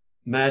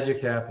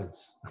 magic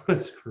happens.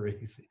 It's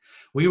crazy.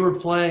 We were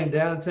playing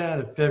downtown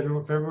in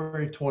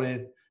February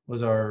 20th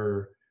was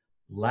our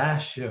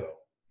last show.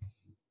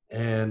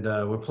 And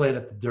we're playing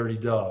at the Dirty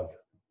Dog.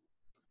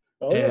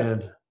 Oh, yeah.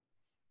 And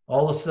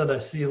all of a sudden I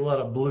see a lot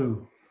of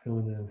blue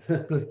coming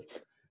in.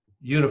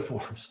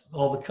 Uniforms,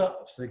 all the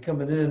cops, they're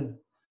coming in,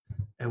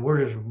 and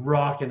we're just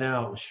rocking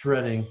out and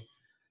shredding.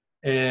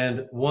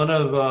 And one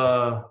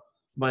of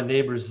my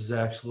neighbors is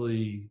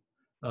actually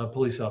a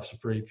police officer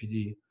for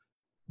APD.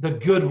 The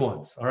good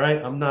ones, all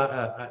right? I'm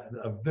not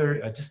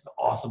just an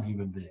awesome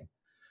human being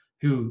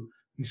who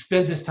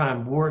spends his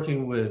time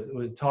working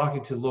with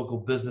talking to local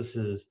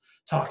businesses,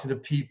 talking to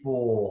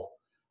people.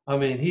 I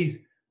mean, he's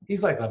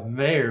like the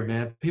mayor,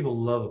 man. People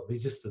love him.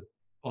 He's just an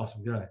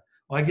awesome guy.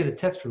 Well, I get a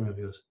text from him.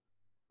 He goes,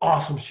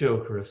 "Awesome show,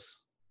 Chris."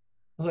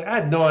 I was like, "I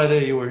had no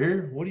idea you were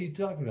here. What are you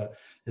talking about?"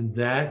 And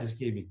that just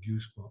gave me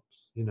goosebumps,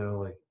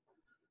 like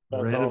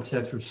That's random awesome.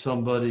 text from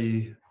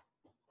somebody.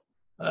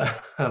 I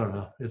don't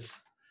know. I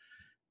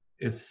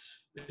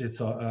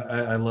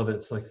love it.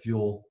 It's like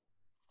fuel.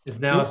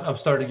 I'm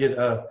starting to get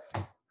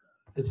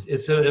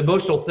it's an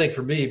emotional thing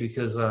for me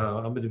because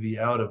I'm going to be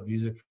out of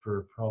music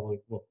for for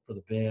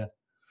the band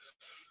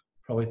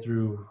probably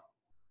through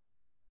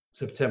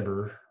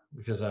September,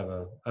 because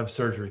I have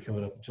surgery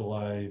coming up in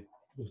July,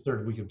 the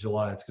third week of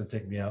July. It's going to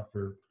take me out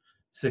for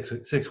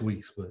six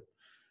weeks, but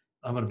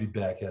I'm going to be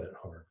back at it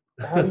hard.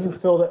 How do you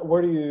fill that?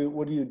 What do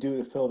you do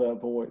to fill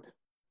that void,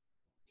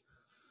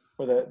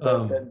 or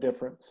that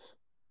difference?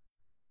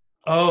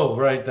 Oh,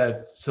 right.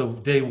 So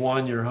day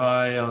one, you're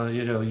high.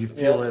 You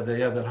feel Yeah. that they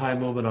have that high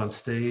moment on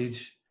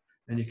stage,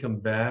 and you come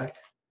back.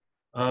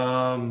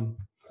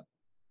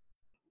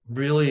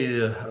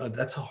 Really,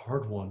 that's a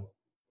hard one.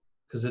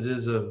 because it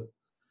is we're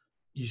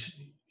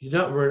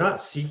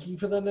not seeking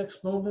for that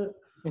next moment,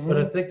 but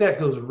I think that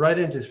goes right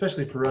into,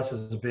 especially for us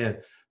as a band,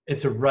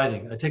 into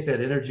writing. I take that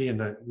energy,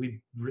 and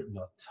we've written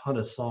a ton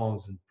of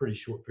songs in a pretty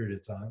short period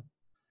of time.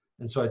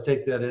 And so I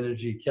take that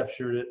energy,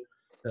 capture it,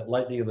 that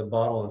lightning in the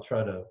bottle, and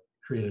try to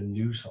create a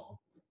new song.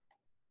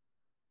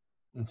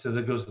 And so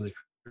that goes to the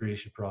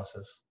creation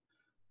process.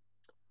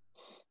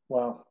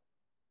 Wow.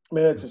 I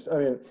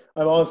mean,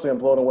 I'm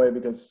blown away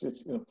because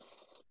it's,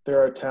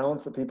 there are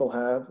talents that people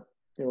have,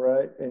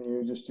 right? And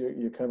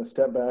you kind of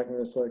step back and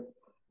it's like,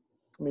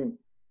 I mean,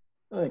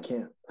 I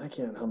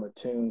can't hum a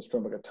tune,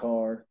 strum a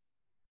guitar,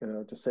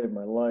 to save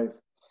my life.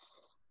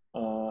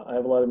 I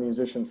have a lot of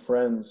musician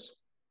friends,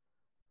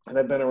 and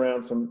I've been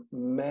around some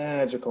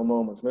magical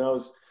moments.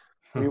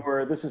 I mean,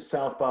 this is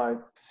South by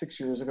 6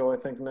 years ago, I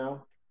think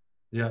now.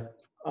 Yeah.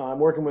 I'm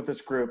working with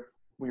this group.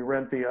 We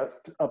rent the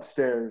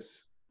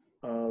upstairs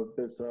of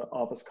this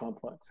office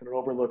complex, and it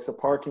overlooks a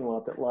parking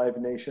lot that Live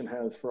Nation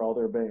has for all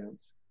their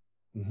bands.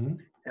 Mm-hmm.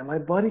 And my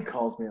buddy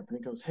calls me up and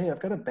he goes, "Hey, I've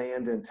got a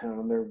band in town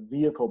and their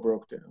vehicle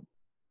broke down.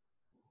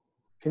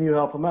 Can you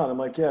help them out?" I'm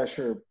like, "Yeah,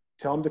 sure.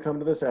 Tell them to come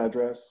to this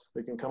address.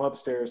 They can come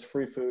upstairs,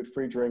 free food,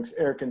 free drinks,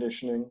 air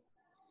conditioning.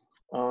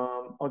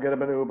 I'll get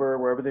them an Uber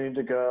wherever they need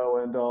to go,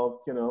 and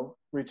I'll,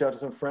 reach out to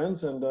some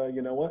friends, and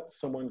you know what?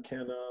 Someone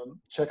can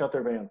check out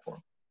their van for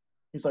them."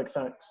 He's like,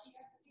 "Thanks."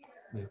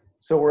 Yeah.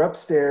 So we're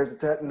upstairs.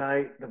 It's at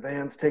night. The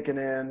van's taken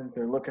in.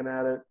 They're looking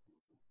at it.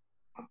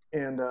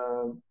 And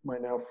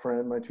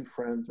my two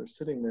friends are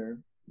sitting there,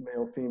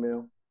 male,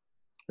 female.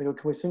 They go,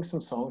 "Can we sing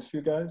some songs for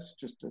you guys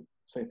just to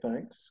say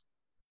thanks?"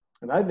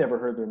 And I'd never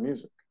heard their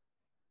music.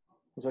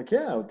 I was like,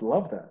 "Yeah, I would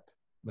love that."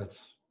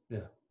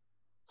 Yeah.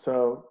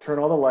 So turn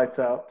all the lights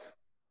out,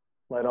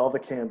 light all the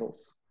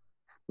candles.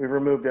 We've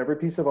removed every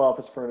piece of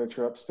office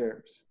furniture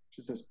upstairs, which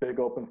is this big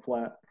open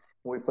flat.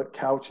 And we've put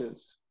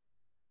couches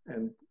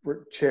and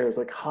chairs,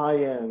 like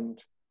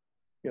high-end,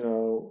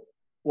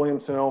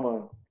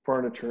 Williams-Sonoma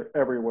furniture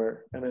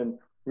everywhere. And then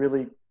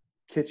really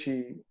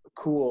kitschy,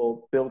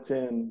 cool,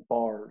 built-in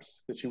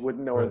bars that you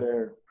wouldn't know are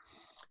there.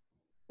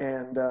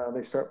 And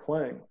they start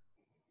playing.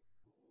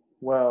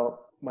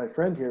 Well, my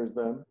friend hears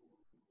them,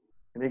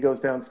 and he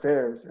goes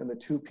downstairs, and the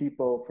two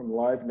people from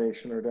Live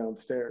Nation are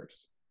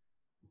downstairs.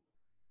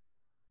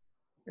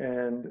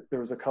 And there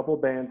was a couple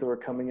bands that were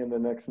coming in the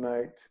next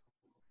night,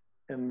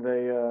 and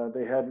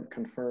they hadn't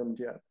confirmed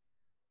yet.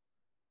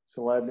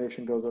 So Live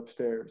Nation goes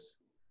upstairs,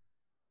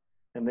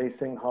 and they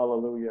sing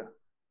Hallelujah.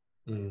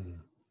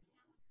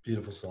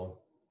 Beautiful song.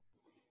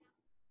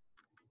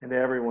 And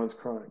everyone's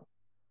crying.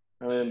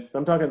 I mean,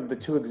 I'm talking the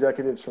two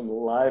executives from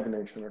Live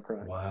Nation are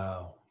crying.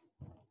 Wow.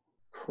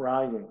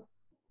 Crying.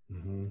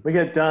 Mm-hmm. We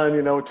get done,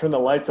 turn the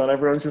lights on.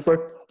 Everyone's just like,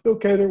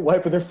 okay, they're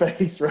wiping their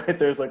face, right?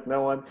 There's like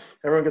no one.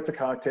 Everyone gets a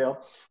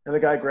cocktail. And the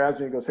guy grabs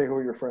me and goes, "Hey, who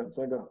are your friends?"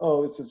 I go,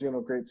 "Oh, this is,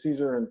 Great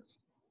Caesar, and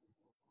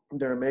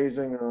they're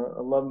amazing.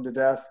 I love them to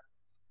death."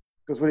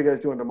 He goes, "What are you guys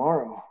doing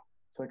tomorrow?"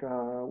 It's like,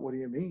 "What do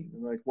you mean?"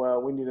 I'm like,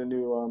 "Well, we need a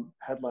new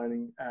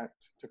headlining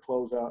act to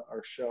close out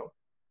our show.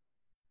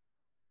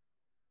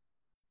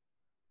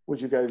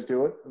 Would you guys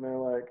do it?" And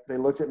they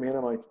looked at me, and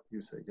I'm like,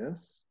 "You say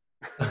yes?"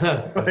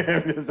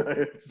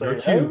 Your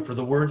cue for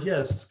the word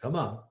yes. Come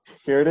on.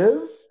 Here it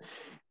is.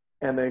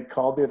 And they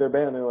called the other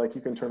band. They're like,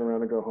 "You can turn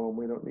around and go home.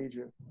 We don't need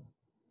you."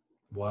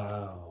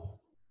 Wow.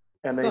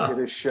 And they did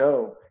a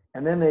show.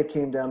 And then they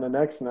came down the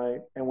next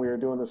night, and we were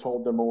doing this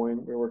whole Des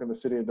Moines. We were working in the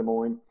city of Des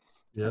Moines.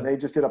 Yeah. And they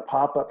just did a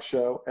pop-up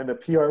show. And the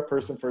PR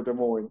person for Des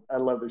Moines, I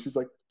love this. She's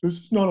like, "This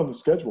is not on the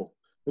schedule.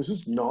 This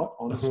is not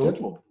on the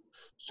schedule.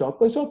 South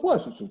by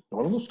Southwest, it's just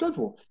not on the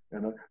schedule.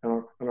 And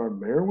our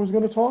mayor was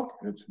going to talk,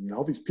 and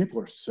now these people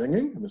are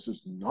singing, and this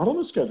is not on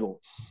the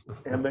schedule."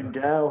 And the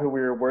gal who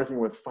we were working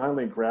with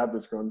finally grabbed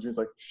this girl, and she's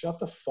like, "Shut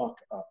the fuck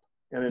up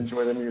and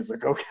enjoy the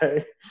music,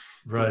 okay?"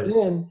 Right. And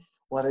then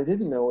what I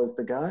didn't know is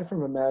the guy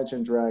from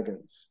Imagine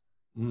Dragons,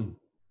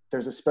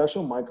 there's a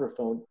special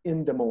microphone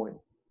in Des Moines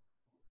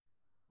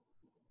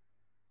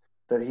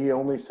that he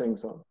only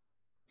sings on,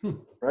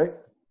 right?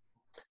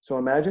 So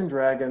Imagine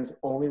Dragons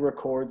only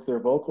records their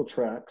vocal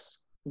tracks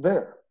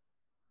there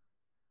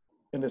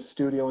in the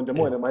studio in Des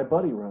Moines that my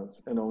buddy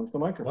runs and owns the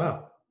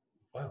microphone.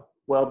 Wow.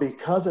 Well,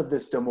 because of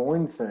this Des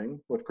Moines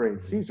thing with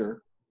Great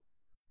Caesar,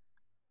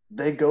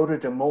 they go to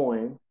Des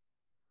Moines,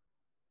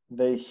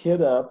 they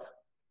hit up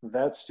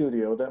that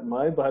studio that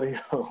my buddy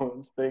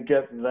owns, they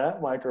get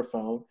that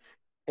microphone,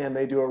 and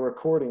they do a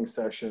recording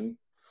session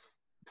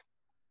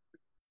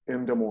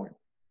in Des Moines.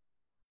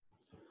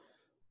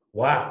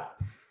 Wow.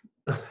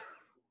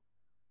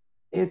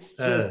 It's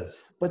just,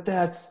 but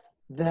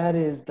that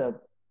is the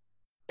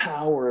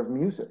power of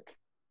music.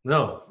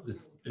 No, it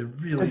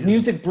really is. Because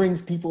music brings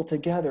people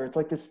together. It's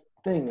like this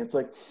thing. It's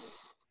like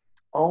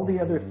all the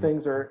other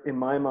things are, in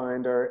my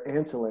mind, are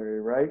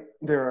ancillary, right?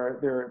 There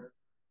are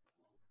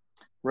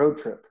road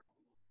trip,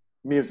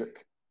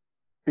 music,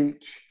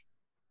 beach,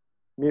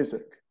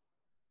 music,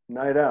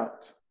 night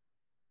out,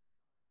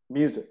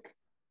 music,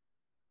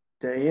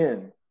 day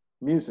in,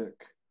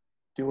 music,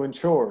 doing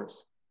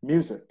chores,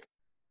 music.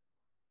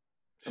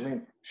 I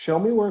mean, show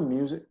me where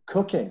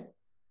cooking,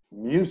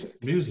 music,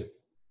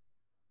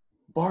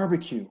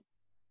 barbecue.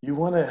 You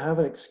want to have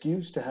an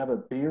excuse to have a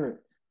beer at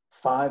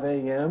 5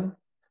 a.m.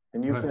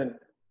 and you've been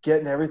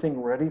getting everything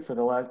ready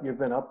you've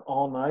been up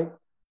all night.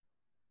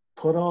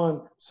 Put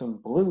on some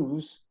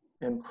blues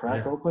and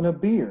crack open a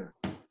beer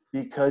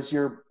because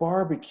you're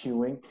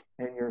barbecuing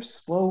and you're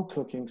slow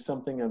cooking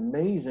something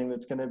amazing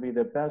that's going to be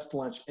the best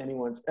lunch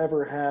anyone's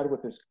ever had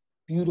with this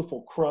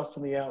beautiful crust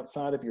on the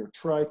outside of your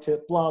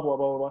tri-tip, blah, blah,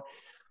 blah, blah.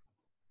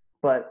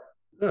 But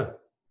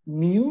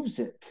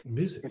music.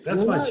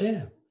 That's my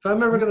jam. If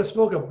I'm ever going to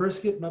smoke a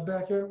brisket in my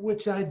backyard,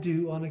 which I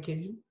do on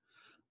occasion,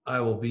 I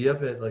will be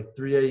up at like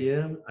 3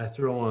 a.m. I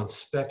throw on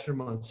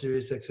Spectrum on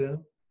Sirius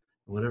XM.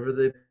 Whenever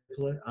they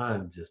play,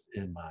 I'm just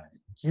in my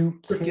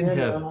freaking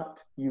heaven.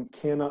 You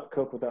cannot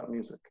cook without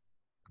music.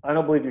 I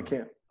don't believe you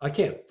can. I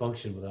can't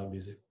function without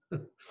music.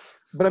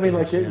 But I mean,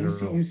 like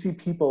you see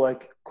people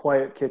like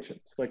quiet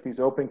kitchens, like these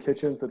open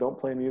kitchens that don't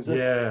play music.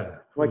 Yeah.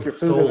 Like your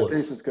food doesn't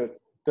taste as good.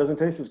 Doesn't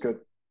taste as good.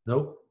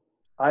 Nope.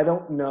 I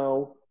don't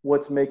know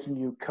what's making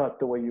you cut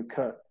the way you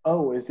cut.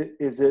 Oh, is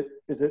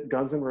it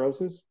Guns N'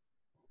 Roses?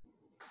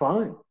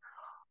 Fine.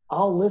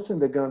 I'll listen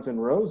to Guns N'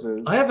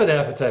 Roses. I have an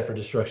appetite for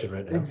destruction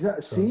right now.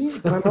 Exactly. So. See,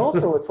 but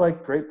also it's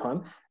like great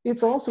pun.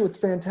 It's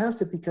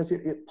fantastic because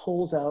it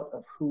pulls out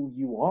of who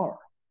you are,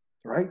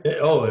 right?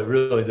 It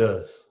really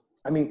does.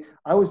 I mean,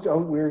 we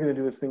were going to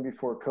do this thing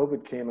before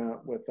COVID came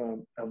out with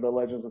the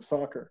Legends of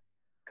Soccer,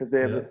 because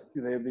they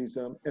have these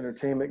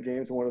entertainment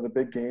games, and one of the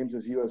big games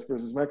is U.S.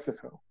 versus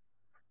Mexico,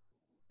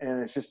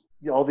 and it's just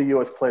all the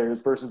U.S. players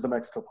versus the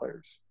Mexico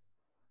players,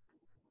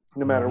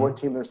 no matter what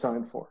team they're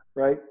signed for,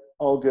 right?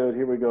 All good.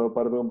 Here we go.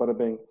 Bada boom, bada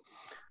bing.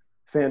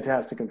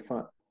 Fantastic and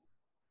fun.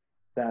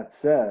 That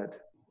said,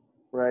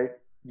 right?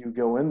 You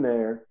go in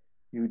there,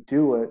 you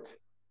do it,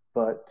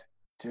 but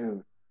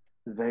dude,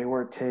 they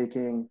were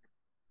taking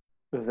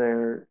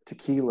their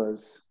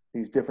tequilas,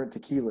 these different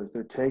tequilas,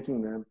 they're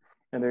taking them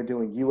and they're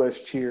doing U.S.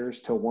 cheers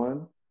to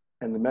one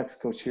and the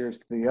Mexico cheers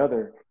to the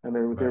other. And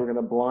they were going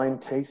to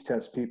blind taste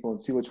test people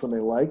and see which one they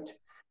liked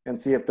and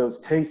see if those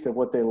tastes of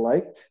what they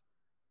liked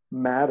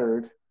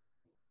mattered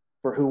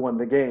for who won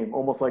the game,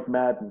 almost like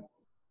Madden.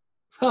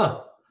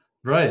 Huh.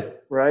 Right.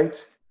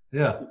 Right?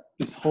 Yeah.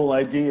 This whole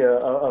idea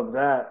of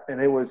that. And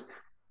it was,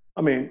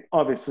 I mean,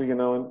 obviously,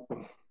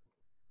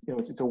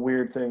 it's a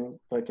weird thing,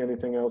 like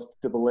anything else,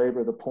 to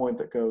belabor the point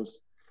that goes,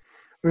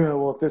 yeah,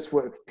 well,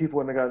 if people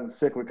wouldn't have gotten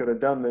sick, we could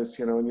have done this,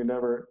 and you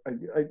never,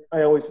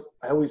 I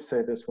always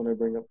say this when I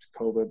bring up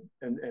COVID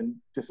and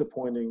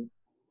disappointing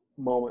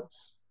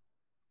moments.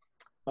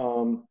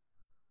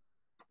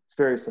 It's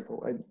very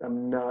simple.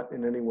 I'm not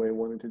in any way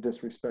wanting to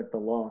disrespect the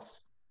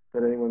loss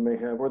that anyone may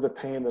have or the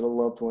pain that a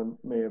loved one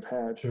may have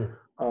had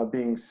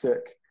being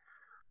sick.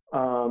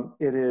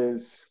 It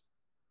is,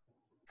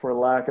 for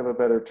lack of a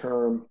better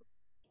term,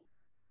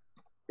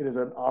 it is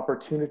an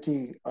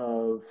opportunity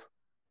of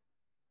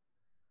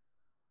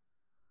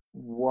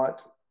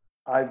what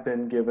I've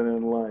been given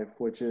in life,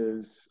 which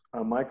is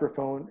a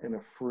microphone and a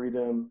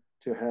freedom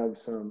to have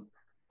some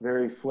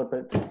very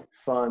flippant,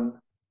 fun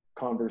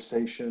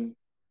conversation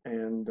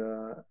and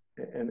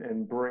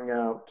bring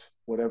out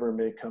whatever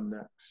may come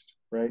next,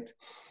 right?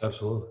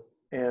 Absolutely.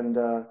 And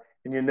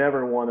you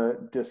never want to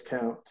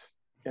discount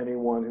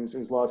anyone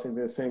who's lost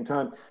anything at the same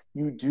time.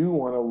 You do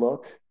want to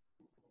look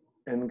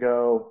and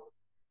go,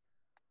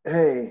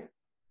 hey,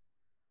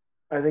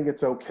 I think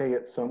it's okay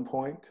at some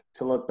point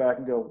to look back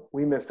and go,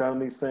 we missed out on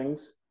these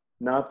things.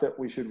 Not that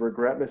we should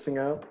regret missing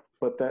out,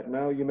 but that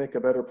now you make a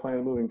better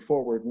plan moving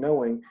forward,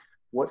 knowing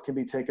what can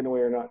be taken away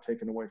or not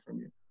taken away from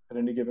you at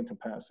any given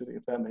capacity,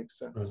 if that makes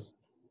sense. Right.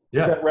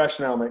 Yeah. If that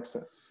rationale makes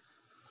sense.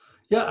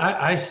 Yeah,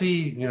 I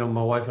see,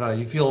 my wife and I,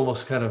 you feel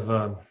almost kind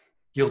of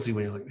guilty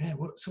when you're like, man,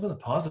 what some of the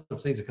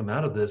positive things that come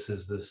out of this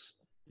is this,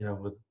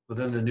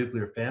 within the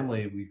nuclear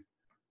family, we've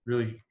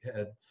really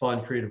had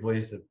fun, creative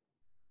ways to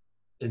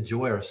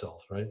enjoy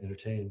ourselves, right?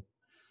 Entertain.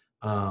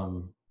 I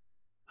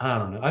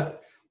don't know.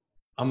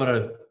 I'm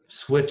going to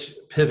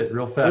pivot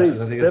real fast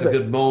because I think it's a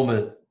good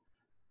moment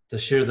to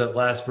share that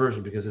last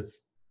version because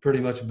it's pretty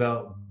much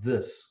about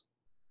this.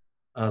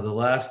 The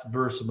last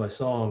verse of my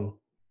song,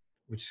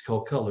 which is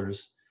called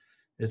Colors,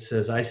 it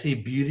says, I see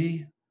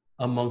beauty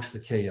amongst the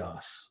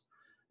chaos,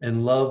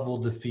 and love will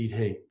defeat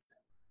hate.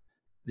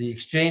 The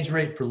exchange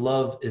rate for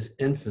love is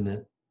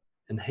infinite,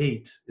 and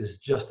hate is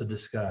just a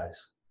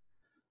disguise.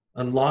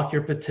 Unlock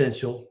your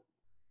potential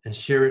and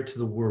share it to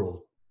the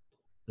world.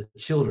 The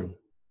children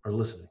are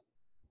listening.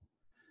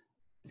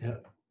 Yeah,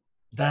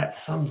 that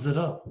sums it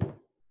up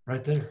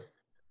right there.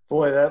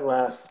 Boy, that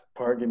last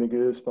part gave me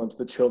goosebumps.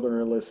 The children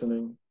are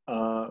listening.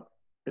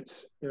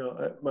 It's,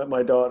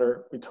 my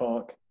daughter, we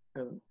talk,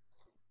 and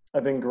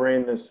I've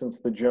ingrained this since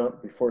the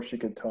jump before she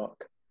could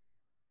talk.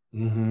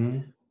 Mm-hmm.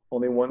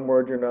 Only one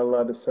word you're not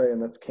allowed to say,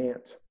 and that's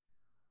can't.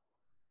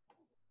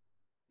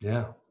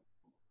 Yeah.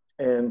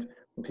 And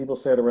when people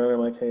say it around, I'm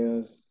like, hey,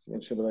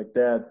 and she'll be like,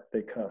 Dad,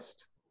 they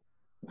cussed.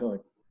 And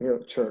they're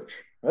like,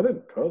 church. I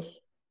didn't cuss.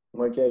 I'm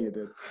like, yeah, you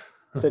did.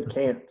 I said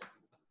can't.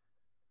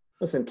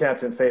 Listen,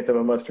 Captain Faith of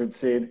a Mustard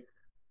Seed,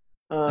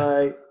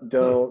 I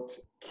don't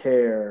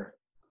care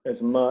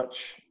as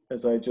much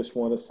as I just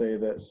want to say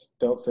this.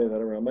 Don't say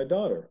that around my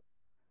daughter.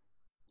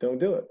 Don't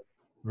do it.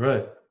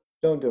 Right.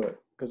 Don't do it.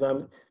 Because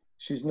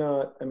she's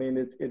not, I mean,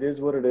 it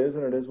is what it is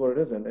and it is what it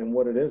isn't. And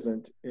what it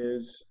isn't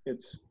is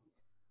it's,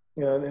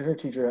 you know, and her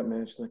teacher at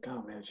man, she's like,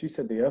 oh man, she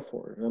said the F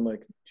word. And I'm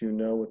like, do you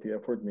know what the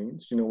F word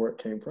means? Do you know where it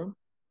came from?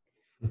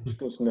 She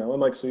goes, no. I'm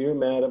like, so you're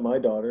mad at my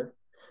daughter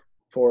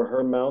for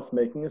her mouth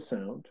making a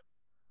sound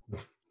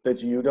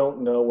that you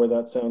don't know where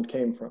that sound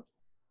came from.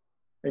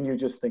 And you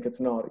just think it's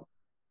naughty.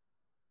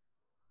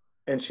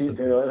 And she, you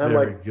know, and I'm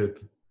like, good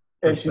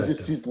and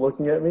she's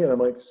looking at me and I'm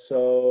like,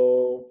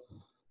 so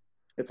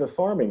it's a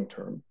farming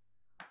term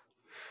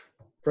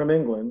from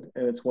England.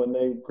 And it's when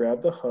they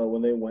grabbed the hoe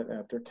when they went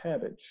after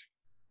cabbage.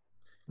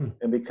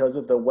 And because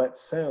of the wet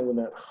sound, when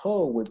that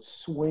hoe would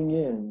swing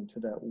into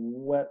that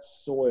wet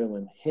soil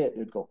and hit,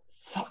 it'd go,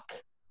 fuck.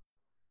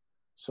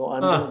 So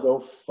I'm going to go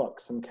fuck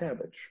some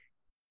cabbage.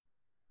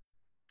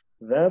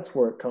 That's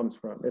where it comes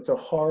from. It's a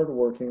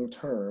hard-working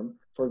term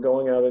for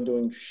going out and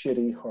doing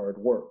shitty hard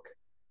work.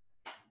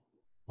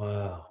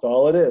 Wow. That's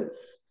all it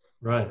is.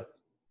 Right.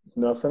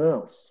 Nothing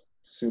else.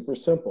 Super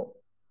simple.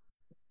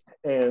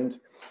 And,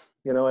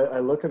 you know, I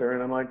look at her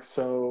and I'm like,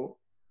 so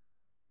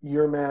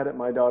you're mad at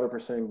my daughter for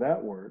saying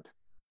that word,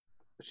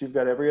 but you've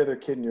got every other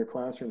kid in your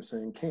classroom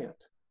saying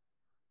can't.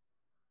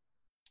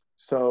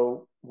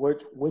 So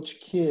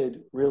which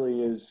kid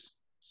really is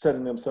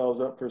setting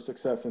themselves up for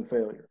success and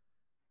failure?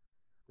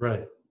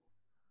 Right.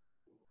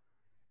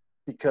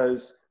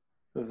 Because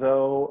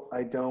though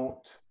I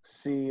don't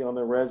see on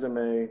the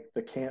resume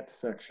the can't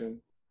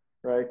section,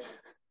 right?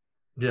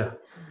 Yeah.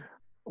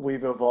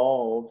 We've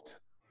evolved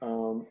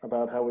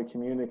about how we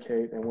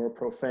communicate, and we're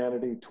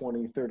profanity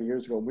 20, 30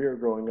 years ago. We were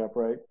growing up,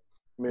 right?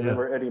 I mean,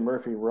 remember Eddie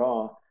Murphy,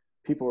 Raw?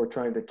 People were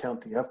trying to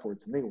count the F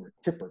words, and they were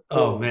tipper.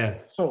 Oh, man.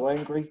 So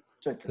angry.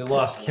 They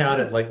lost count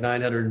at like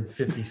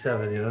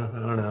 957, you know? I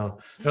don't know.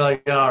 They're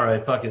like, all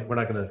right, fuck it. We're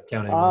not going to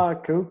count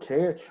anymore. Who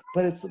cares?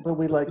 But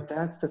we like,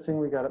 that's the thing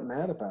we got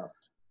mad about.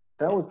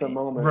 That was the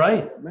moment.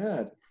 Right. We got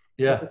mad.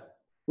 Yeah.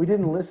 We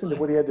didn't listen to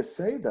what he had to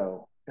say,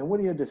 though. And what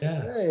he had to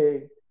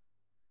say,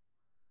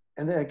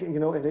 and then, you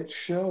know, and it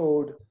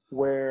showed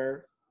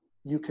where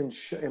you can,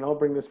 and I'll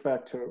bring this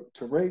back to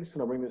race,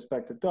 and I'll bring this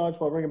back to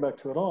dodgeball, I'll bring it back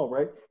to it all,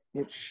 right?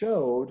 It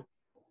showed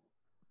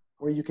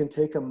where you can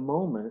take a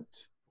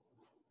moment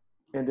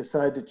and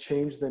decide to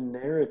change the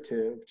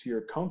narrative to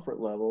your comfort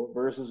level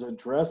versus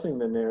addressing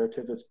the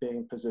narrative that's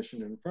being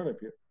positioned in front of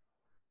you.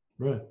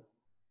 Right.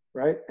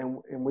 Right?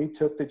 And we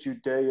took the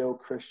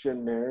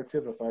Judeo-Christian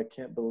narrative of, I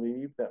can't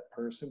believe that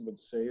person would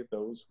say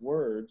those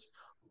words,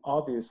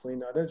 obviously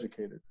not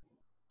educated.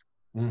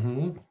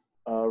 Mm-hmm.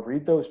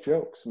 Read those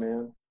jokes,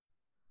 man.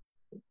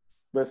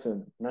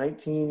 Listen,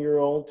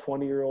 19-year-old,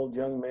 20-year-old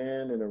young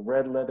man in a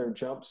red leather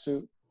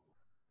jumpsuit.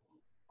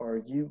 Are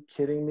you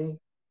kidding me?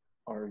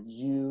 Are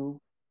you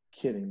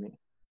kidding me?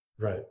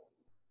 Right.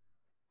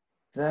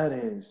 That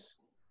is,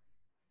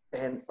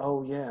 and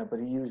oh yeah, but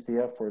he used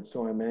the F word,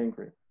 so I'm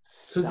angry.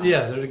 Stop. So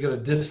yeah, they're going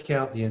to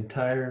discount the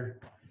entire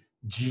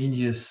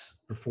genius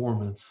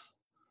performance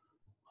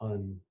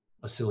on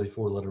a silly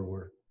 4-letter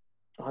word.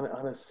 On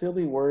a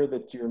silly word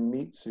that your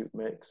meat suit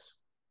makes.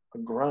 A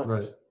grunt,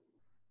 right.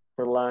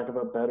 For lack of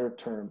a better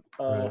term.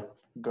 Right.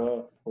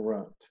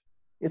 Grunt.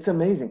 It's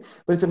amazing.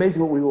 But it's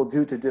amazing what we will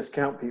do to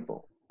discount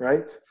people,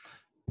 right?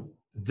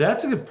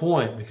 That's a good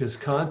point, because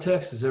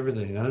context is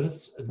everything.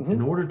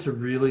 In order to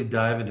really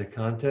dive into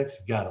context,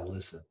 you've got to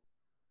listen.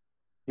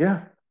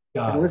 Yeah.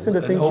 And listen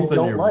to things you don't like.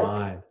 Open your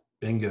mind.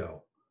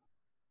 Bingo.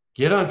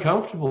 Get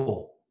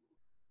uncomfortable.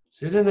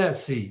 Sit in that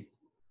seat.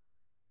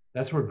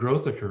 That's where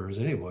growth occurs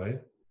anyway.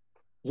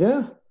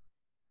 Yeah.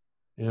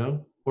 You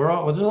know,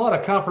 there's a lot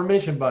of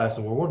confirmation bias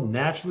in the world. We're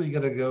naturally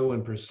going to go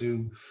and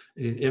pursue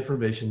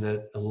information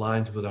that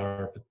aligns with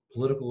our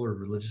political or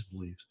religious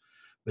beliefs.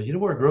 But you know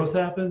where growth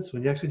happens?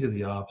 When you actually do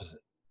the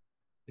opposite.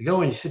 You go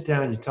and you sit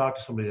down and you talk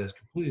to somebody that has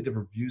completely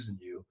different views than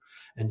you.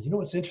 And you know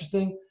what's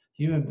interesting?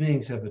 Human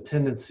beings have a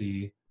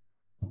tendency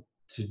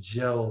to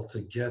gel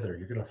together.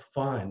 You're going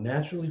to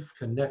naturally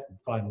connect and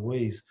find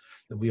ways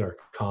that we are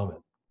common.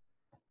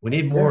 We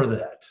need more of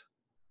that.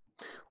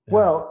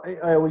 Well,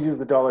 I always use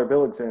the dollar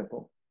bill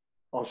example.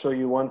 I'll show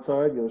you one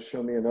side, you'll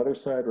show me another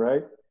side,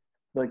 right?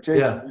 Like,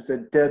 Jason, there's a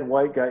dead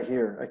white guy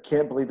here. I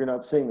can't believe you're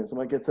not seeing this. I'm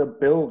like, it's a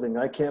building.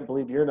 I can't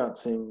believe you're not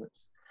seeing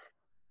this.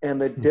 And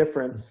the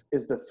difference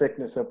is the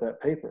thickness of that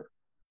paper.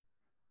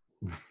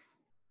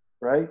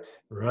 Right?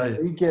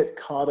 Right. We get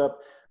caught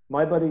up.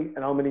 My buddy, and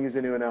I'm going to use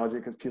a new analogy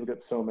because people get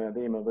so mad.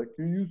 They email like,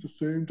 you use the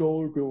same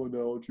dollar bill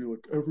analogy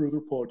like every other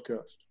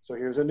podcast. So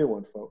here's a new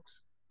one,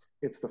 folks.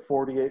 It's the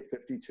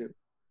 4852.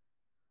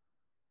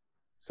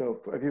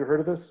 So have you heard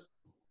of this?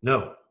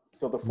 No.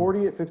 So the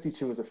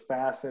 4852 is a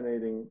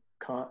fascinating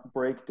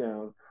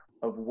breakdown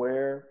of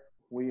where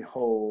we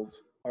hold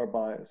our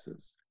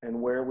biases and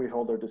where we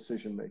hold our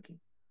decision making.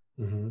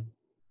 Mm-hmm.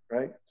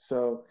 Right?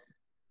 So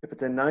if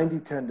it's a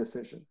 90-10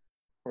 decision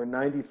or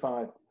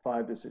 95-5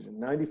 decision.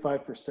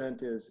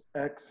 95% is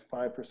X,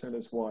 5%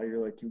 is Y.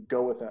 You're like, you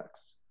go with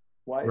X.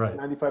 Why? It's Right.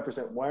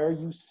 95%. Why are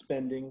you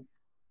spending?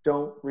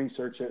 Don't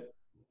research it.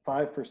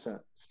 5%.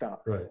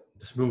 Stop. Right.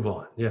 Just move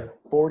on. Yeah.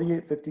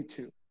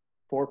 48.52.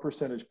 4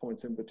 percentage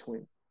points in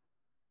between.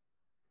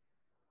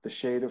 The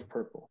shade of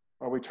purple.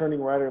 Are we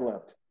turning right or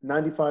left?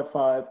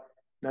 95.5,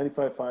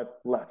 95.5,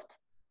 left.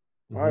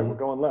 All right, we're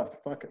going left.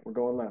 Fuck it. We're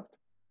going left.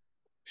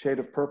 Shade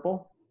of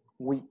purple,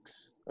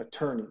 weeks,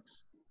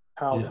 attorneys,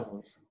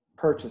 Paltones,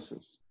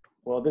 purchases.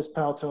 Well, this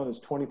Paltone is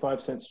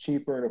 25 cents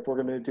cheaper, and if we're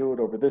going to do it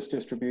over this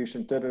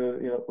distribution,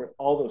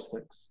 all those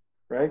things,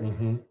 right?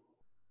 Mm-hmm.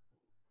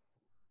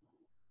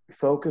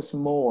 Focus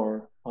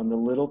more on the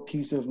little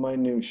piece of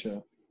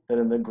minutia that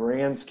in the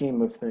grand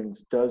scheme of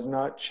things does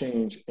not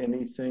change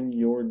anything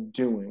you're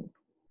doing.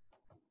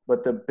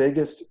 But the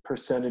biggest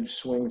percentage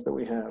swings that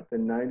we have, the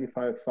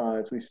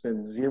 95.5s, we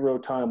spend zero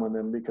time on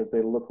them because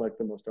they look like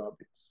the most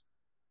obvious.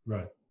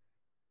 Right.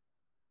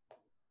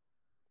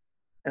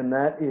 And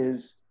that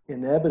is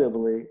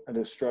inevitably a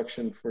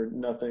destruction for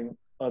nothing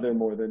other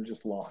more than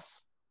just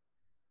loss.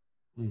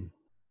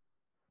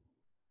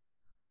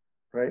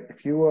 Right?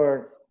 If you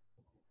are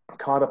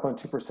caught up on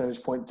 2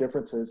 percentage point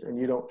differences and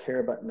you don't care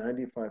about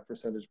 95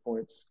 percentage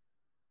points,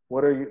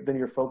 what are you? Then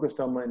you're focused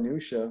on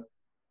minutia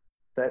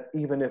that,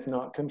 even if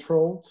not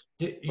controlled,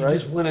 You right?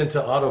 just went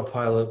into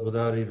autopilot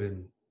without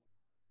even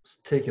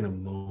taking a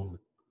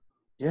moment.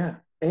 Yeah.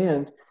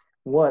 And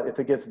what if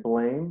it gets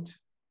blamed?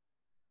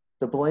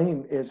 The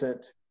blame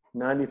isn't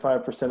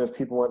 95% of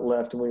people went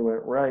left and we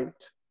went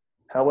right.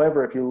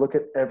 However, if you look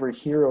at every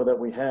hero that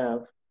we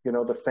have,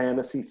 the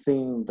fantasy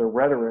theme, the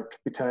rhetoric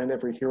behind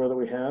every hero that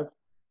we have,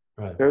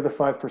 Right. they're the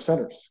 5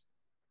 percenters.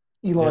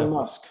 Elon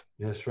Musk.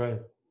 That's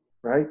right.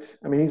 Right?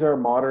 I mean, he's our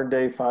modern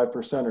day 5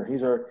 percenter.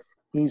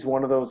 He's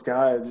one of those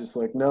guys just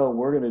like, no,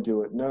 we're going to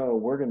do it. No,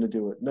 we're going to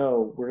do it.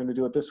 No, we're going to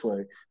do it this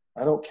way.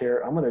 I don't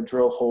care. I'm going to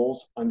drill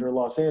holes under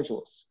Los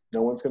Angeles.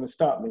 No one's going to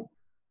stop me.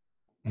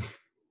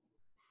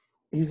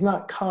 He's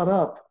not caught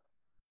up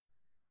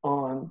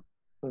on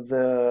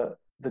the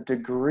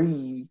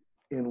degree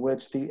in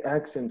which the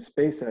X in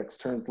SpaceX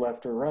turns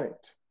left or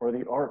right, or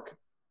the arc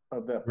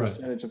of that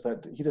percentage of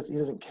that. He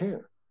doesn't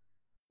care.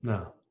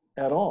 No.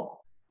 At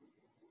all.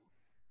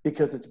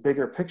 Because it's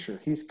bigger picture.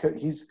 He's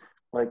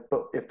like,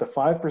 but if the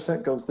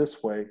 5% goes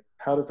this way,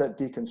 how does that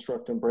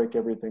deconstruct and break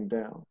everything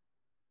down?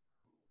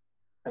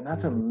 And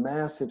that's a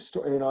massive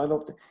story.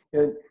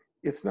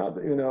 It's not,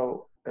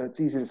 it's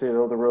easy to say,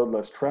 oh, the road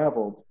less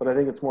traveled, but I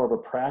think it's more of a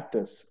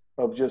practice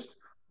of just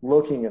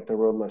looking at the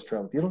road less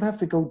traveled. You don't have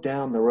to go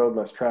down the road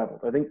less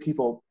traveled. I think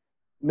people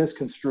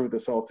misconstrue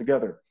this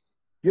altogether.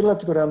 You don't have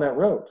to go down that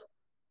road,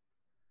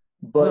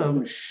 but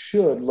you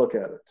should look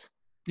at it.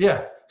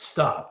 Yeah.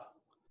 Stop.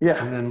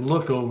 Yeah. And then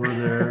look over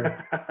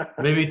there.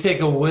 Maybe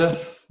take a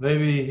whiff.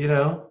 Maybe,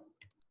 I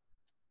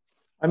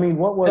mean,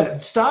 what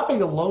was...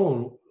 Stopping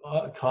alone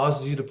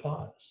causes you to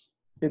pause.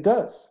 It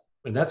does.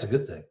 And that's a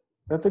good thing.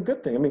 That's a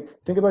good thing. I mean,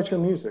 think about your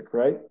music,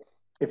 right?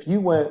 If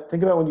you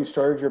think about when you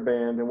started your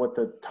band and what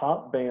the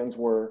top bands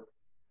were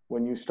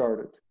when you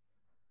started.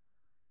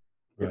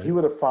 Right. If you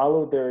would have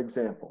followed their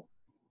example,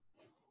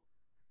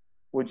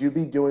 would you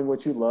be doing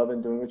what you love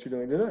and doing what you're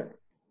doing today?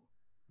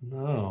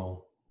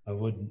 No, I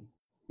wouldn't.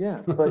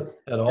 Yeah, but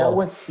at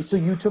all. So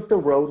you took the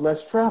road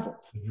less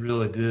traveled. You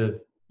really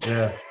did.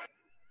 Yeah.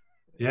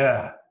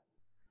 Yeah.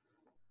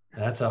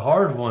 That's a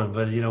hard one,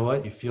 but you know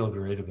what? You feel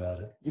great about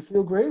it. You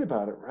feel great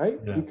about it, right?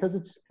 Yeah. Because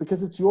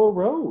it's your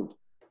road.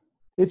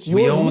 It's your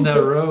We own music.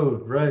 that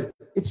road, right?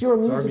 It's your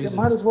music. It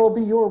might as well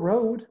be your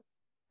road.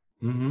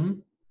 Mm-hmm.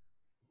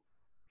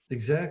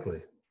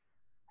 Exactly.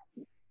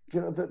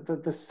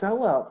 The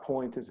sellout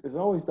point is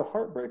always the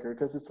heartbreaker,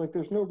 because it's like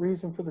there's no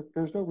reason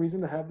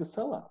to have the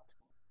sellout.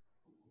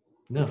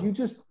 No. If you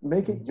just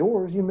make it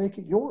yours, you make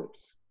it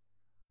yours.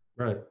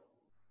 Right.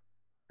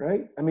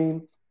 Right? I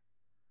mean,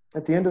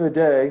 at the end of the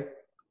day,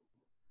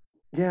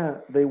 yeah,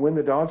 they win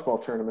the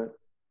dodgeball tournament.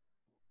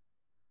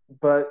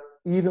 But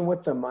even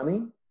with the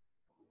money,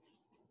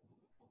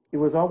 it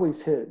was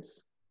always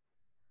his.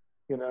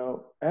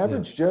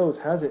 Average Joe's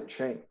hasn't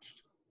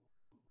changed.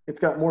 It's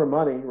got more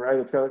money, right?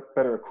 It's got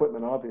better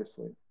equipment,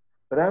 obviously.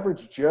 But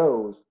Average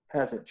Joe's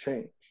hasn't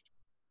changed.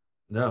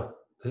 No,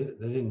 they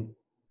didn't.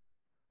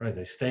 Right,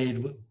 they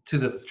stayed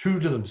true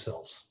to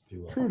themselves, if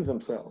you will. True to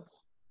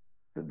themselves.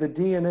 The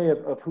DNA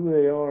of who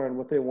they are and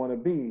what they want to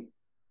be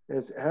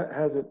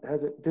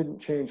didn't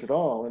change at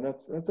all. And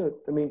it's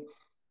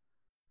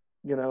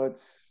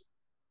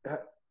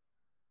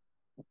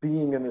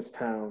being in this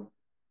town,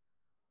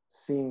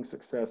 seeing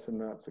success and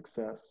not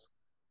success.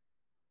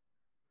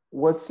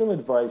 What's some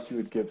advice you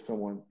would give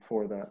someone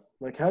for that?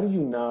 Like, how do you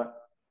not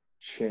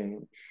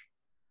change?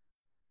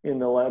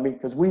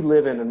 Because we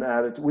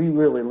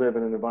really live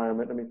in an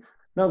environment.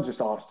 Not just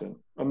Austin,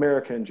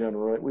 America in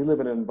general, right? We live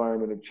in an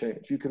environment of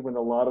change. You could win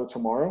the lotto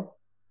tomorrow,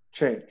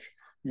 change.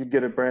 You'd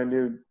get a brand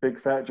new big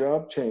fat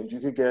job, change. You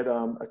could get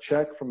a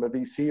check from a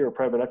VC or a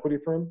private equity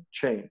firm,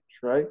 change,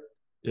 right?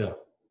 Yeah.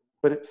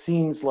 But it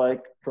seems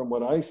like, from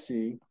what I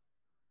see,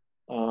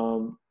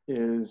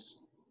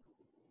 is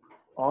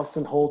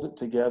Austin holds it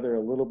together a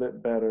little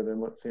bit better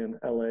than, let's say, in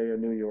LA, a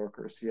New York,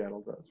 or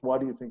Seattle does. Why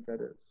do you think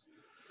that is?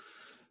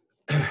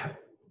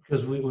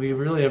 Because we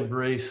really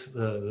embrace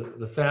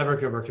the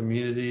fabric of our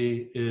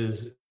community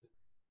is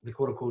the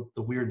quote unquote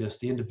the weirdness,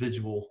 the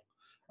individual.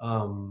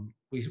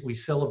 We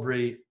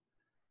celebrate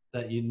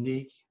that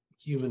unique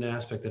human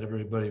aspect that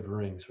everybody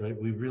brings, right?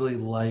 We really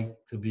like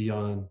to be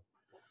on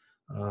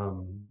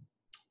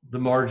the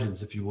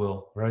margins, if you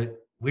will, right?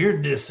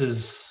 Weirdness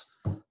is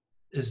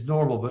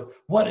normal, but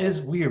what is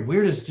weird?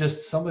 Weird is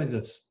just somebody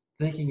that's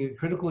thinking,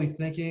 critically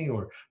thinking,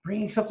 or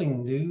bringing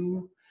something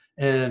new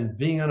and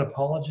being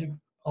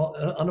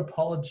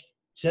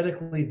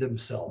unapologetically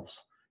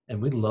themselves.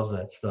 And we love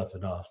that stuff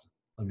in Austin,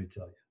 let me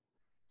tell you.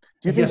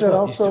 Do you And think guess that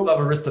what? You still also?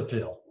 have a wrist to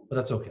fill, but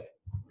that's okay.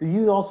 Do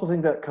you also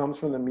think that comes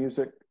from the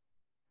music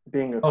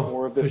being a Oh,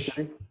 core of the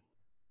city?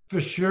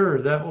 For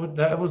sure,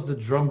 that was the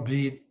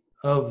drumbeat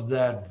of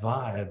that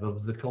vibe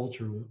of the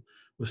culture.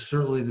 Was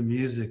certainly the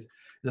music.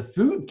 The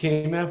food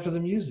came after the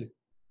music. Music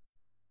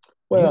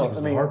Well, is I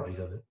the mean, heartbeat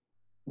of it.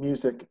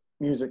 music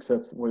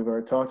sets. We've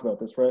already talked about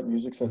this, right?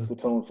 Music sets the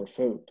tone for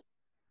food.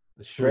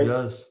 It sure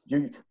does.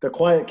 The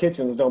quiet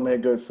kitchens don't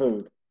make good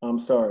food. I'm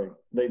sorry,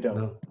 they don't.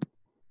 No,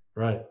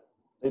 right.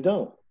 They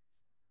don't.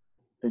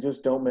 They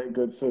just don't make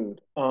good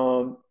food.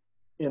 In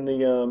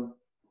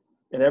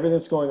everything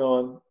that's going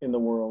on in the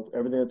world,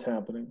 everything that's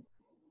happening,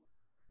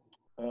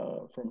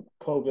 from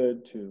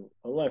COVID to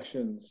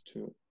elections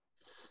to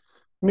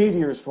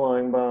meteors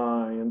flying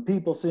by and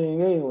people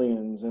seeing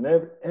aliens and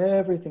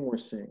everything we're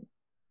seeing.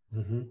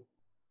 Mm-hmm.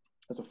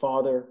 As a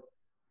father,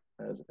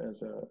 as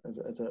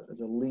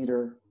a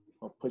leader,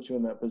 I'll put you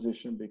in that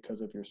position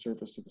because of your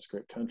service to this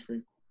great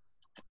country.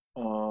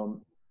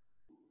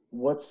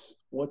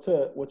 What's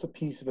a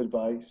piece of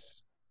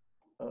advice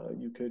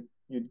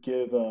you'd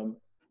give?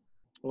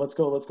 Let's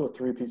go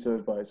 3 pieces of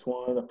advice.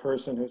 One, a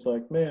person who's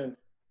like, man,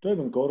 do I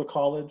even go to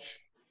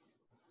college?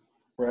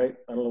 Right?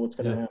 I don't know what's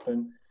going to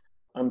happen.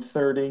 I'm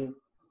 30.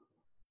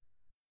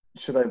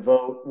 Should I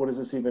vote? What does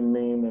this even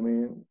mean? I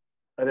mean,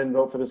 I didn't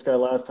vote for this guy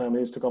last time. He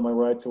just took all my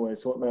rights away.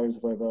 So what matters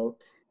if I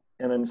vote?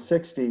 And I'm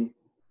 60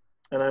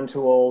 and I'm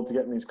too old to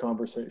get in these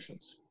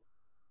conversations.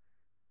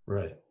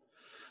 Right.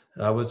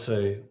 I would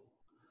say,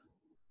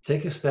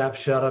 take a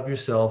snapshot of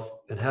yourself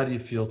and how do you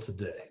feel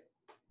today?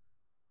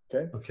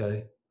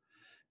 Okay.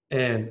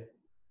 And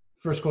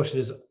first question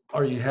is,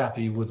 are you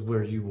happy with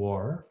where you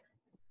are?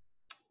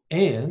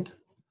 And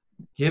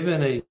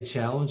given a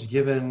challenge,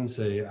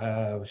 say,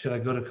 should I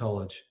go to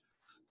college?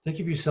 Think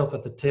of yourself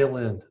at the tail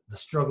end, the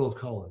struggle of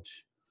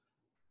college.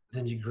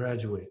 Then you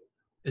graduate.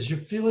 Is your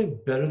feeling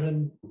better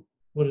than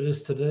what it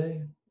is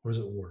today, or is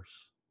it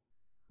worse?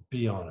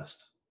 Be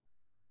honest.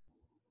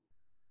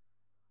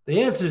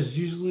 The answer is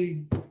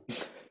usually,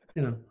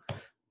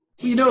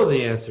 you know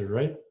the answer,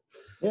 right?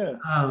 Yeah.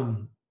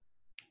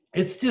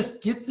 It's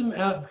just get them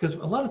out, because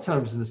a lot of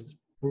times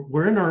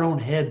we're in our own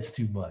heads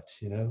too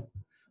much,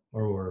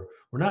 or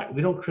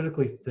we don't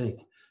critically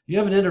think. You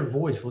have an inner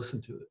voice,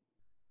 listen to it.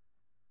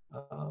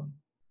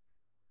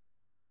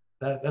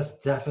 That's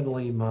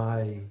definitely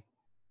my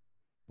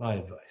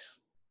advice.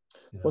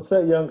 What's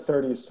that young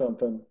 30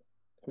 something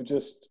who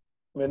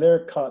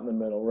they're caught in the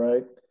middle,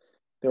 right?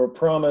 They were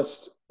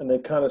promised and they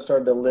kind of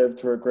started to live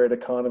through a great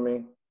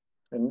economy,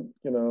 and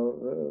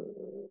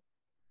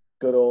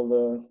good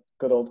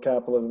old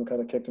capitalism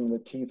kind of kicked them in the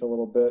teeth a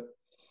little bit,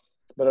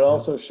 but it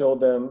also showed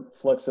them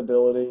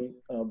flexibility,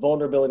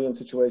 vulnerability in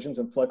situations,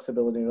 and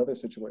flexibility in other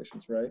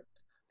situations, right?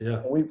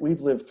 Yeah. And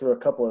we've lived through a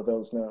couple of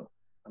those now.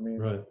 I mean,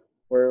 right.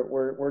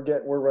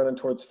 We're running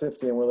towards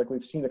 50, and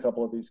we've seen a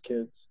couple of these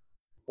kids.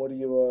 What do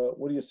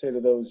you say to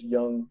those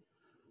young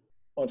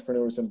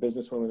entrepreneurs and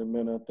businesswomen and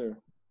men out there?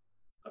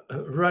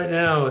 Right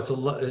now,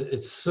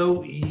 it's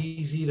so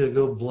easy to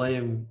go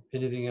blame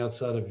anything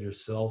outside of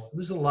yourself.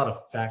 There's a lot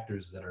of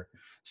factors that are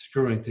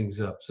screwing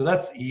things up. So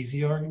that's the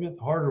easy argument.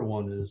 The harder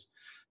one is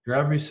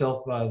grab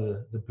yourself by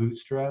the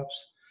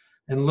bootstraps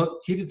and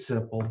keep it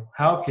simple.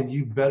 How can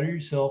you better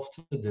yourself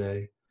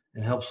today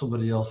and help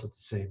somebody else at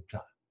the same time?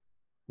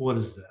 What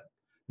is that?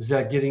 Is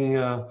that getting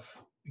off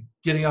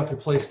your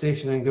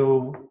PlayStation and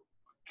go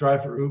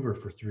drive for Uber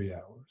for 3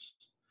 hours?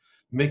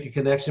 Make a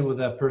connection with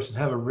that person,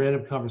 have a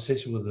random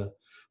conversation with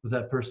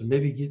that person,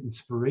 maybe get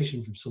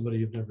inspiration from somebody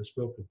you've never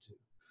spoken to.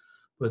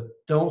 But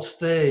don't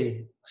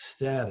stay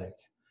static,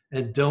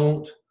 and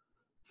don't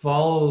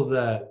follow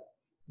the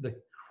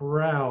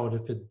crowd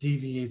if it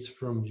deviates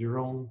from your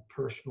own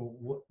personal,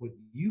 what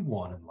you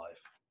want in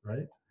life,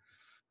 right?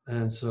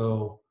 And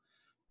so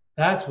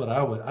that's what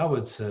I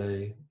would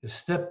say, is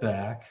step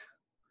back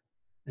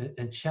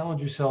and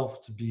challenge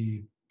yourself to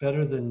be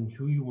better than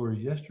who you were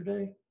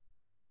yesterday.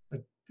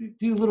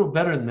 Do a little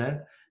better than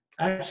that.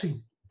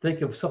 Actually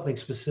think of something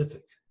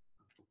specific.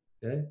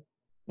 Okay.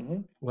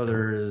 Mm-hmm.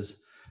 Whether it is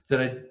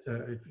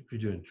if you're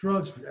doing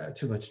drugs, if you're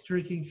too much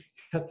drinking,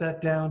 cut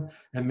that down,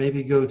 and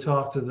maybe go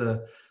talk to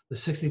the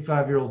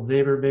 65-year-old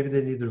neighbor. Maybe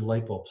they need their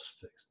light bulbs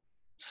fixed.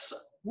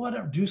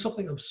 Whatever. Do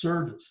something of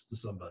service to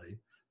somebody.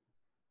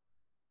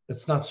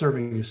 it's not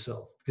serving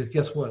yourself. Because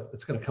guess what?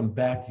 It's going to come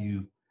back to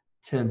you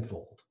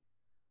tenfold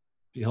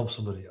if you help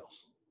somebody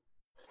else.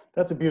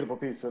 That's a beautiful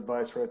piece of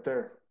advice right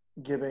there.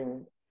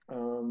 Giving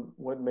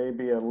what may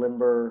be a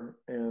limber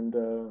and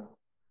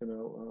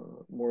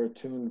more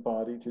attuned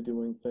body to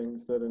doing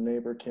things that a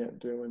neighbor can't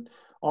do. And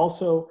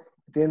also,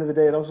 at the end of the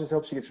day, it also just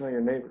helps you get to know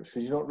your neighbors,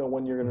 because you don't know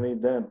when you're going to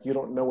need them. You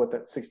don't know what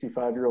that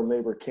 65-year-old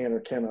neighbor can or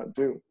cannot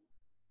do.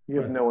 You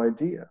have Right. no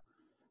idea.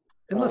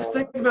 And let's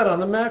think about it on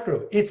the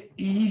macro. It's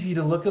easy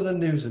to look at the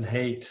news and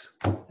hate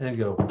and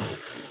go,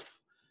 "Pfft."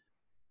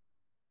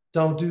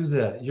 Don't do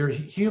that. You're a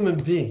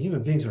human being.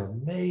 Human beings are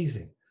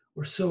amazing.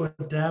 We're so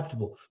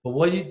adaptable. But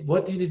what do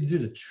you need to do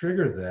to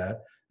trigger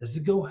that is to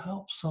go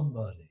help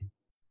somebody.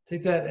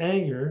 Take that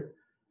anger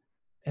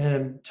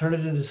and turn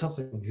it into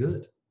something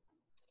good.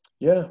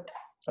 Yeah.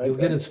 You'll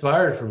get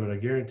inspired from it, I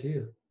guarantee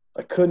you.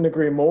 I couldn't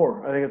agree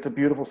more. I think it's a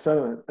beautiful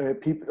sentiment. I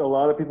mean, a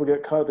lot of people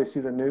get caught. They see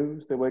the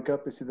news. They wake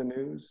up, they see the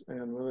news,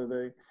 and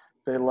whether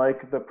they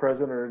like the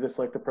president or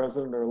dislike the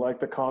president, or like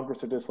the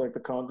Congress or dislike the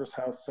Congress,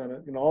 House,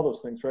 Senate, all those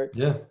things, right?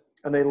 Yeah.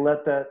 And they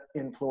let that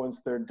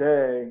influence their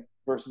day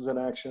versus an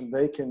action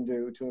they can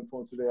do to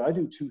influence the day. I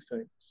do two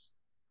things.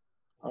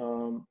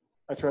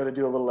 I try to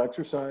do a little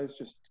exercise,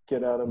 just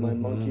get out of my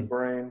monkey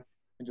brain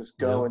and just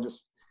go and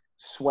just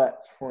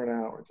sweat for an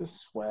hour.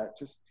 Just sweat.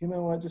 Just,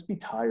 just be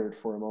tired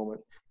for a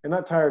moment. And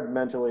not tired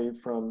mentally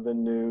from the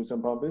news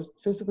and problems,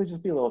 physically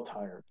just be a little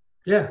tired.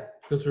 Yeah.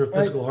 Go through a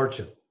physical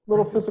hardship.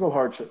 Little physical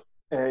hardship.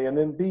 A, and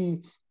then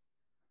B,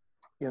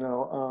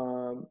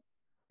 you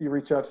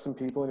reach out to some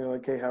people and you're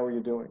like, hey, how are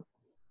you doing?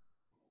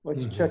 Like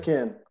to check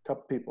in, a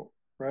couple people,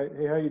 right?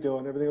 Hey, how you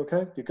doing? Everything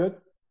okay? You good?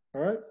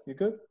 All right. You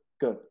good?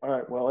 Good. All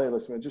right. Well, hey,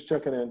 listen, man, just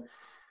checking in,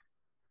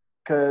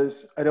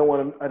 because I don't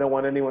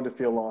want anyone to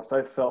feel lost.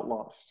 I felt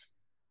lost,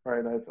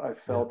 right? I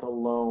felt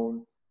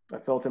alone. I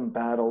felt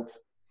embattled.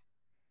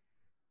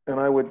 And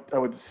I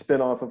would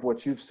spin off of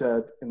what you've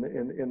said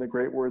in the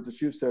great words that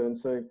you've said and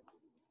say,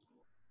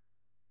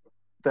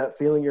 that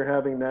feeling you're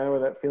having now, or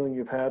that feeling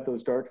you've had,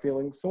 those dark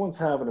feelings, someone's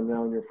having them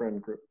now in your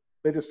friend group.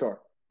 They just are.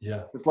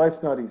 Yeah. Because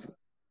life's not easy.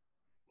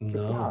 No.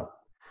 It's not.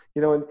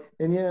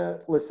 And yeah,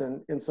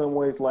 listen, in some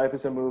ways life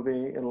is a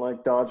movie, and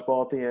like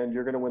dodgeball at the end,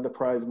 you're going to win the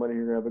prize money.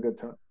 You're going to have a good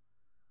time.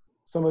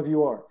 Some of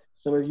you are.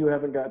 Some of you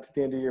haven't got to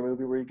the end of your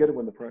movie where you get to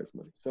win the prize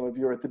money. Some of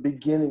you are at the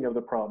beginning of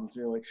the problems.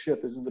 And you're like, shit,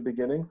 this is the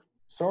beginning.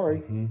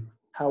 Sorry.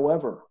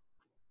 However,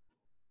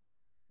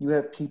 you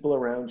have people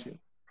around you.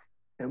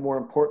 And more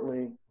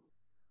importantly,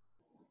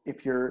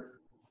 if you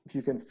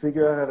can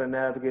figure out how to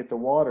navigate the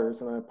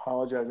waters, and I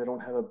apologize, I don't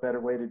have a better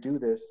way to do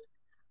this,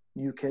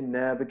 you can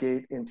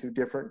navigate into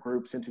different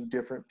groups, into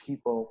different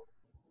people,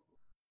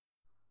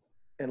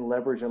 and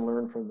leverage and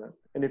learn from them.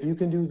 And if you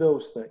can do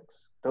those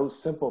things, those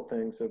simple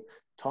things of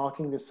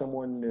talking to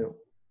someone new,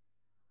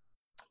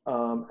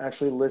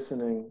 actually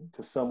listening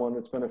to someone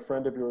that's been a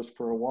friend of yours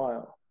for a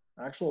while,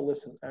 actually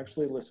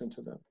listen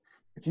to them.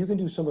 If you can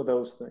do some of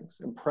those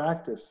things and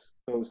practice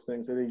those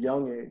things at a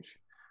young age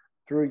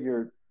through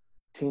your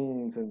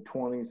teens and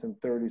 20s and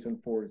 30s and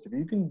 40s, if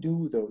you can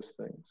do those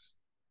things,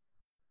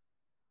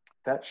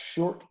 that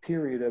short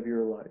period of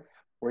your life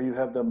where you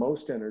have the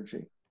most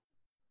energy,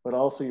 but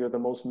also you're the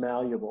most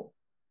malleable,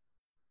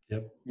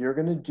 you're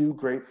going to do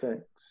great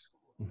things.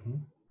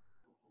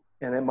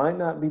 And it might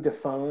not be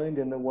defined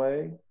in the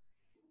way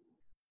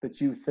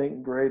that you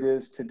think great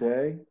is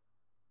today,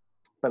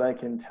 but I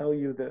can tell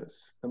you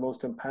this, the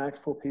most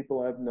impactful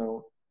people I've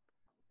known,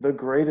 the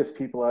greatest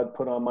people I'd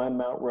put on my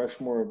Mount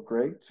Rushmore of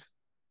great,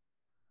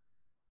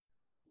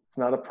 it's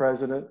not a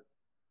president,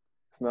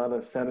 it's not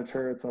a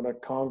senator, it's not a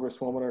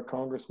congresswoman or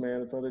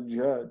congressman, it's not a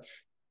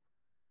judge.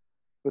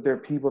 But they're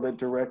people that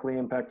directly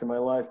impacted my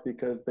life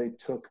because they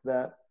took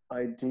that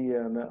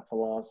idea and that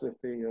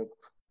philosophy of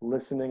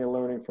listening and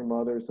learning from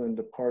others and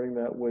departing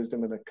that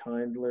wisdom in a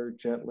kinder,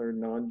 gentler,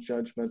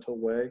 non-judgmental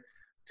way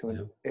to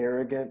an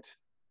arrogant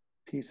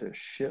piece of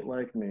shit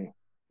like me.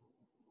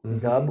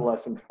 God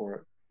bless him for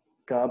it.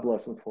 God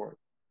bless him for it.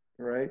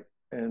 Right?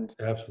 And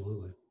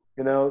absolutely.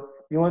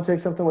 You want to take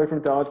something away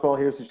from dodgeball,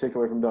 here's what you take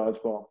away from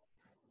dodgeball.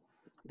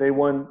 They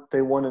won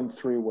in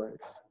three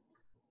ways.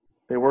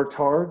 They worked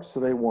hard, so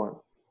they won.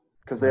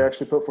 Because they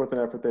actually put forth an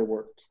effort, they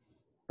worked.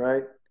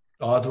 Right?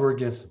 Odds were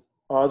against them.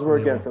 Odds were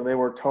against them. They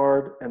worked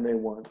hard and they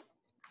won.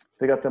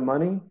 They got the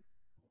money,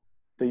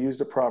 they used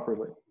it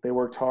properly. They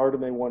worked hard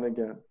and they won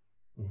again.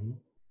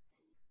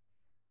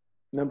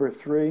 Number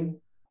three,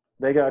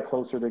 they got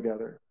closer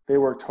together. They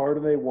worked hard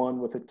and they won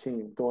with a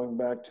team, going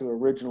back to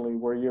originally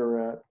where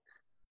you're at,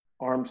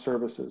 armed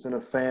services, in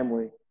a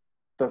family,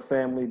 the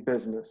family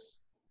business.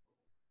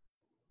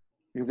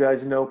 You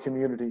guys know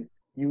community.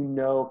 You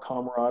know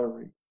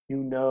camaraderie. You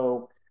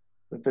know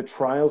the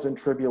trials and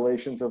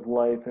tribulations of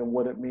life and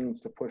what it means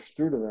to push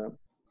through to them.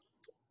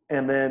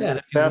 And then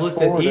if you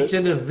looked at each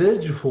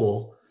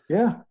individual,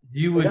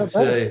 you would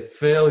say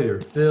failure.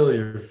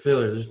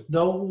 There's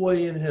no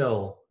way in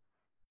hell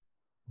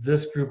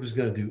this group is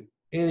going to do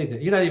anything.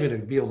 You're not even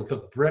going to be able to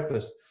cook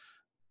breakfast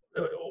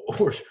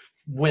or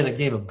win a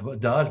game of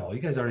dodgeball. You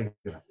guys aren't even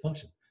going to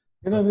function.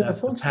 But the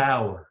that's the folks,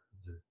 power.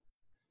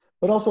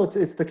 but also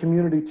it's the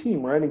community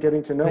team, right? And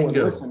getting to know and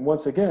Bingo. listen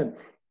once again.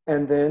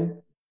 And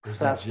then There's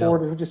that fast forward,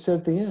 gel. as we just said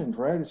at the end,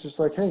 right? It's just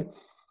like, hey,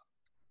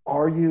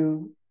 are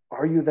you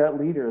that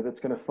leader that's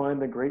going to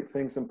find the great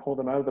things and pull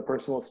them out of the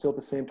person while still at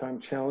the same time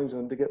challenge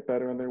them to get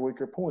better on their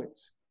weaker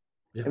points?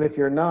 Yeah. And if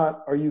you're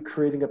not, are you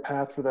creating a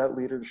path for that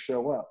leader to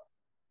show up?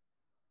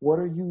 What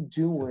are you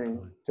doing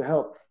Definitely. to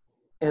help?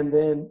 And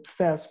then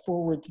fast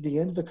forward to the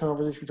end of the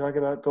conversation, we're talking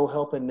about go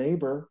help a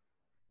neighbor.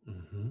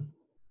 Mhm.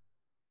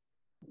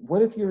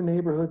 What if your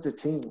neighborhood's a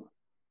team?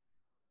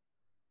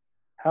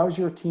 How's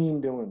your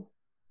team doing?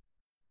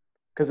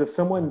 Because if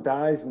someone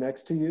dies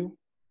next to you,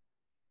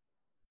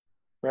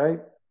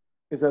 right,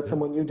 is that Yeah.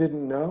 someone you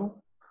didn't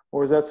know?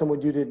 Or is that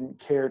someone you didn't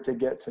care to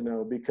get to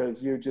know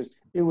because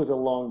it was a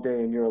long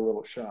day and you're a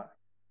little shy,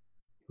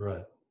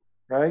 Right.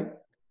 right?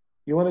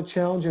 You want to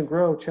challenge and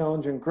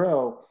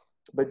grow,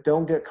 but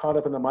don't get caught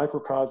up in the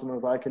microcosm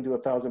of I can do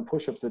 1,000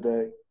 push-ups a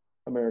day,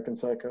 American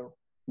Psycho,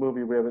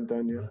 movie we haven't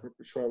done yet, Yeah. which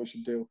we probably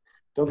should do.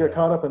 Don't get Yeah.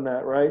 caught up in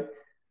that, right?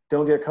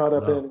 Don't get caught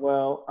up No. in,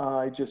 well,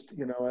 I just,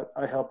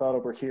 I help out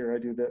over here, I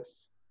do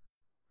this.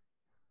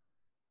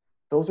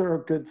 Those are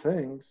good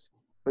things,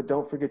 but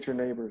don't forget your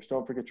neighbors,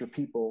 don't forget your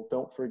people,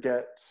 don't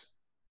forget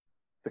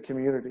the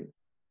community,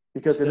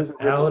 because it is a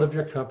Step out ripple of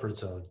your comfort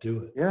zone.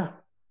 Do it. Yeah,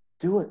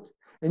 do it.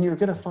 And you're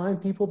going to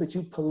find people that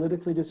you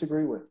politically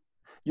disagree with.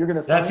 You're going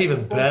to That's find even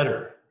people-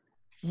 better.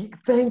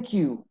 Thank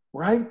you,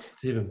 right?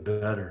 It's even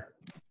better.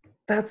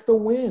 That's the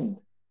win.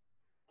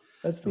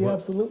 That's the What-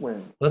 absolute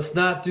win. Let's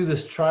not do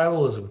this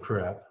tribalism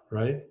crap,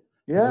 right?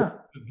 Yeah,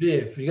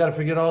 If you got to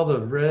forget all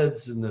the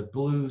reds and the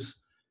blues,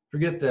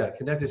 forget that.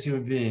 Connect as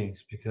human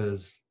beings,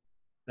 because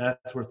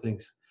that's where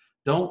things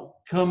don't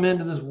come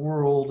into this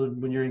world.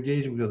 And when you're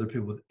engaging with other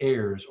people with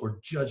airs or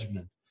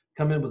judgment,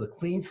 come in with a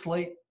clean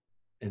slate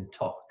and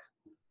talk.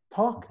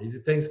 talk. Easy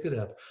things could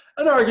happen.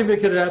 An argument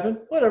could happen.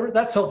 Whatever.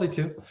 That's healthy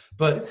too.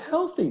 But It's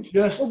healthy.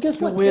 just Well, guess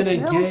go what? in,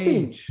 It's healthy.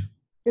 engage.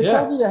 It's Yeah.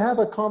 healthy to have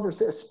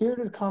a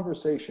spirited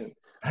conversation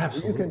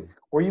Absolutely.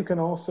 where you can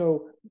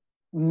also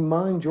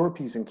mind your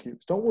P's and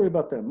Q's. Don't worry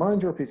about them.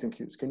 Mind your P's and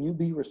Q's. Can you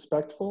be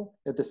respectful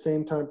at the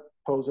same time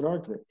pose an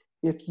argument?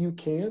 If you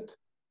can't,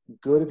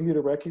 good of you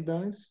to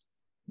recognize,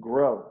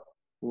 grow.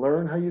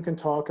 Learn how you can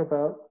talk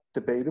about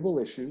debatable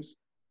issues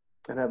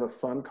and have a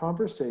fun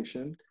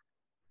conversation.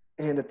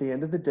 And at the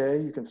end of the day,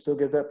 you can still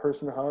give that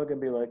person a hug and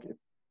be like,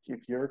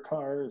 if your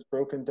car is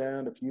broken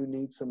down, if you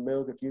need some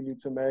milk, if you need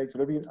some eggs,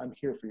 whatever I'm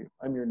here for you.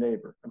 I'm your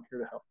neighbor. I'm here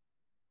to help.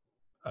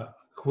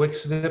 Quick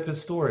snippet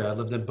story. I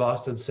lived in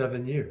Boston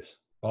 7 years.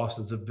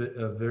 Boston's a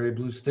very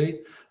blue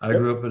state. I Yep.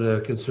 grew up in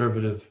a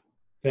conservative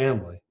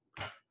family.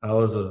 I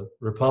was a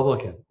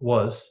Republican,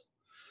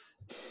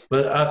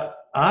 but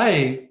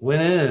I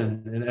went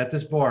in, and at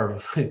this bar, it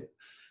was like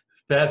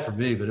bad for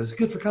me, but it was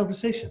good for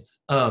conversations.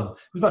 It was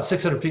about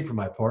 600 feet from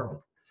my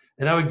apartment,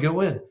 and I would go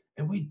in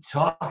and we'd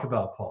talk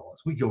about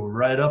politics. We'd go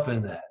right up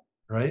in that,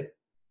 right?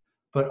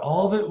 But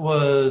all of it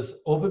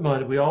was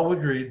open-minded. We all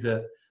agreed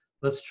that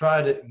let's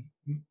try to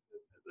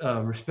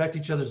respect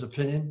each other's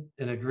opinion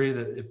and agree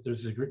that if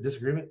there's a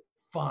disagreement,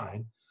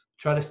 fine.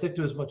 Try to stick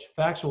to as much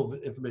factual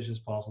information as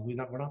possible. We're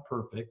not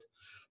perfect,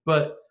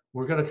 but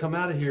we're going to come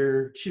out of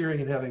here cheering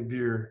and having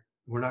beer.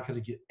 We're not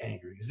going to get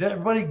angry. Is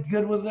everybody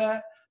good with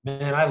that?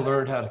 Man, I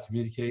learned how to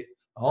communicate.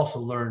 I also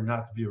learned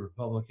not to be a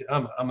Republican.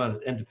 I'm an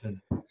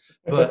independent,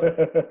 but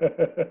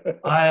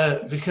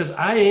because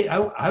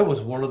I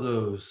was one of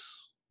those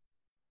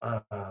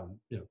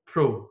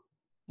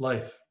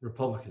pro-life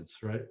Republicans,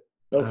 right?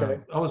 Okay.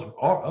 I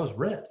was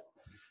red,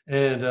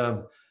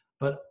 and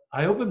but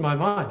I opened my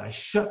mind. I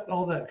shut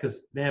all that,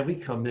 because man, we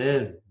come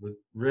in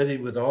ready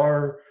with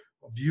our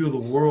view of the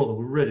world, and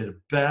we're ready to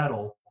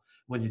battle.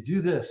 When you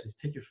do this, you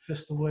take your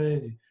fist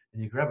away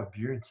and you grab a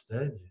beer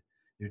instead.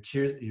 You're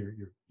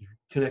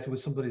connected with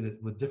somebody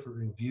with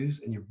different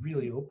views, and you're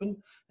really open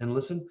and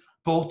listen.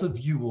 Both of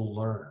you will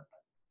learn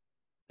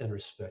and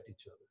respect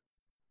each other.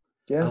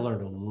 Yeah. I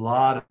learned a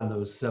lot in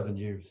those 7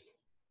 years.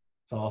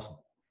 It's awesome.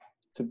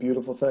 It's a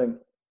beautiful thing.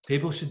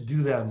 People should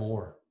do that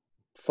more.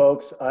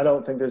 Folks, I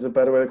don't think there's a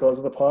better way to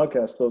close the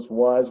podcast. Those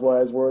wise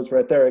words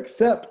right there,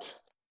 except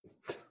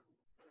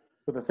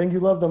for the thing you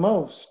love the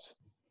most.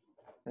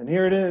 And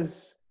here it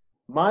is,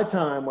 my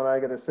time when I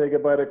got to say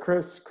goodbye to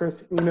Chris.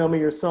 Chris, email me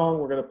your song.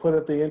 We're going to put it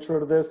at the intro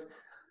to this.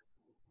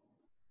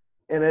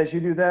 And as you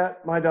do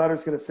that, my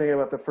daughter's going to sing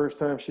about the first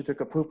time she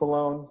took a poop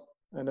alone.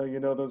 I know you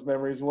know those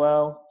memories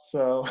well.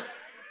 So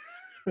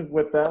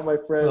with that, my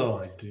friend. Oh,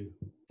 I do.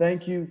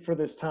 Thank you for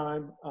this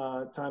time.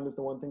 Time is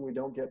the one thing we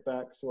don't get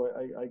back. So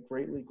I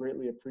greatly,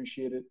 greatly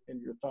appreciate it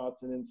and your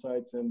thoughts and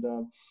insights. And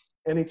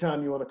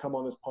anytime you want to come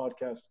on this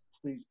podcast,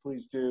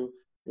 please do.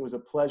 It was a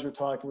pleasure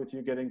talking with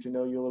you, getting to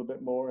know you a little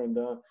bit more. And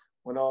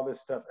when all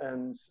this stuff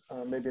ends,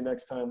 maybe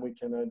next time we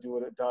can do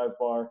it at Dive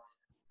Bar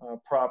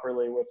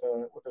properly with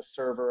a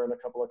server and a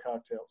couple of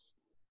cocktails.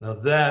 Now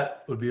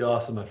that would be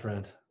awesome, my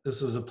friend. This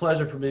was a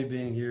pleasure for me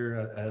being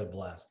here. I had a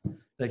blast.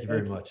 Thank you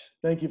very much.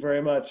 Thank you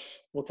very much.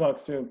 We'll talk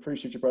soon.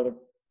 Appreciate you, brother.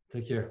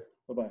 Take care.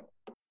 Bye-bye.